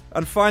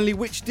 And finally,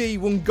 which D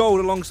won gold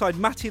alongside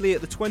Matty Lee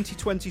at the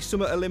 2020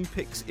 Summer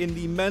Olympics in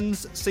the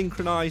men's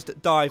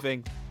synchronised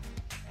diving?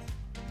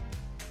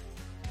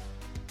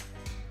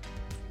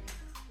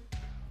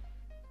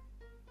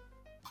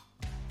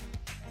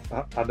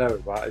 I know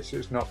about it, so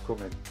it's not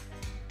coming.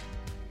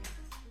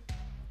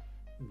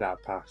 Nah,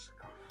 pass.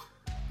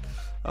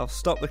 I'll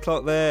stop the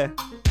clock there.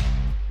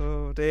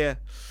 Oh dear.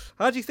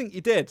 How do you think you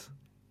did?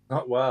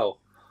 Not well.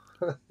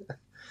 Let's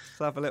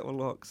have a little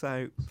look.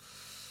 So,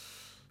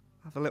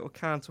 have a little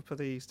count up of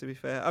these, to be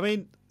fair. I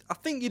mean, I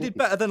think you did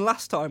better than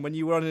last time when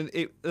you were on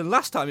it.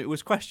 Last time it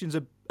was questions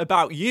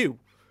about you.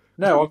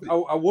 No,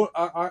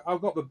 I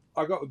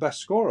got the best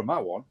score on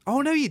that one.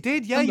 Oh no, you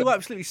did. Yeah, you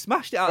absolutely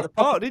smashed it out of the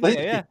park, didn't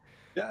you? Yeah.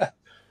 Yeah.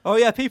 Oh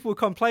yeah, people were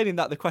complaining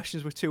that the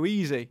questions were too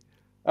easy.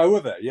 Oh,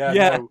 were they? Yeah.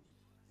 Yeah. No,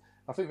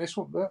 I think this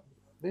one,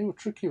 they were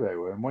tricky. They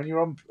were, and when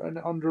you're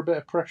under a bit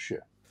of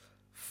pressure.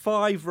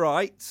 5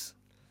 right,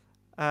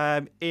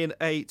 in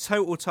a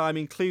total time,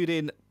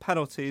 including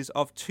penalties,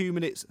 of 2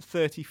 minutes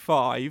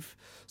 35.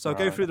 So I'll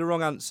go through the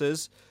wrong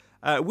answers.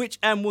 Which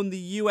M won the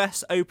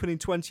US Open in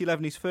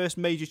 2011? His first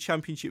major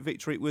championship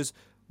victory was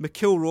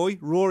Rory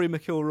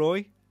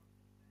McIlroy.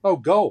 Oh,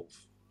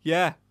 golf.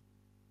 Yeah.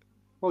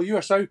 Well,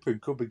 US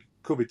Open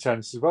could be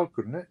tennis as well,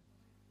 couldn't it?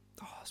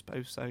 Oh, I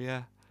suppose so.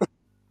 Yeah.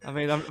 I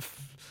mean,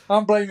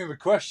 I'm blaming the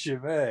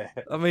question there.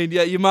 I mean,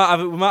 yeah, we might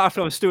have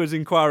to have a steward's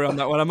inquiry on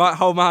that one. I might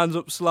hold my hands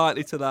up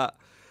slightly to that.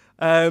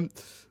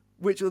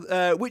 Which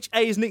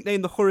A is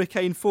nicknamed the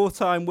Hurricane,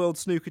 4-time World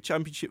Snooker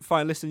Championship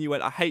finalist, and you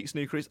went, I hate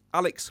snooker. It's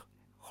Alex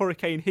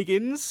Hurricane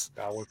Higgins.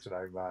 I want to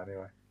know that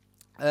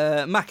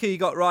anyway. Mackie, you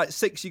got right.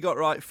 6, you got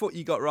right. Foot,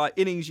 you got right.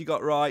 Innings, you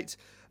got right.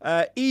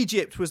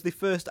 Egypt was the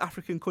first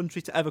African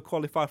country to ever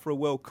qualify for a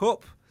World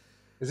Cup.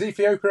 Is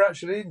Ethiopia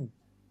actually in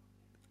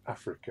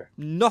Africa?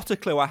 Not a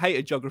clue. I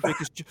hated geography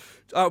because,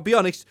 I'll be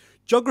honest,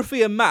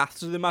 geography and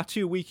maths are my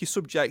 2 weakest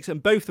subjects,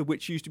 and both of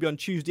which used to be on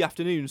Tuesday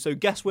afternoons. So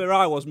guess where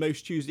I was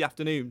most Tuesday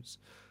afternoons?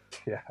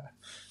 Yeah,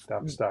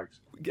 damn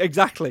stags.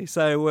 Exactly.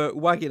 So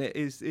wagging it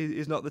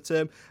is not the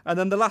term. And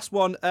then the last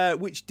one,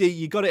 which D,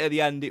 you got it at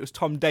the end. It was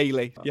Tom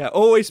Daly. Yeah,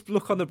 always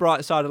look on the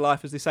bright side of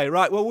life, as they say.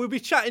 Right, well, we'll be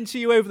chatting to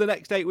you over the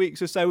next 8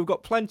 weeks or so. We've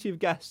got plenty of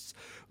guests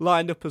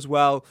lined up as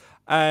well.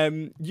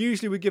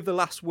 Usually we give the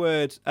last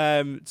word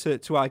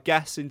to our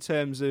guests in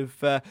terms of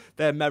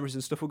their memories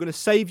and stuff. We're going to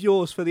save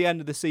yours for the end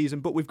of the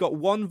season, but we've got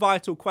one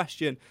vital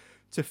question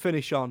to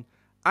finish on.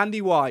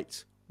 Andy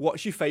White,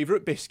 what's your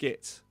favourite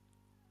biscuit?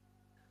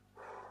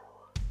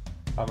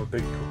 I'm a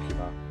big cookie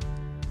man.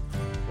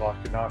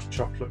 Like a nice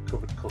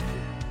chocolate-covered cookie.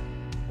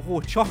 Oh,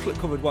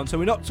 chocolate-covered one. So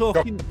we're not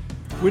talking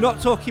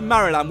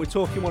Maryland. We're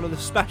talking one of the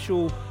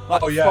special.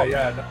 Like, not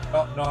Maryland.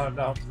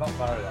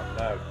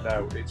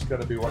 No. It's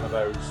going to be one of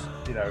those,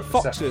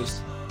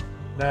 Foxes.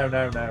 No.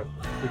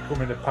 We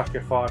come in a pack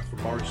of 5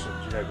 from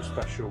Morrison's. The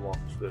special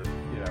ones that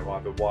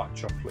either white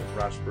chocolate,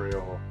 raspberry,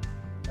 or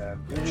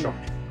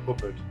chocolate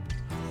covered.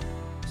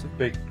 It's a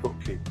big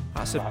cookie.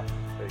 That's a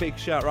big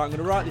shout. Right, I'm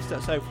going to write this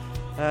down. So.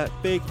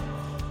 Big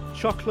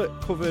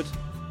chocolate-covered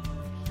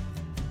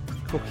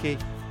cookie.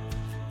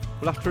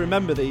 We'll have to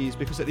remember these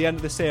because at the end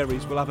of the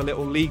series we'll have a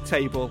little league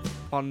table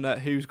on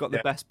who's got the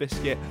best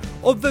biscuit.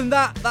 Other than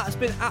that, that's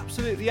been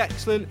absolutely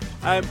excellent.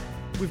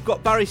 We've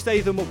got Barry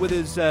Statham up with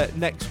us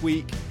next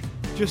week.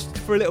 Just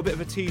for a little bit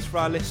of a tease for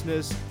our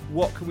listeners,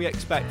 what can we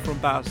expect from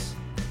Baz?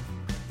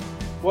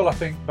 Well, I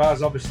think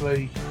Baz,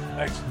 obviously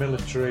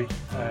ex-military,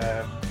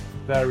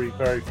 very,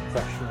 very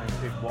professional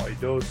in what he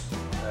does.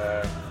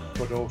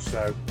 But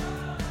also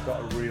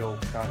got a real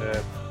kind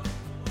of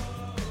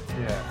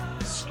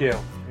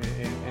skill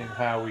in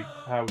how he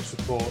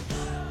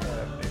supports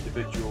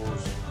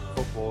individuals,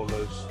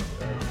 footballers,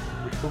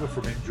 recover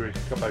from injury,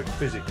 both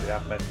physically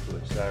and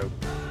mentally. So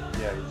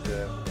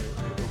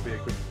it'll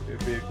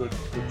be a good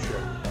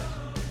show.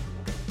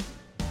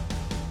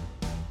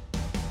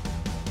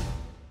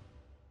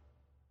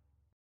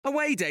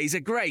 Away days are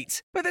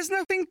great, but there's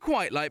nothing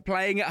quite like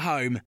playing at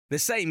home. The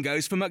same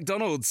goes for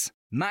McDonald's.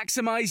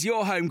 Maximise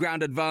your home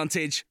ground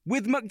advantage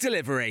with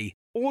McDelivery.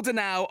 Order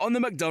now on the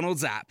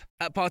McDonald's app.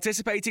 At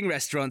participating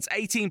restaurants,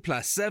 18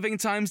 plus, serving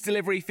times,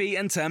 delivery fee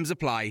and terms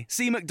apply.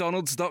 See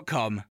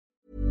mcdonalds.com.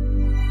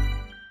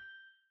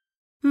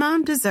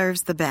 Mom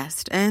deserves the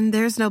best, and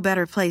there's no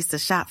better place to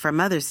shop for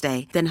Mother's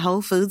Day than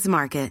Whole Foods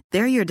Market.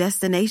 They're your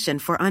destination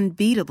for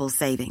unbeatable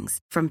savings,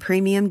 from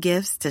premium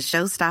gifts to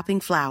show-stopping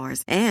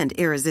flowers and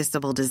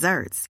irresistible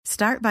desserts.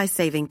 Start by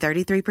saving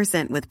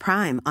 33% with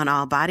Prime on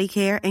all body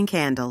care and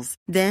candles.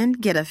 Then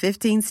get a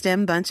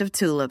 15-stem bunch of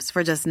tulips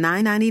for just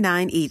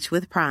 $9.99 each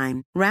with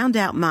Prime. Round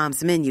out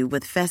Mom's menu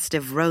with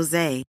festive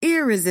rosé,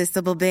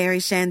 irresistible berry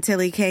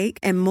chantilly cake,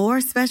 and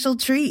more special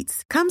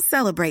treats. Come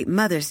celebrate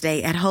Mother's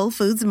Day at Whole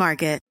Foods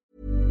Market.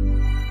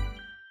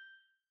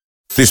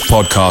 This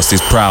podcast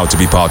is proud to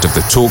be part of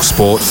the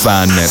TalkSport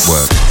Fan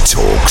Network.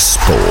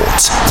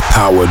 TalkSport.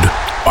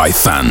 Powered by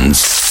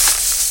fans.